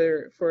left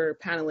for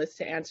panelists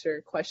to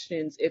answer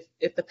questions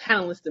if the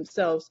panelists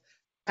themselves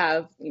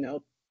have,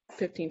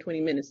 15,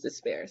 20 minutes to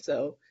spare.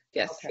 So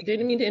yes, Okay. I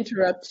didn't mean to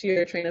interrupt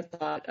your train of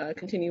thought.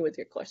 Continue with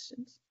your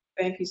questions.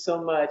 Thank you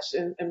so much.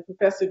 And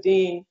Professor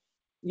Dean,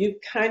 you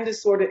kind of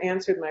sort of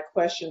answered my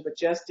question, but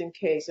just in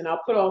case, and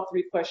I'll put all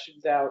three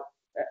questions out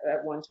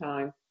at one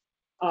time.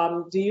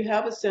 Do you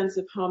have a sense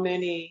of how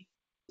many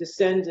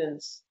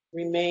descendants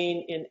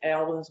remain in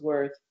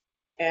Allensworth,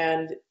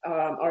 and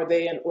are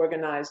they an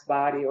organized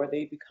body, or are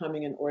they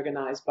becoming an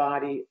organized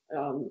body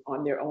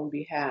on their own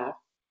behalf?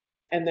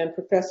 And then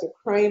Professor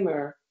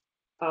Kramer,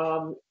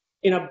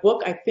 in a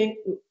book, I think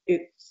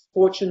it's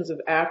Fortunes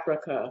of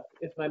Africa,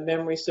 if my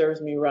memory serves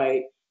me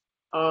right,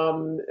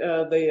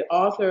 the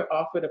author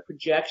offered a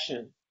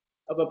projection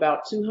of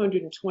about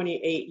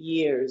 228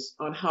 years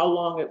on how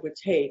long it would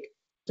take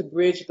to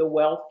bridge the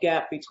wealth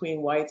gap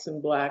between whites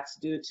and blacks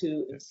due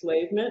to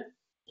enslavement.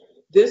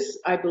 This,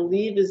 I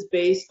believe, is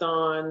based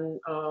on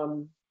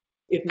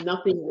if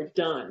nothing were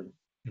done,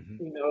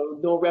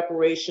 no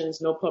reparations,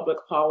 no public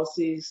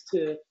policies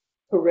to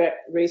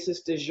correct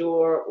racist de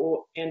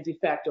jure and de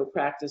facto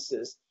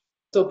practices.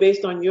 So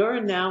based on your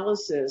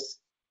analysis,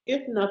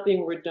 if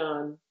nothing were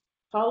done,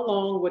 how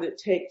long would it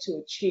take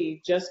to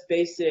achieve just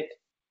basic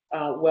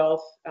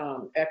wealth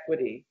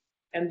equity?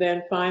 And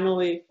then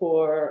finally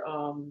for,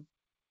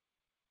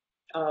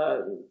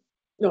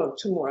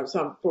 two more,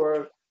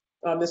 for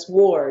Ms.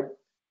 Ward,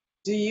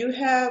 do you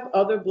have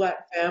other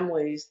Black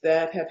families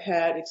that have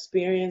had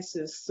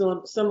experiences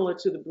similar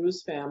to the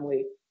Bruce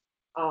family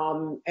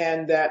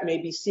and that may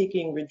be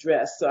seeking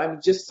redress? So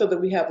I'm just so that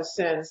we have a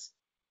sense,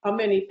 how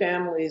many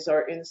families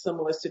are in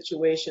similar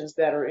situations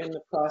that are in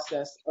the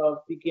process of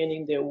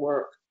beginning their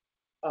work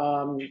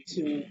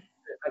to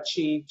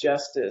achieve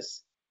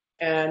justice?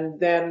 And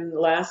then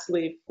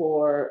lastly,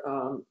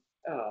 for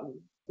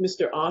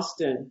Mr.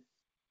 Austin,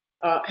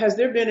 has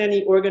there been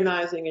any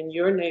organizing in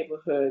your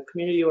neighborhood,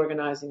 community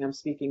organizing I'm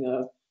speaking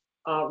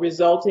of,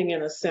 resulting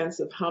in a sense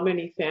of how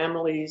many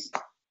families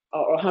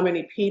or how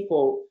many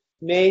people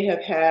may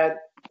have had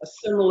a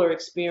similar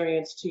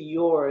experience to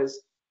yours,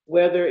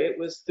 whether it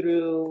was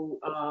through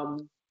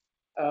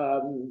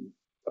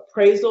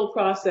appraisal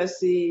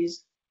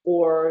processes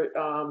or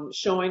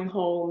showing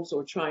homes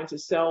or trying to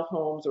sell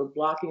homes or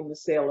blocking the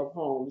sale of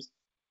homes?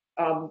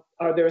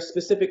 Are there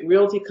specific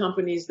realty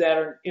companies that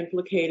are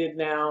implicated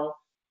now?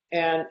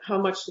 And how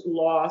much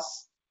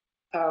loss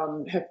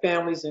have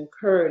families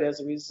incurred as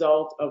a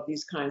result of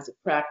these kinds of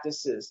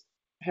practices?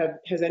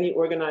 Has any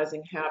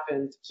organizing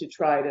happened to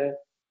try to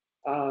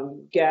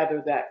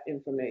gather that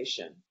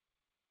information?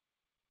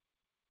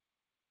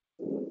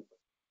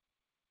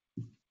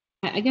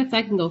 I guess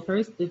I can go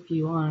first if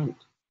you want,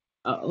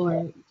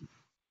 or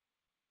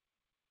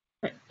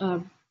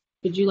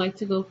would you like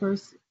to go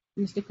first,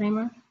 Mr.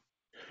 Kramer?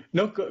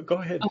 No, go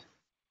ahead.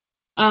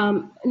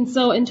 And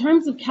so in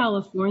terms of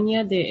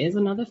California, there is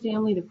another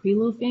family, the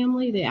Prelude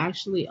family. They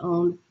actually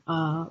own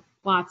a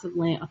plot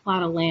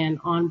of land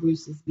on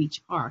Bruce's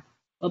Beach Park.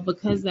 But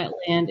because that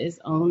land is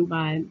owned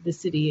by the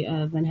city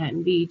of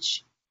Manhattan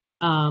Beach,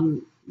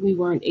 we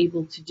weren't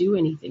able to do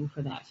anything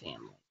for that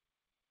family.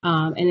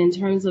 And in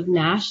terms of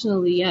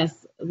nationally,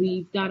 yes,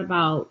 we've got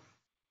about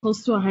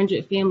close to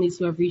 100 families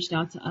who have reached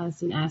out to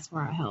us and asked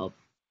for our help.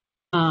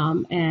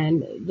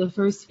 And the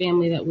first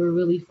family that we're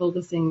really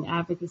focusing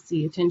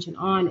advocacy attention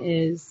on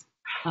is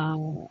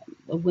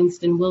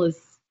Winston Willis,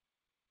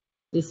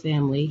 this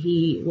family.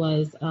 He's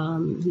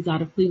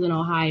out of Cleveland,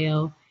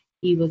 Ohio.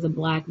 He was a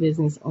Black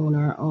business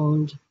owner,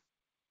 owned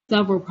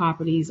several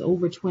properties,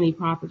 over 20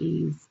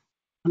 properties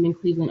in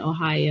Cleveland,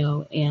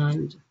 Ohio,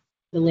 and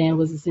the land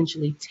was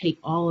essentially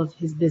all of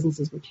his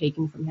businesses were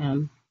taken from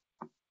him,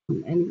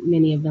 and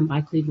many of them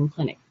by Cleveland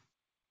Clinic.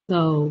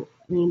 So,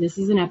 I mean, this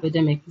is an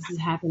epidemic. This is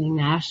happening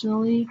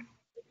nationally.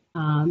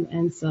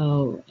 And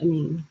so, I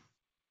mean,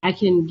 I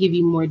can give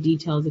you more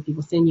details if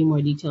people send you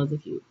more details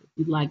if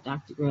you'd like,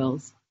 Dr.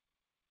 Grills.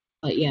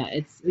 But yeah,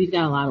 we've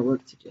got a lot of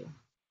work to do.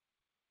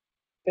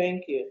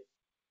 Thank you.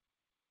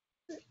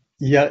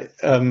 Yeah,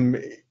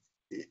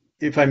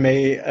 if I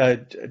may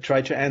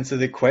try to answer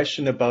the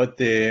question about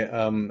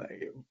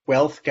the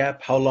wealth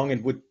gap, how long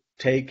it would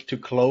take to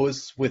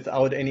close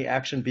without any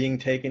action being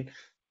taken.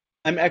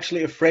 I'm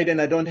actually afraid,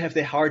 and I don't have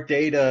the hard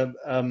data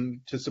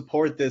to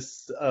support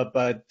this,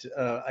 but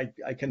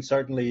I can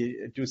certainly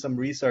do some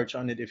research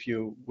on it if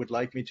you would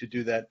like me to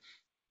do that.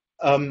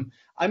 I'm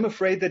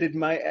afraid that it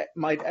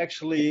might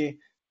actually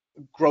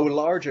grow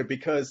larger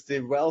because the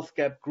wealth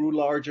gap grew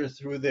larger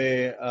through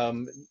the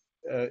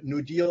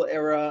New Deal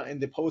era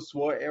and the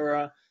post-war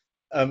era.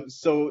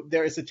 So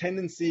there is a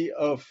tendency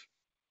of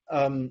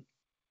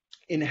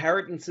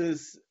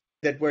inheritances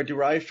that were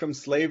derived from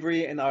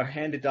slavery and are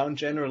handed down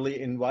generally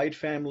in white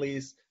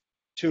families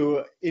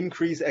to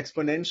increase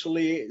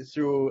exponentially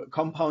through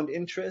compound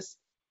interest.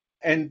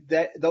 And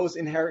that those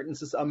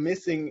inheritances are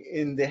missing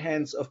in the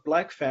hands of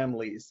Black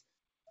families.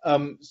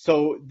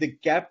 So the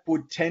gap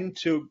would tend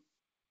to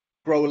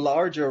grow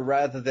larger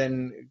rather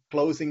than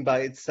closing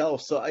by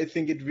itself. So I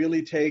think it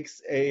really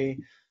takes a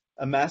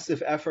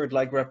massive effort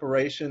like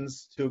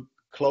reparations to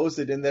close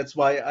it. And that's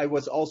why I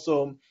was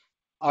also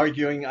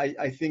arguing,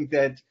 I think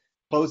that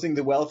closing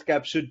the wealth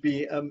gap should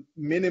be a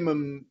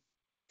minimum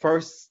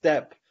first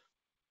step.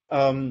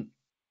 And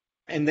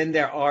then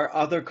there are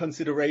other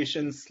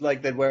considerations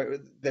like that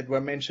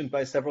were mentioned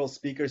by several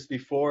speakers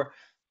before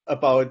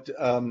about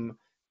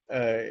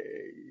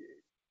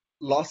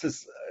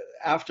losses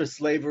after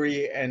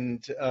slavery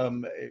and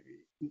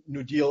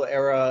New Deal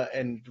era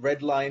and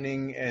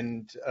redlining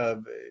and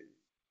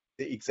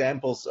the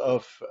examples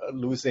of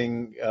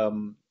losing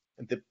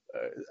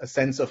a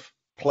sense of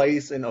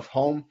place and of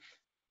home.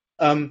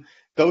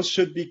 Those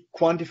should be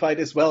quantified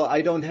as well.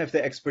 I don't have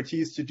the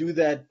expertise to do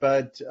that,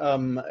 but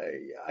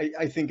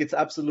I think it's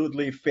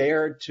absolutely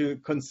fair to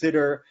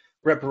consider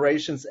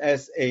reparations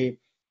as a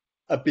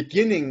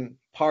beginning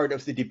part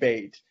of the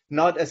debate,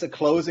 not as a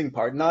closing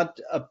part, not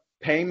a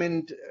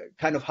payment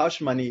kind of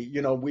hush money,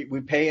 you know,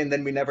 we pay and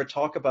then we never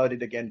talk about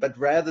it again, but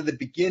rather the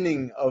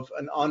beginning of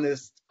an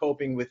honest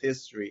coping with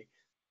history.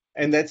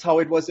 And that's how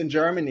it was in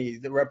Germany.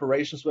 The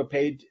reparations were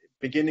paid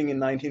beginning in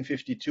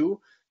 1952,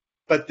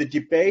 but the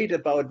debate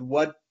about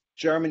what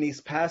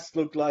Germany's past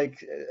looked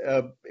like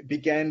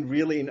began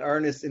really in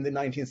earnest in the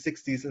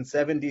 1960s and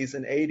 70s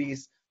and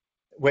 80s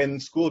when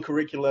school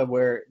curricula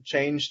were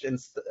changed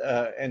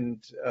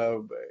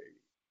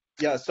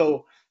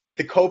so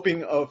the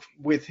coping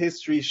with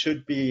history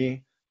should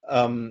be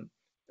an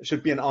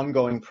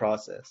ongoing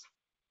process.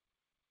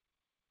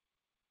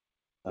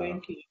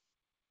 Thank you.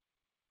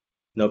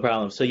 No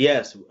problem. So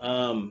yes,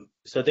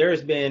 so there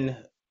has been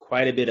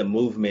quite a bit of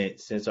movement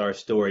since our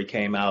story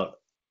came out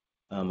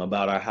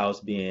about our house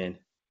being,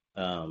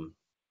 just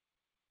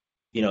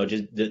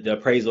the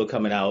appraisal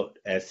coming out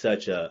as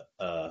such a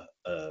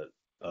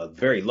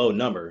very low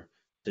number,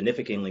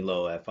 significantly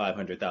low at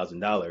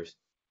 $500,000,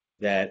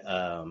 that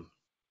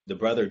the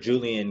brother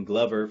Julian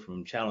Glover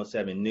from Channel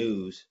 7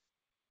 News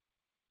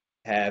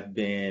people have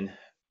been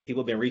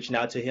reaching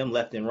out to him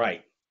left and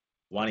right,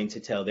 wanting to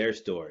tell their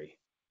story.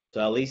 So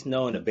at least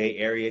know in the Bay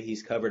Area,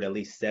 he's covered at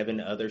least 7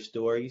 other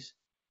stories.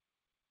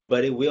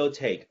 But it will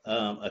take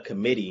a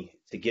committee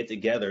to get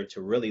together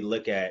to really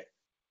look at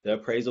the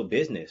appraisal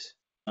business.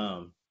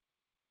 And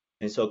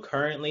so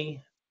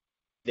currently,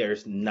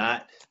 there's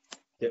not,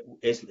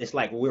 it's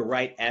like we're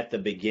right at the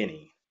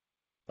beginning.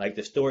 Like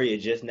the story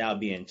is just now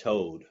being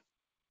told.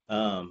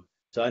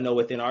 So I know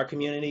within our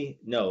community,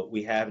 no,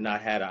 we have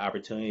not had an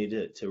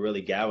opportunity to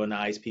really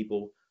galvanize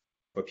people,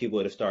 for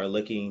people to start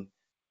looking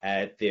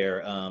at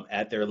their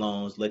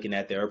loans, looking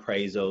at their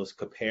appraisals,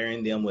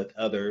 comparing them with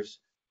others.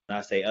 When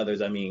I say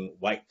others, I mean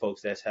white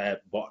folks that have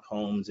bought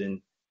homes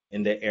in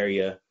the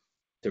area,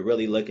 to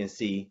really look and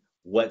see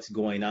what's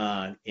going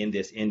on in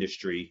this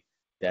industry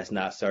that's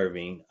not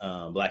serving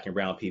Black and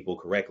brown people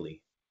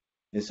correctly.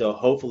 And so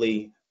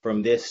hopefully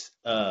from this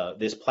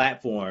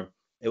platform,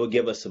 It will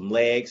give us some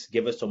legs,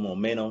 give us some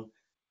momentum,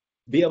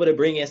 be able to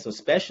bring in some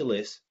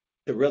specialists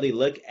to really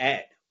look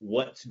at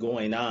what's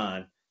going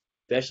on,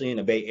 especially in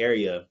the Bay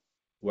Area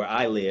where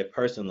I live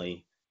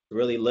personally, to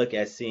really look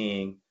at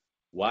seeing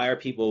why are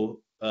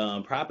people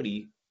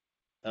property,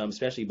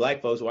 especially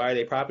Black folks, why are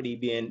their property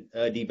being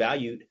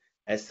devalued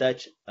at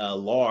such a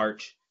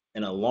large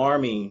and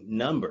alarming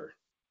number?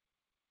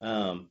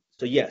 So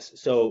yes,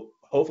 so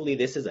hopefully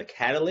this is a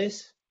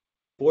catalyst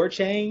for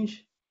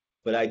change,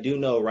 but I do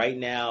know right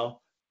now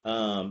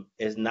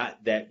it's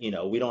not that,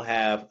 we don't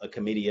have a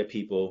committee of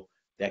people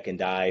that can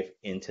dive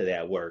into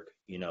that work.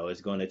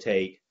 It's going to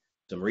take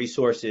some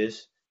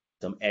resources,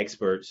 some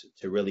experts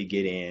to really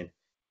get in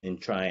and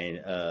try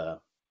and,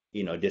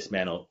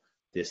 dismantle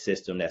this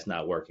system that's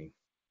not working.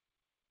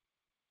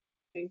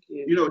 Thank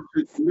you.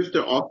 To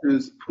Mr.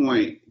 Austin's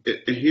point,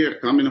 here,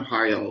 I'm in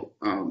Ohio.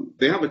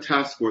 They have a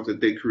task force that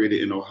they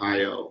created in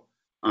Ohio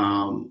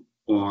on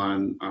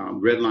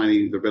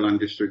redlining, the redlining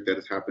district that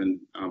has happened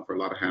for a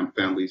lot of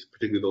families,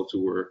 particularly those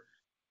who were,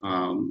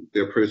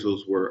 their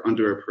appraisals were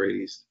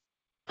underappraised.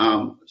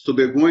 So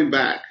they're going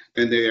back,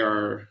 and they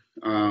are,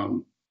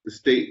 the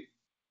state,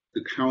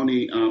 the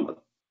county's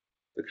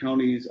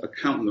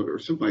accountant or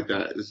something like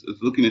that is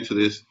looking into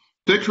this.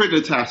 They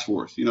created a task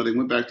force. They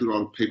went back through all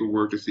the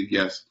paperwork to see,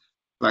 yes,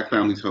 Black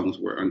families' homes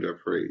were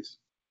underappraised.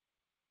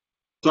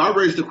 So I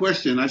raised the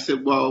question. I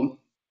said, well,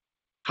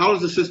 how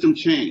does the system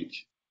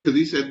change? Because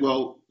he said,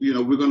 well,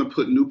 we're going to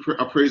put new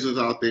appraisers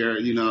out there,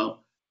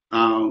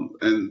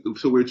 and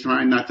so we're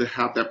trying not to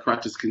have that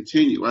practice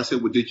continue. I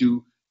said, well, did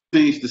you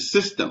change the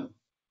system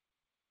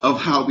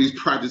of how these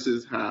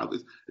practices have?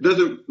 It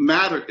doesn't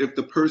matter if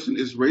the person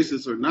is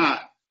racist or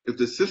not. If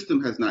the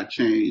system has not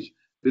changed,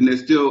 then they're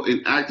still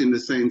enacting the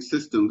same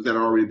systems that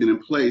have already been in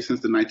place since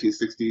the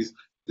 1960s,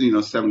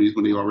 70s,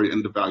 when they already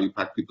undervalued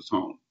Black people's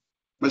homes.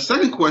 My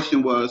second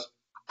question was,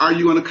 are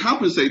you going to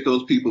compensate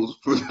those people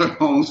for their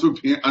homes for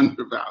being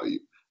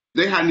undervalued?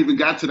 They hadn't even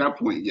got to that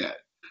point yet.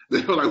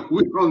 They were like,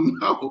 we don't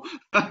know.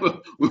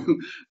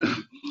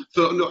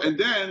 So no, and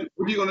then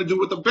what are you going to do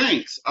with the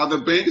banks? Are the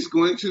banks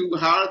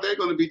how are they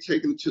going to be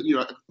taken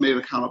made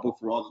accountable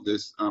for all of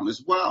this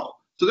as well?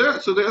 So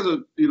there's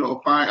a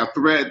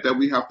thread that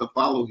we have to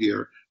follow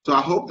here. So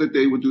I hope that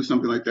they would do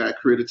something like that,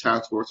 create a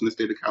task force in the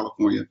state of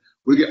California.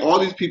 We get all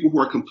these people who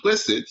are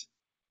complicit,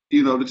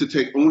 to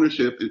take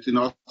ownership and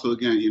also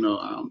again,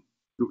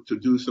 to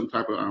do some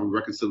type of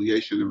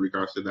reconciliation in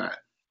regards to that.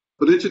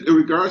 But in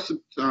regards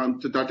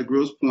to Dr.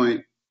 Grill's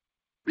point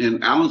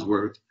in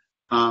Allensworth,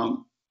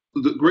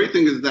 the great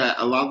thing is that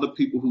a lot of the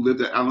people who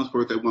lived at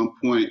Allensworth at one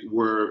point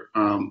were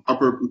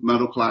upper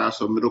middle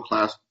class or middle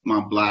class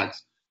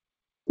Blacks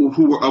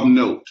who were of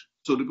note.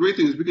 So the great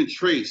thing is we can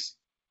trace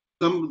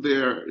some of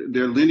their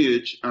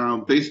lineage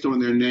based on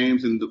their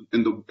names in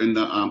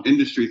the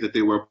industries that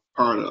they were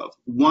part of.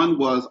 One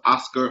was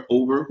Oscar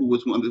Over, who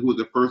was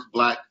the first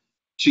Black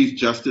Chief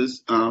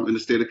Justice in the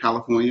state of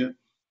California.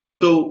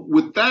 So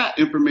with that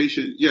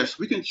information, yes,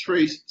 we can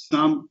trace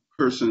some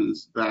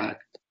persons back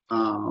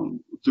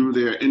through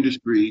their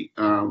industry.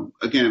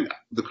 Again,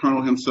 the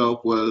colonel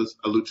himself was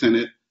a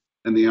lieutenant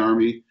in the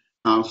Army,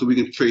 so we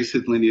can trace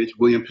his lineage.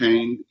 William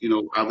Payne,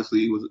 obviously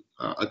he was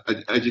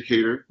an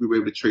educator. We were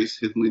able to trace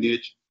his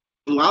lineage.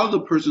 A lot of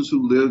the persons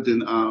who lived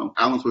in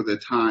Allensworth at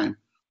that time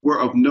were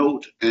of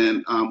note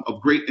and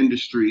of great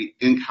industry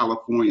in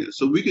California.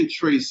 So we can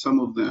trace some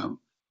of them,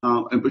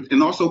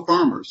 and also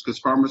farmers, because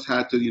farmers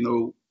had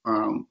to,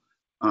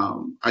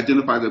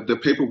 identify the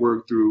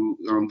paperwork through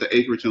the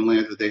acreage and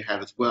lands that they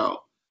had as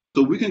well.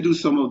 So we can do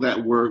some of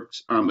that work,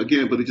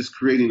 again, but it's just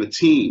creating a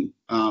team.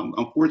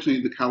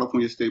 Unfortunately, the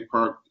California State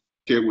Park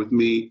shared with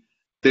me,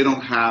 they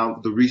don't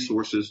have the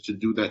resources to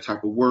do that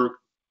type of work.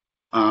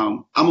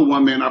 I'm a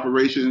one-man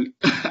operation.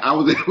 I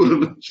was able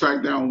to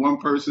track down one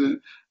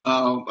person,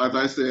 as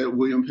I said,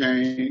 William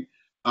Payne.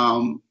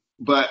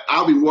 But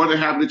I'll be more than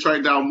happy to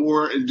track down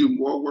more and do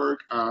more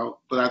work.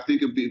 But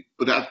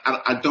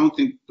I don't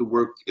think the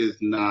work is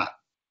not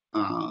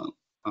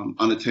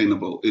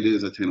unattainable. It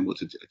is attainable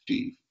to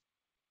achieve.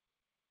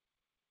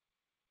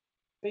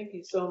 Thank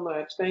you so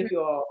much. Thank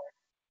you all.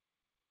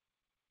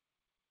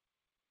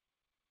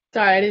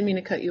 Sorry, I didn't mean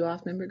to cut you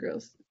off, Member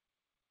Grills.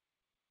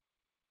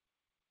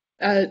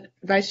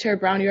 Vice Chair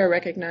Brown, you are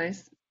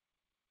recognized.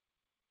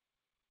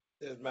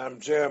 Yes, Madam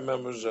Chair,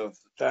 members of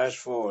the task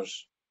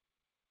force.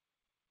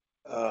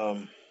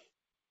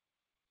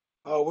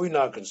 We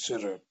not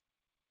consider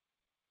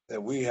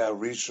that we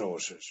have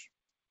resources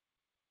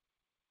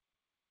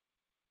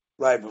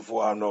right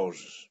before our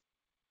noses,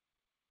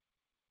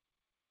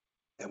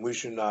 and we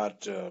should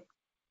not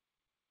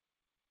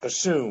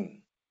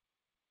assume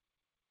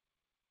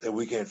that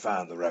we can't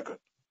find the record.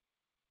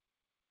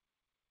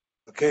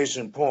 A case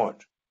in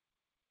point,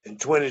 in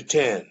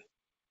 2010,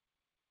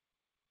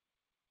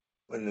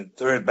 when the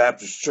Third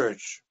Baptist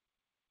Church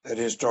had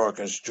a historic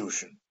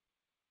institution,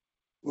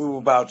 we were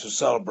about to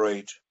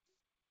celebrate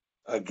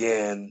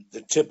again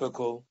the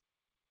typical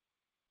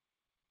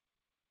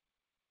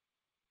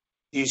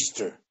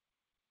Easter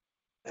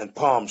and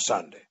Palm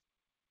Sunday.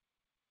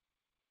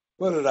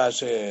 What did I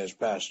say as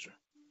pastor?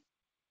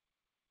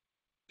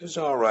 It's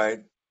all right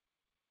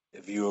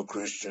if you're a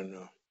Christian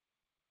or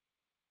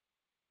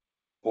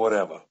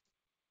whatever.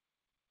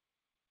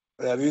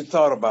 But have you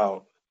thought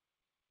about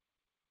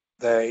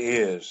there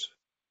is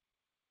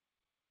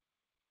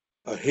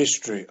a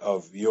history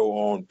of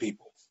your own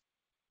people?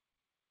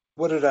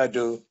 What did I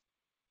do?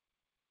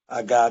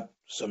 I got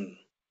some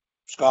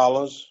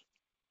scholars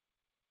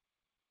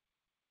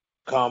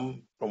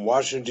come from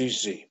Washington,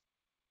 D.C.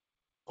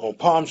 on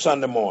Palm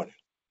Sunday morning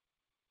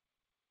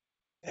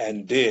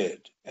and did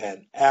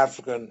an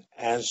African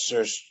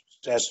ancestry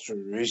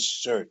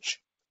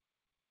research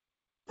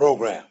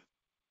program.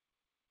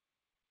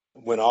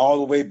 Went all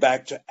the way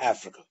back to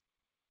Africa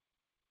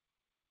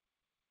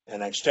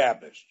and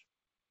established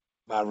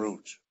my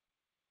roots.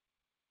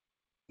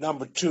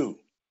 Number two,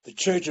 the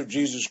Church of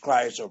Jesus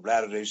Christ of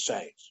Latter-day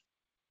Saints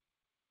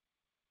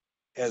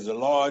has the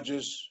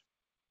largest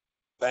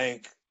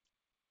bank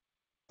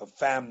of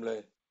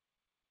family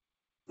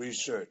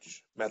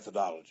research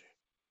methodology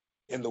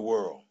in the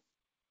world.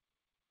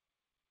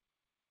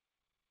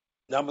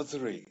 Number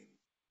three,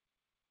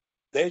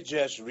 they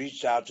just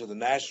reached out to the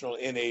National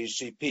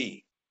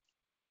NAACP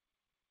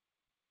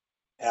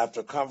after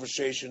a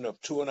conversation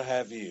of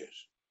 2.5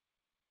 years,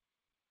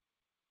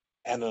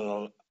 and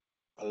an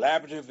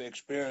collaborative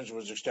experience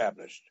was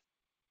established,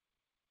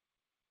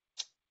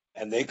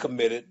 and they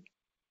committed,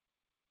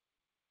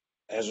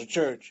 as a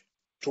church,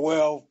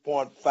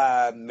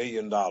 $12.5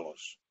 million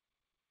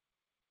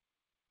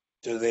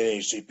to the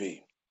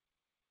NAACP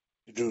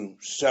to do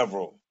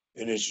several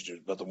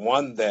initiatives. But the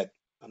one that,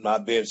 I'm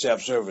not being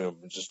self-serving,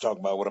 I'm just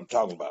talking about what I'm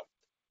talking about.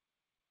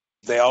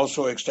 They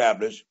also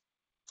established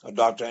a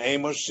Dr.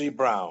 Amos C.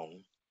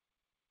 Brown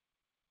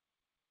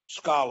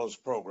Scholars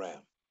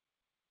Program.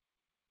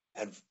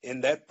 And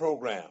in that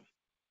program,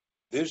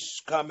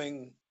 this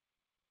coming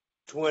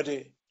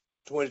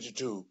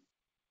 2022,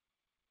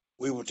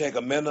 we will take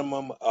a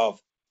minimum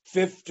of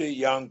 50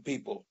 young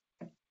people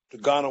to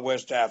Ghana,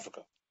 West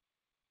Africa.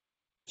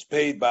 It's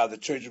paid by the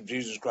Church of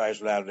Jesus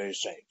Christ of Latter-day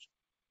Saints,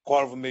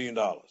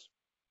 $250,000,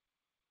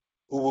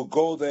 who will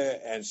go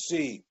there and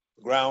see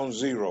ground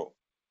zero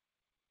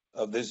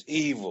of this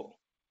evil,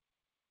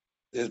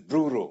 this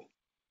brutal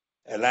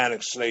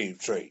Atlantic slave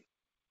trade.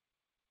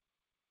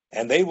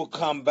 And they will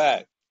come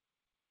back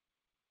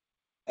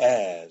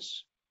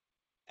as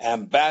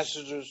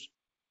ambassadors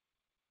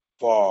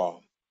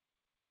for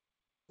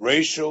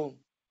racial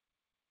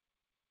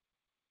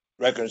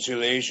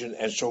reconciliation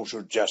and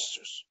social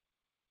justice.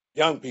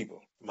 Young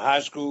people from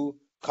high school,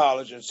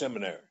 college, and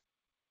seminary.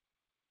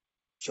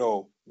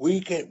 So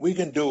we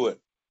can do it.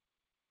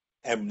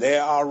 And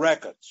there are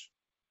records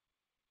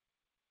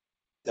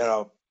that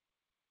are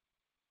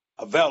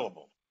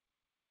available.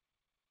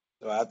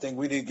 So I think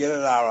we need to get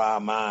it out of our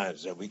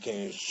minds that we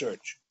can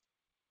search,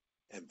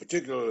 and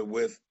particularly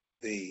with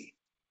the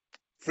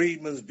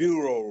Freedmen's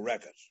Bureau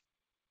records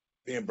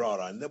being brought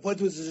on. What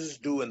does this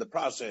do in the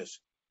process?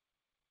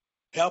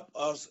 Help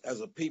us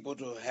as a people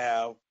to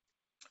have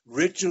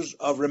rituals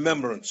of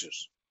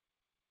remembrances.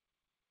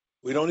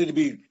 We don't need to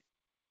be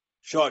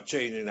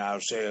shortchanging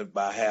ourselves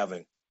by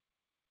having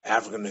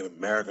African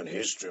American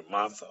History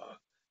Month.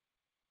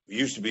 We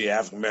used to be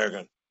African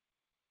American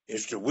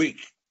History Week.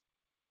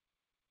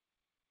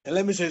 And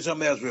let me say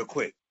something else real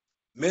quick.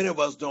 Many of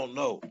us don't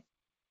know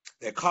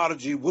that Carter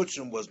G.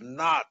 Woodson was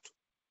not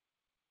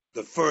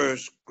the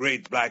first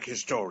great black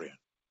historian.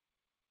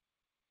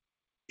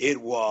 It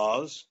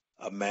was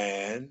a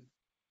man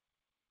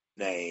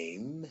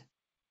named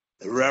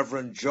the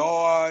Reverend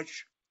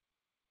George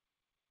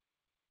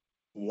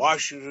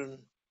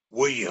Washington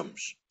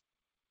Williams,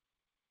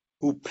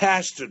 who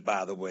pastored,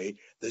 by the way,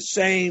 the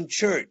same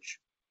church,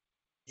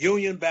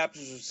 Union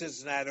Baptist of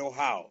Cincinnati,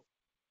 Ohio,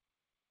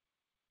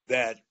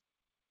 that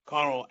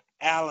Colonel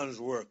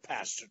Allensworth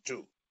pastored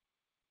to.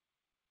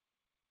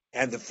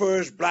 And the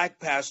first black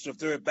pastor of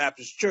Third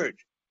Baptist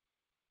Church,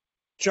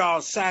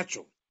 Charles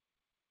Satchel,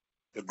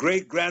 the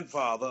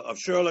great-grandfather of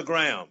Shirley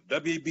Graham,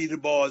 W.B. Du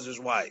Bois'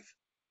 wife.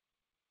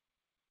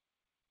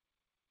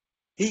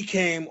 He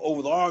came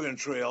over the Oregon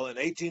Trail in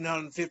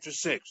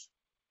 1856.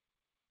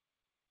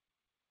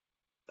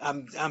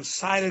 I'm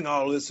citing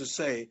all this to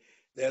say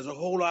there's a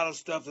whole lot of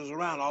stuff that's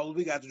around. All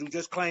we got to do is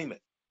just claim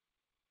it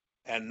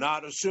and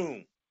not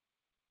assume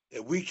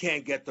that we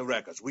can't get the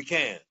records. We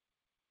can,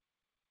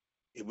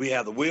 if we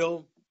have the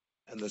will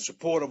and the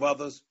support of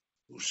others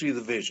who see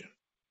the vision.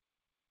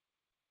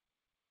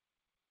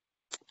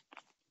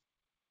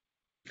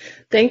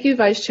 Thank you,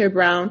 Vice Chair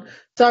Brown.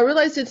 So I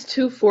realize it's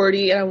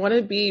 2:40 and I want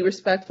to be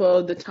respectful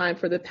of the time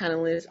for the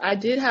panelists. I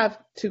did have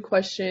two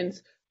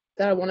questions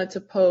that I wanted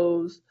to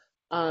pose,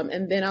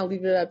 and then I'll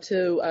leave it up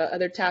to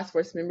other task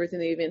force members in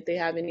the event they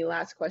have any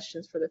last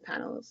questions for the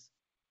panelists.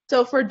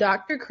 So for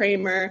Dr.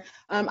 Kramer,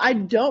 I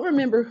don't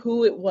remember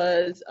who it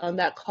was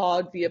that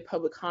called via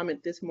public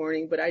comment this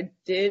morning, but I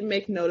did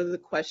make note of the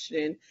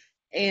question.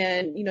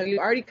 And, you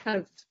already kind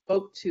of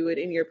spoke to it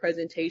in your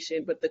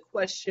presentation, but the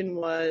question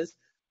was,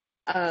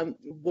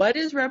 what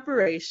is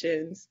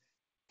reparations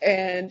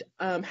And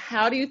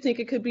how do you think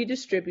it could be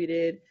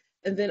distributed?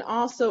 And then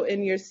also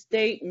in your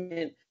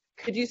statement,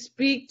 could you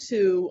speak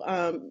to,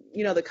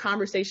 the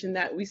conversation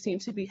that we seem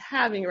to be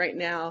having right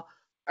now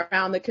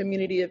around the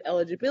community of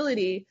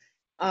eligibility,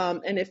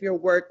 and if your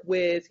work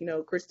with,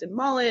 Kristen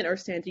Mullen or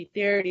Sanjeev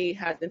Darity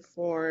has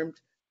informed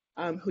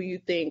who you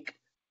think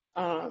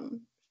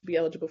should be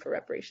eligible for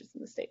reparations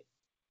in the state?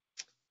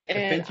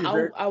 And Thank you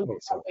I'll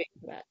wait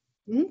for that.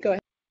 Go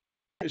ahead.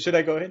 Should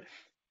I go ahead?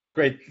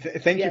 Great.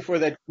 Thank you Yes. for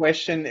that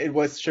question. It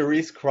was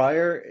Charisse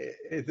Cryer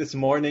this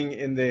morning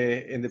in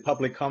the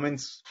public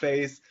comments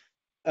phase.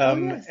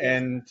 Yes.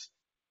 And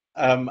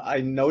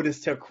I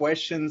noticed her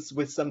questions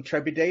with some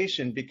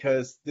trepidation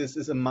because this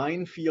is a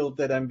minefield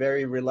that I'm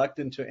very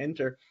reluctant to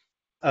enter,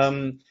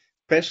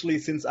 especially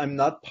since I'm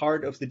not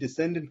part of the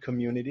descendant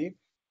community.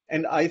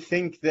 And I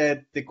think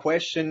that the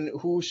question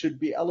who should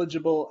be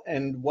eligible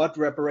and what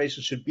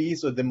reparations should be,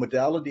 so the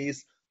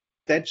modalities,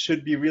 that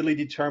should be really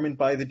determined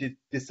by the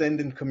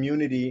descendant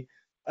community,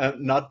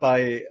 not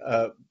by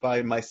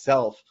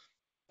myself.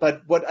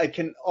 But what I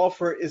can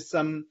offer is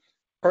some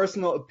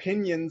personal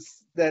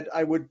opinions that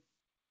I would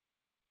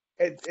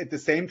at the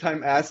same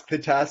time ask the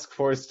task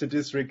force to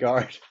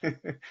disregard,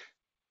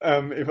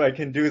 if I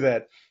can do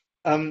that.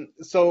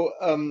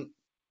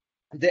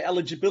 The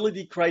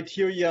eligibility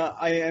criteria,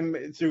 I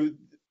am, through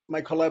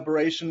my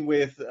collaboration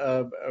with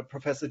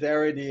Professor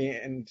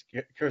Darity and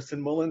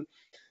Kirsten Mullen,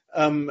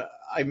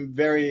 I'm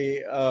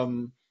very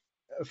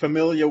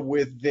familiar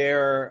with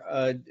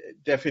their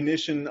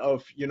definition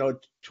of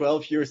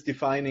 12 years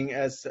defining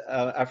as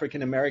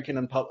African American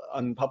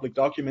on public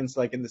documents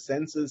like in the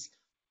census,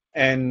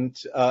 and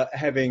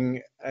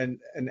having an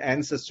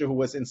ancestor who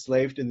was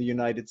enslaved in the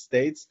United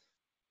States.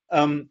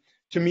 To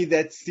me,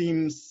 that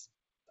seems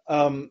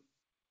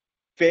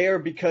fair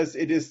because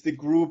it is the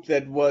group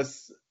that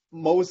was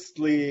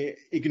mostly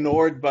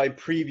ignored by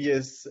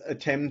previous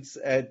attempts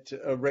at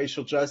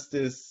racial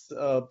justice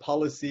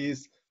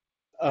policies.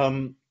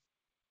 And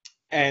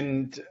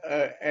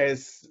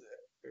as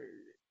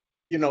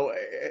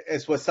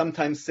as was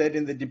sometimes said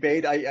in the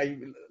debate, I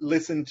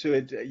listened to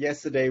it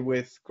yesterday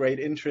with great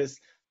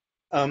interest.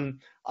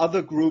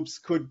 Other groups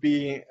could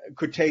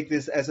take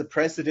this as a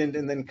precedent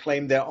and then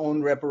claim their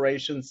own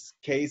reparations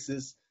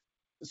cases.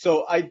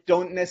 So I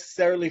don't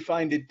necessarily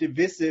find it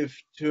divisive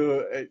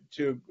to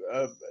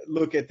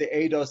look at the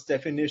ADOS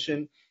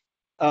definition.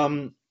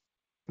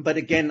 But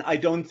again, I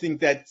don't think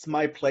that's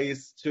my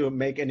place to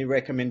make any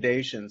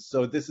recommendations.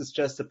 So this is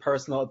just a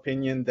personal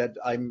opinion that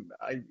I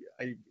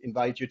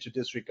invite you to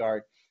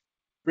disregard.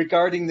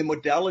 Regarding the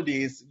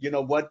modalities,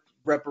 what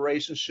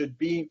reparations should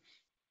be,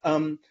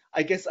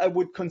 I guess I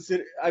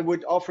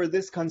would offer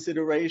this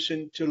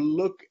consideration to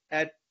look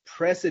at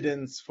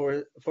precedents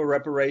for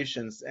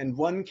reparations. And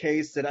one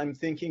case that I'm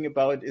thinking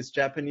about is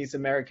Japanese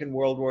American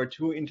World War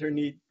II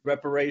interneed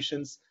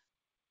reparations,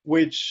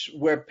 which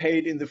were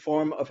paid in the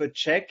form of a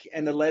check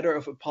and a letter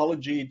of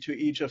apology to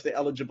each of the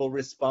eligible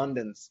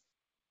respondents.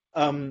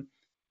 And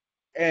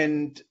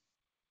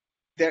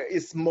there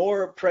is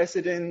more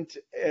precedent,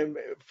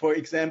 for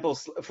example,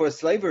 for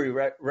slavery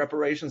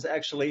reparations,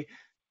 actually,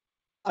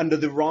 under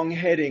the wrong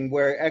heading,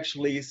 where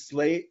actually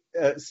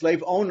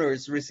slave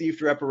owners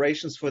received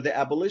reparations for the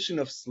abolition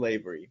of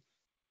slavery.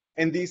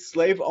 And these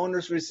slave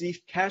owners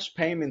received cash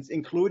payments,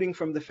 including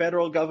from the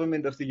federal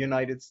government of the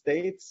United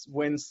States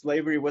when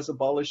slavery was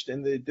abolished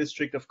in the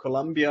District of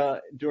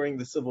Columbia during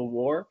the Civil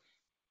War.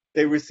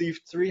 They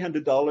received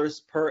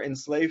 $300 per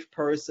enslaved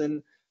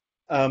person,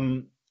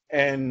 and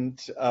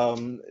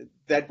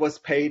that was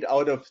paid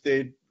out of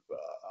the,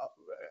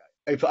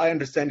 if I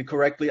understand it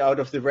correctly,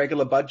 out of the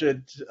regular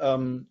budget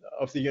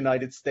of the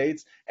United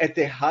States at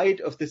the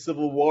height of the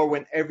Civil War,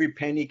 when every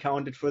penny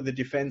counted for the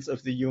defense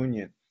of the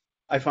Union.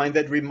 I find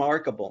that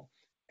remarkable.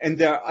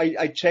 And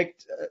I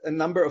checked a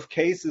number of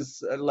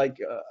cases,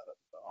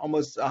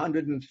 almost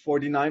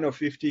 149 or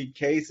 50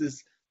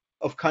 cases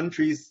of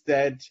countries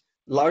that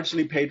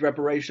largely paid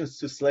reparations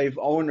to slave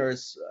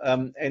owners.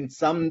 And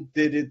some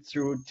did it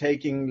through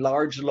taking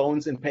large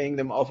loans and paying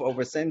them off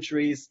over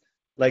centuries,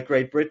 like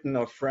Great Britain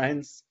or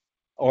France,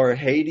 or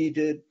Haiti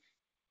did.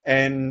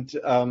 And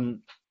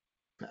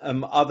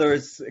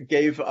others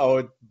gave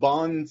out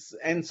bonds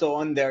and so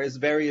on. There is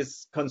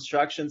various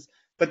constructions.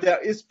 But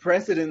there is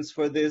precedence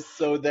for this,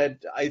 so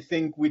that I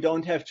think we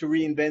don't have to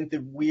reinvent the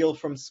wheel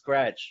from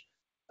scratch.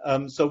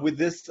 So with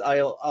this,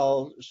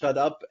 I'll shut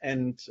up,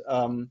 and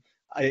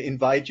I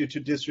invite you to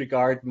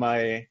disregard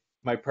my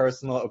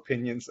personal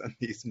opinions on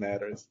these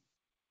matters.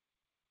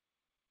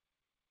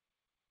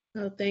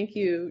 Oh, thank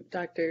you,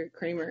 Dr.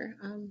 Kramer.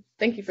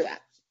 Thank you for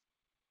that.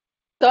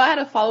 So I had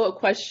a follow-up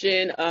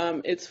question.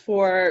 It's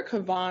for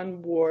Kavon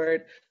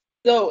Ward.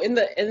 So and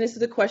this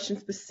is a question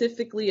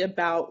specifically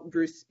about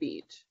Bruce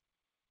speech.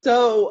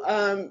 So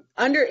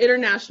under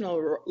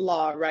international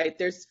law, right,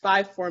 there's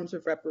 5 forms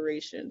of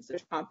reparations.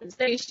 There's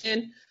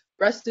compensation,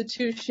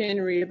 restitution,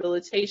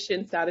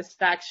 rehabilitation,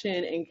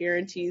 satisfaction, and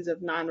guarantees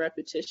of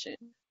non-repetition.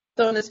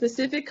 So in the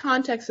specific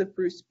context of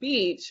Bruce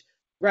Beach,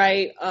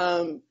 right,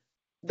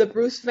 The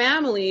Bruce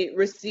family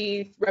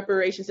received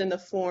reparations in the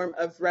form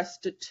of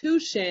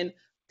restitution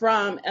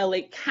from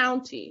LA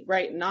County,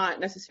 right? Not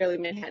necessarily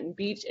Manhattan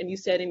Beach. And you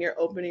said in your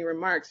opening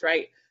remarks,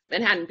 right?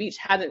 Manhattan Beach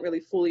hasn't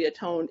really fully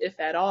atoned, if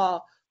at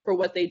all, for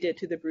what they did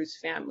to the Bruce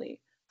family.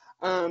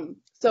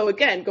 So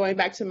again, going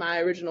back to my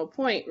original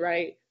point,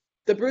 right?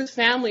 The Bruce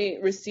family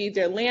received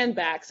their land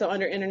back. So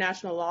under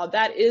international law,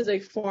 that is a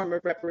form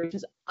of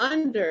reparations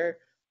under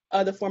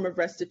the form of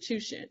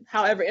restitution.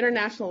 However,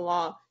 international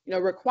law,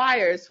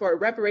 requires for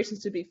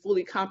reparations to be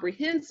fully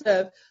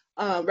comprehensive,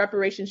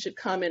 reparations should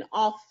come in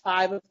all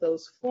 5 of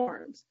those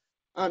forms.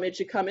 It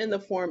should come in the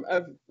form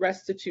of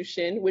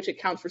restitution, which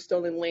accounts for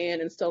stolen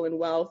land and stolen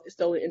wealth,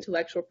 stolen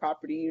intellectual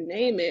property, you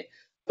name it.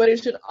 But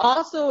it should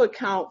also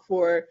account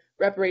for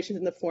reparations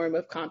in the form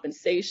of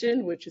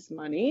compensation, which is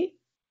money,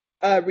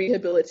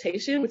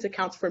 rehabilitation, which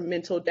accounts for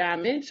mental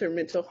damage or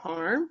mental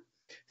harm,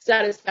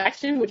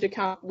 satisfaction,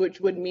 which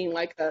would mean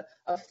like a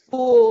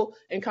full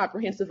and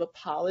comprehensive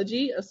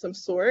apology of some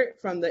sort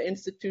from the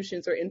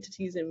institutions or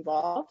entities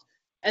involved,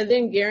 and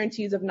then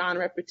guarantees of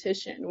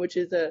non-repetition, which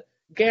is a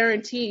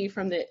guarantee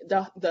from the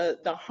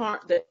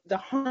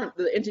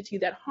entity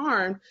that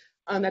harmed,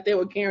 that they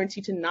will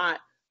guarantee to not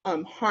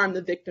harm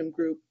the victim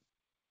group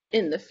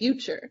in the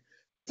future.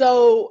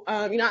 So,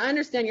 I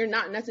understand you're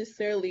not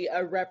necessarily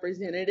a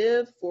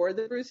representative for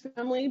the Bruce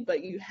family,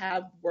 but you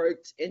have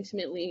worked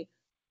intimately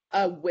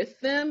with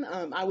them.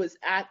 I was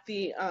at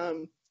the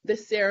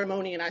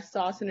ceremony and I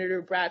saw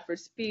Senator Bradford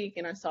speak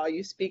and I saw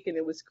you speak and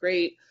it was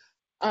great.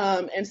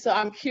 And so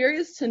I'm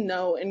curious to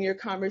know in your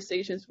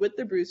conversations with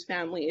the Bruce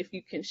family, if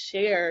you can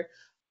share,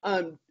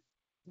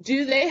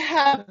 do they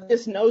have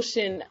this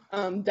notion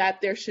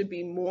that there should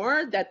be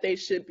more, that they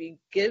should be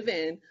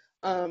given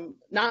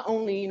not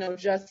only,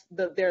 just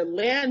their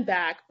land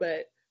back,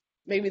 but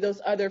maybe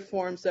those other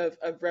forms of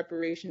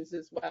reparations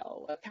as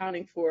well,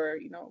 accounting for,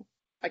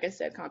 like I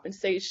said,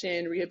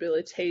 compensation,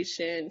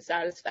 rehabilitation,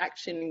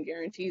 satisfaction, and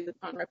guarantees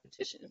upon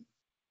repetition.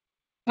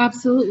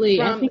 Absolutely.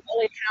 From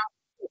LA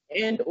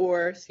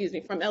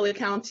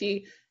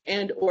County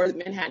and or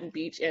Manhattan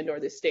Beach and or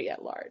the state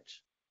at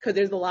large, because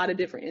there's a lot of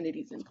different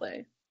entities in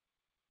play.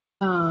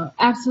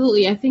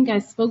 Absolutely. I think I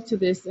spoke to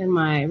this in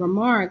my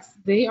remarks.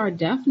 They are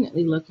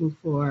definitely looking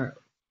for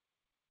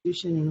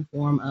restitution in the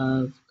form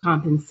of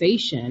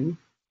compensation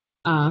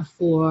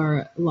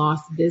for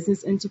lost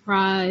business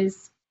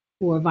enterprise,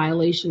 for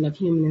violation of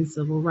human and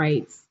civil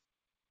rights.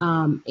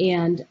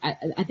 And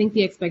I think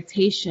the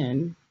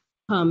expectation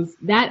comes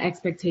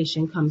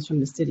from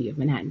the city of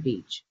Manhattan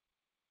Beach.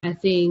 I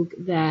think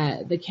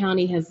that the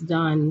county has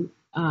done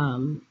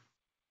all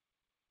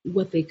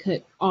they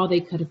could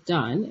have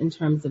done in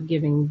terms of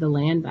giving the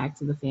land back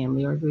to the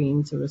family or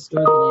agreeing to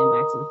restore the land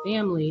back to the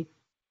family.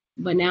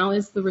 But now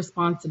it's the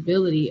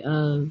responsibility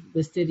of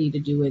the city to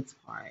do its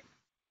part.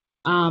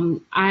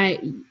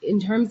 In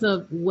terms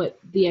of what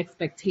the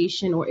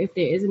expectation, or if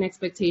there is an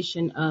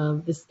expectation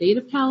of the state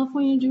of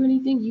California to do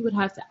anything, you would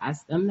have to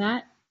ask them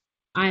that.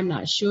 I'm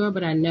not sure,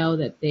 but I know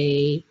that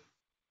they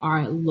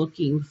are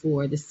looking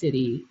for the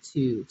city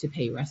to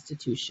pay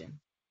restitution,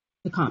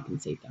 to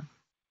compensate them.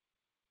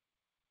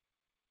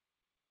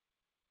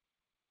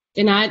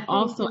 And I'd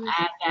also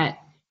add that,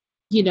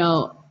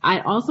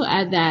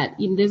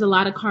 there's a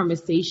lot of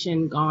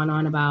conversation going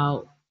on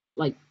about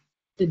like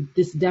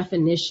this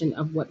definition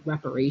of what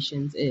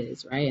reparations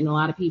is, right? And a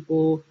lot of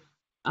people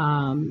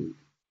tend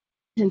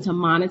to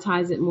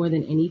monetize it more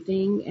than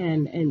anything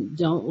and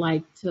don't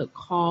like to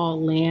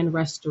call land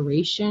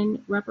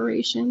restoration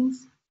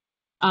reparations.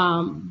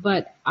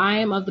 But I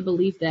am of the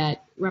belief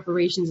that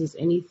reparations is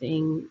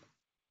anything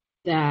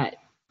that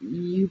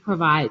you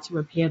provide to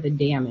repair the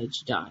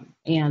damage done.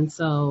 And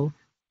so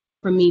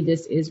for me,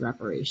 this is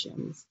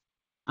reparations.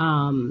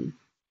 And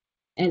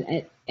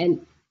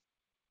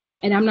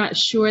I'm not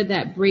sure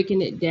that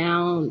breaking it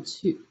down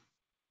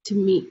to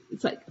me,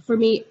 it's like, for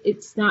me,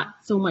 it's not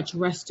so much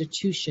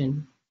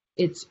restitution,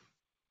 it's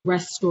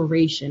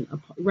restoration.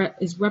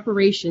 It's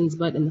reparations,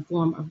 but in the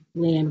form of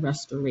land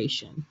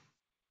restoration.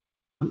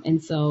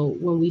 And so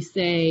when we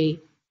say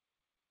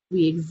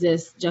we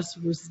exist,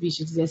 justice for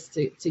speech exists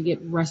to get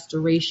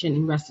restoration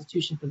and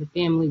restitution for the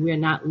family, we're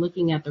not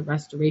looking at the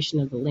restoration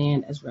of the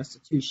land as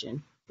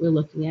restitution. We're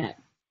looking at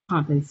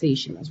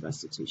compensation as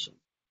restitution.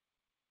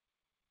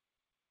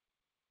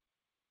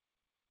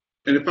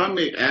 And if I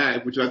may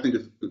add, which I think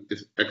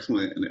is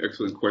excellent, an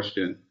excellent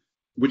question,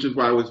 which is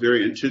why I was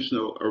very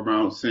intentional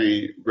around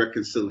saying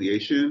reconcile,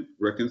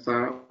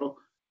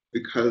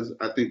 because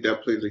I think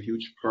that plays a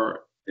huge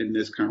part in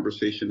this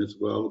conversation as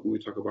well when we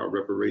talk about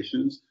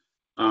reparations.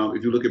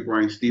 If you look at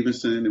Brian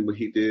Stevenson and what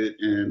he did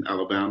in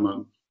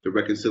Alabama, the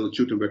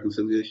Truth and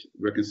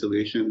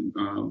Reconciliation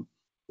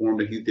form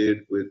that he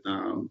did with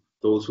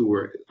those who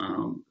were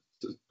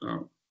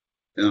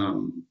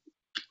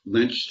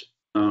lynched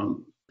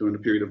during the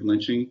period of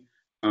lynching.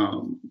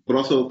 But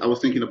also, I was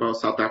thinking about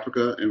South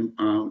Africa and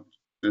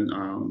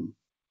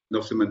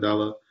Nelson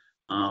Mandela,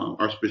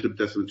 Archbishop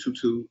Desmond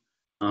Tutu,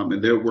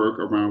 and their work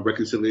around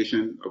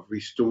reconciliation of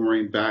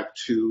restoring back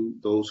to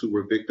those who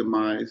were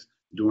victimized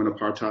during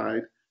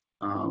apartheid,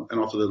 and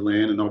also the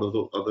land and all of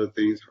those other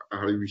things,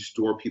 how to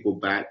restore people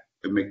back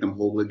and make them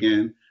whole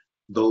again.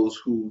 Those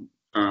who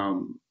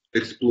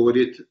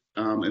exploited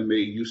and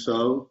made use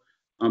of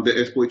the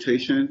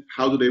exploitation,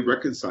 how do they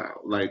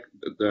reconcile? Like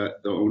the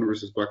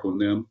onus is back on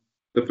them,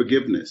 the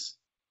forgiveness.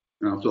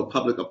 So a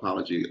public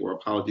apology or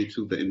apology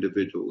to the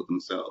individual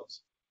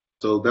themselves.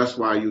 So that's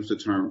why I use the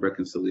term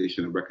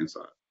reconciliation and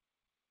reconcile.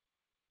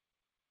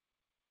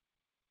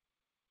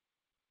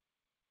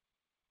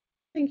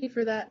 Thank you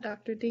for that,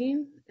 Dr.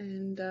 Dean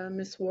and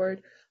Ms.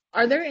 Ward.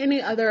 Are there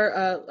any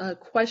other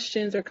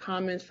questions or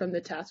comments from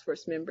the task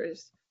force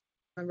members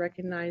on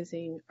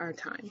recognizing our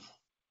time?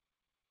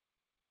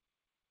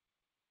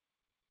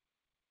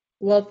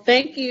 Well,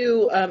 thank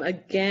you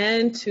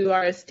again to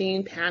our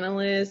esteemed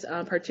panelists,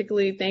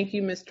 particularly thank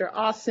you, Mr.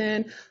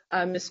 Austin,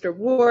 Mr.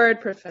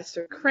 Ward,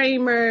 Professor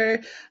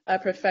Kramer,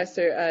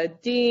 Professor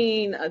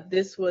Dean.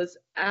 This was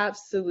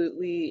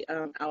absolutely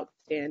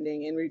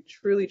outstanding, and we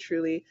truly,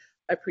 truly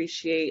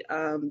appreciate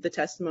the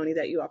testimony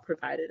that you all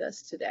provided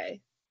us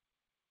today.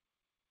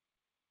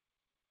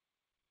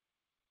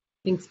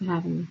 Thanks for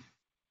having me.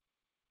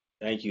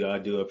 Thank you. I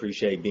do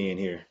appreciate being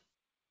here.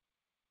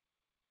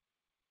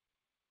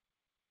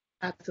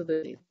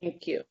 Absolutely.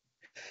 Thank you.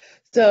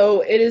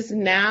 So it is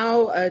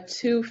now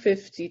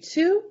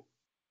 2:52.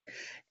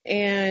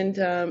 And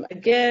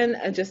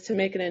again, just to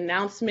make an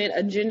announcement,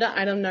 agenda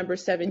item number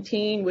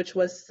 17, which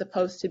was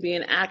supposed to be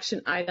an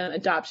action item,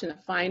 adoption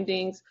of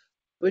findings,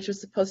 which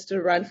was supposed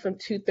to run from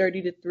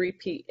 2:30 to 3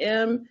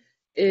 p.m.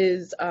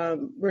 is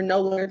we're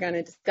no longer going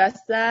to discuss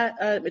that.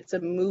 It's a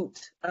moot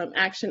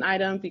action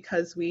item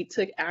because we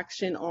took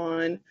action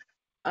on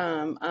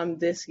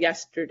this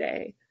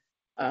yesterday.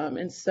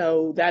 And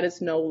so that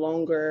is no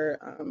longer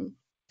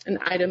an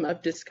item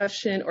of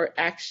discussion or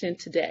action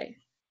today.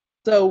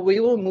 So we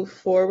will move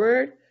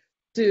forward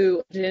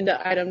to agenda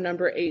item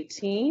number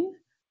 18,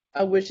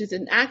 which is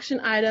an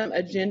action item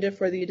agenda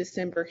for the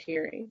December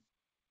hearing.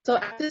 So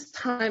at this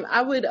time,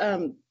 I would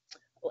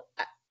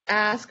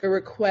ask a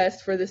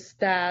request for the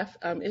staff,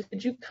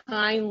 if you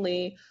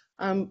kindly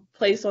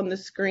place on the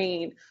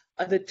screen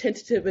the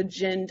tentative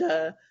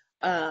agenda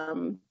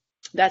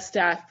that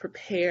staff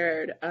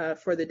prepared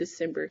for the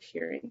December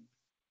hearing.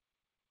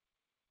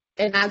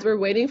 And as we're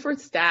waiting for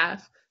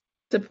staff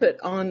to put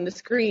on the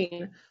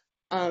screen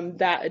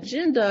that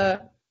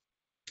agenda,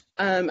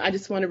 I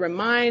just want to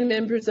remind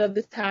members of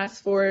the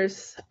task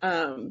force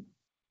of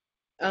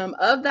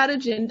that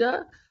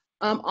agenda.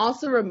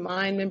 Also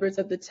remind members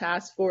of the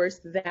task force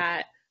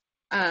that,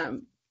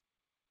 the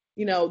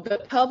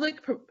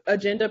public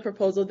agenda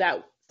proposal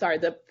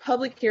the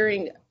public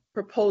hearing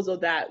proposal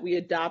that we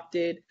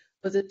adopted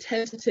was a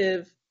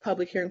tentative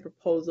public hearing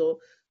proposal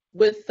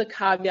with the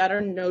caveat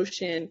or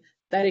notion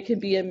that it can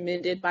be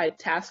amended by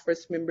task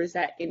force members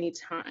at any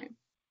time.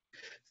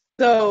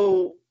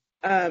 So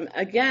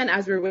again,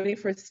 as we're waiting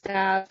for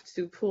staff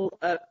to pull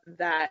up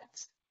that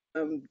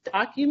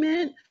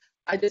document,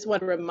 I just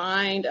want to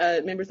remind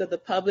members of the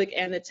public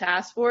and the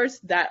task force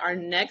that our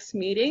next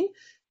meeting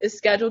is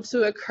scheduled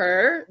to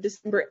occur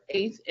December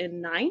 8th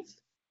and 9th.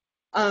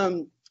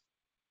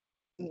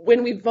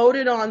 When we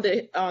voted on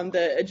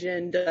the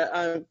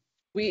agenda,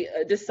 we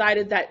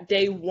decided that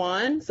day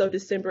one, so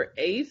December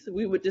 8th,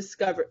 we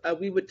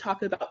would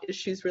talk about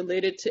issues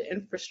related to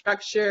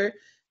infrastructure,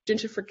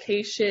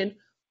 gentrification,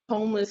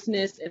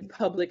 homelessness, and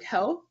public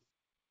health.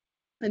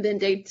 And then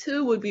day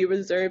two would be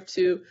reserved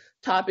to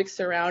topics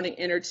surrounding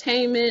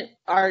entertainment,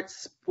 arts,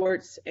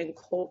 sports, and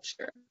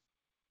culture.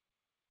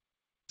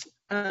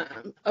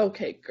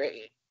 Okay,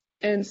 great.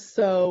 And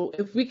so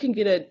if we can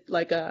get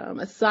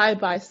a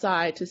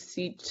side-by-side to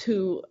see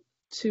two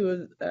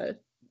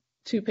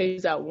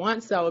pages at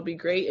once, that would be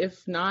great.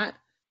 If not,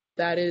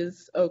 that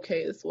is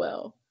okay as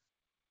well.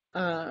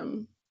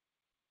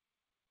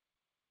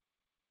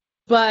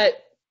 But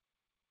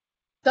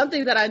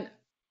something that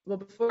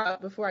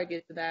before I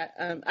get to that,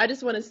 I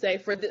just want to say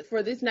for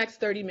these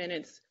next 30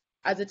 minutes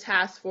as a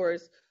task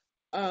force,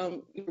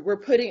 we're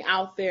putting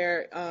out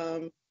there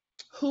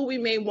who we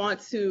may want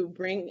to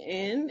bring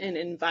in and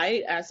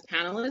invite as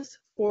panelists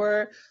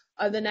for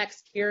the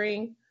next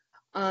hearing,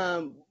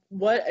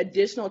 what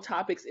additional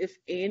topics, if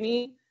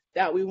any,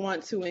 that we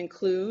want to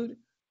include.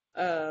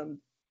 Do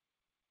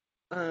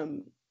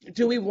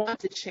we want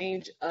to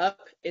change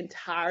up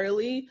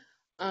entirely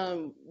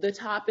the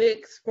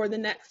topics for the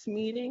next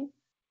meeting?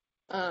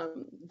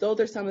 Those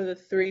are some of the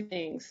three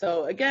things.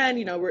 So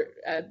again, we're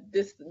at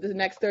the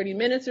next 30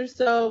 minutes or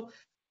so,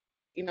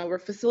 we're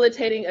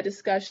facilitating a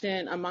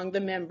discussion among the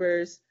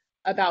members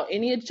about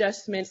any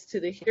adjustments to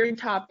the hearing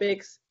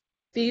topics,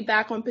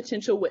 feedback on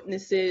potential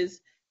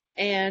witnesses,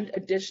 and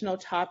additional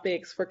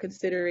topics for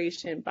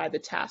consideration by the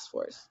task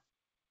force.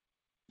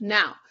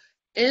 Now,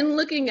 in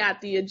looking at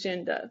the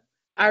agenda,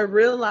 I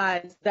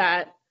realized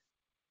that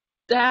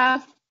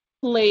staff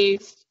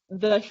placed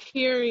the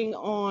hearing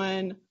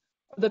on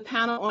the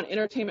panel on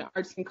entertainment,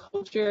 arts, and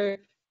culture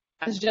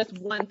as just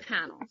one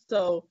panel.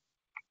 So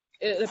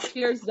it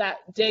appears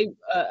that day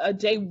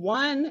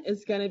one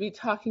is going to be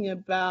talking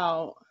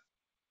about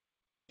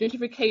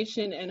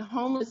gentrification and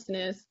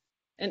homelessness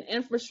and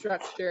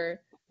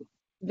infrastructure.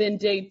 Then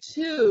day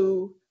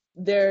 2,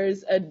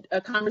 there's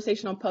a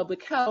conversation on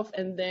public health,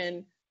 and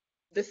then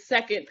the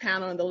second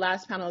panel and the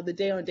last panel of the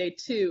day on day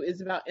 2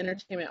 is about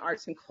entertainment,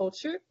 arts, and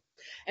culture.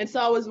 And so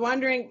I was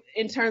wondering,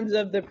 in terms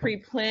of the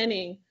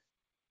pre-planning,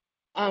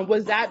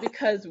 was that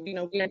because we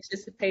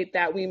anticipate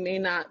that we may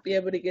not be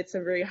able to get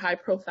some very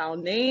high-profile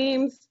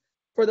names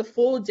for the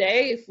full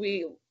day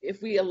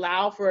if we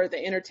allow for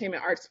the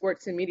entertainment, arts,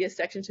 sports, and media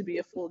section to be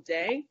a full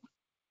day?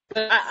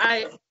 But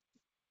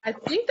I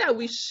think that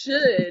we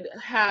should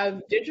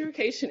have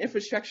gentrification,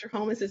 infrastructure,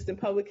 homelessness, and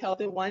public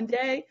health in one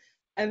day,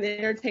 and then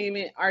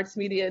entertainment, arts,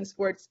 media, and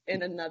sports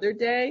in another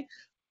day.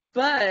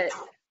 But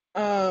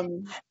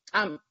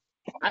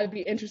I'd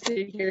be interested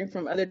in hearing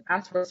from other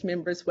task force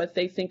members what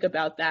they think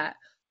about that.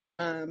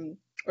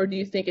 Or do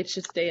you think it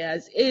should stay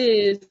as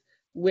is,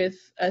 with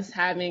us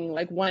having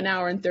like 1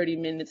 hour and 30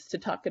 minutes to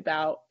talk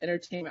about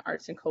entertainment,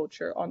 arts, and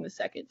culture on the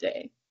second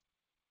day?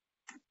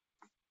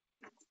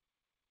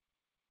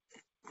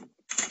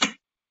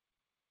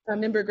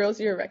 Member Girls,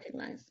 you're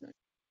recognized.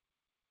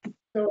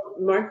 So,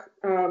 Mark,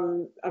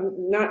 I'm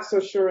not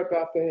so sure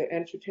about the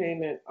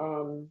entertainment,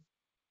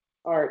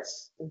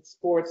 arts, and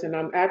sports, and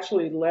I'm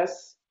actually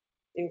less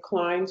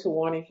inclined to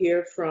want to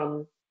hear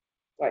from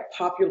like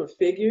popular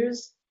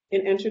figures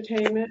in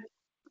entertainment,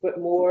 but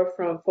more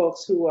from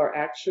folks who are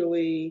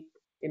actually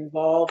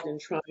involved in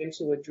trying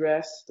to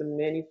address the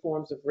many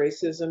forms of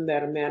racism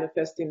that are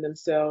manifesting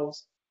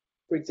themselves,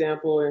 for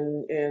example,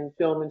 in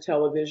film and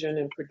television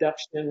and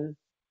production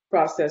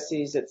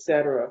processes, et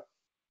cetera.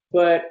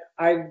 But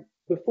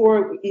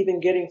before even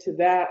getting to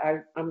that,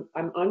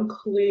 I'm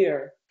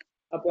unclear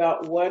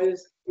about what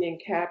is being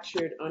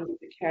captured under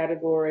the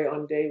category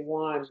on day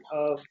 1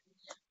 of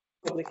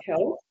public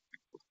health,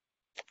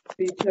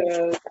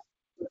 because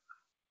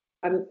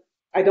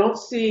I don't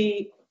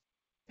see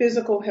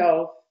physical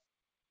health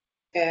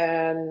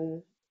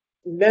and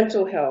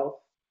mental health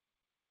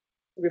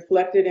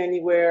reflected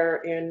anywhere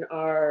in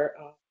our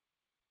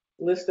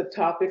list of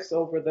topics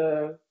over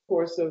the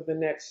course of the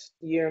next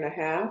year and a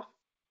half.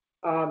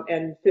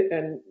 And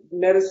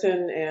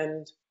medicine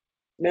and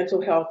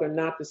mental health are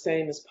not the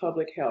same as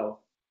public health.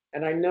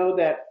 And I know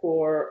that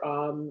for,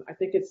 I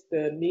think it's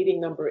the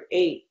meeting number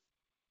 8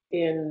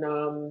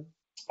 in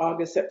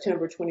August,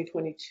 September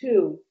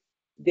 2022,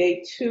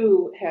 day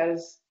 2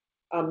 has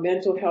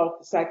mental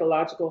health,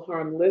 psychological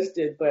harm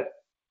listed, but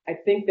I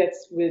think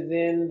that's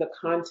within the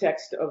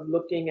context of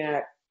looking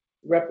at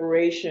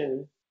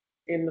reparation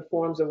in the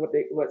forms of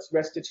what's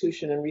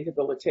restitution and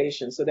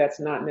rehabilitation. So that's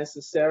not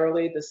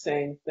necessarily the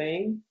same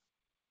thing.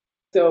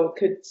 So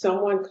could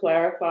someone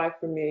clarify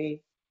for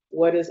me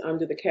what is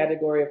under the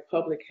category of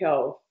public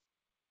health?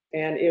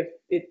 And if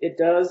it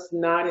does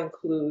not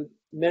include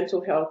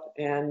mental health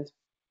and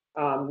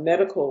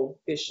medical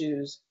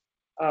issues,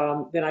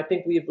 then I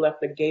think we've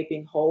left a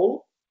gaping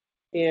hole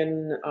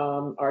in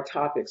our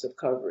topics of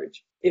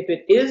coverage. If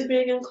it is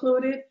being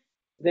included,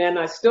 then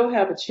I still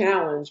have a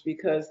challenge,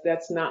 because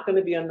that's not going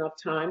to be enough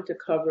time to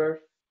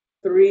cover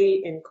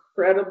 3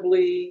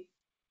 incredibly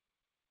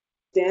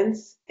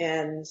dense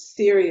and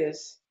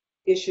serious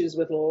issues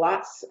with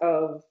lots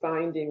of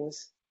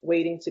findings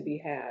waiting to be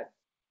had.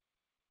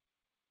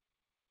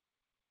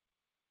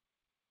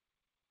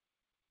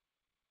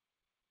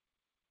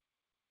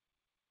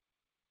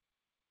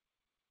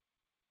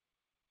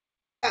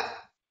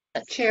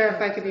 Chair,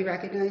 if I could be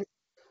recognized.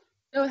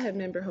 Go ahead,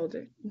 Member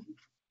Holder.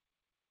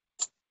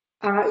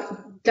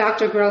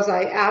 Dr. Grills,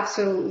 I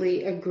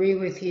absolutely agree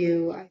with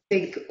you. I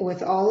think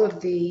with all of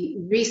the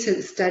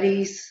recent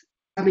studies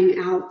coming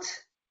out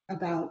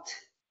about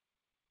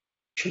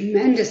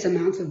tremendous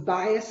amounts of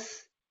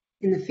bias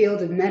in the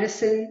field of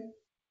medicine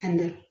and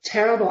the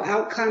terrible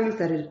outcomes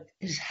that it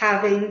is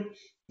having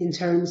in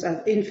terms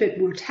of infant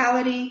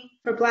mortality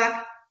for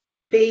Black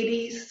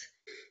babies,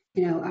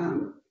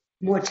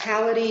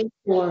 mortality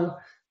for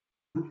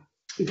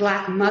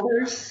Black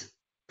mothers,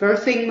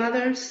 birthing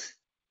mothers,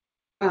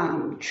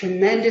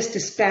 tremendous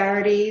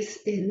disparities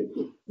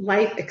in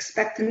life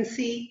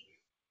expectancy,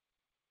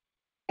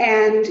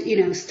 and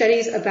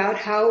studies about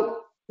how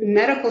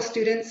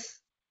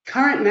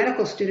current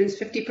medical students,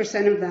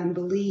 50% of them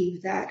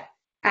believe that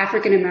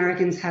African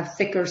Americans have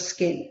thicker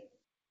skin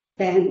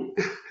than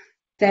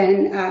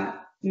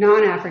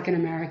non-African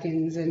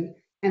Americans,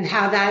 and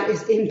how that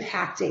is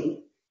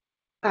impacting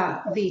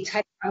the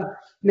type of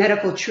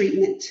medical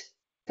treatment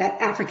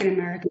that African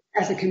Americans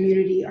as a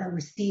community are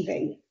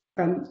receiving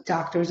from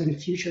doctors and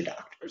future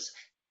doctors.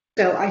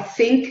 So I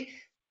think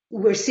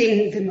we're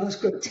seeing the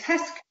most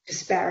grotesque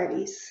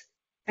disparities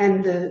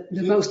and the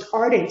most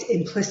ardent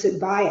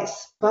implicit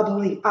bias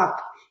bubbling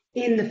up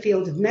in the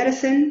field of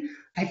medicine.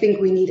 I think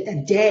we need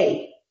a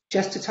day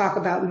just to talk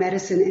about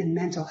medicine and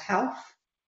mental health.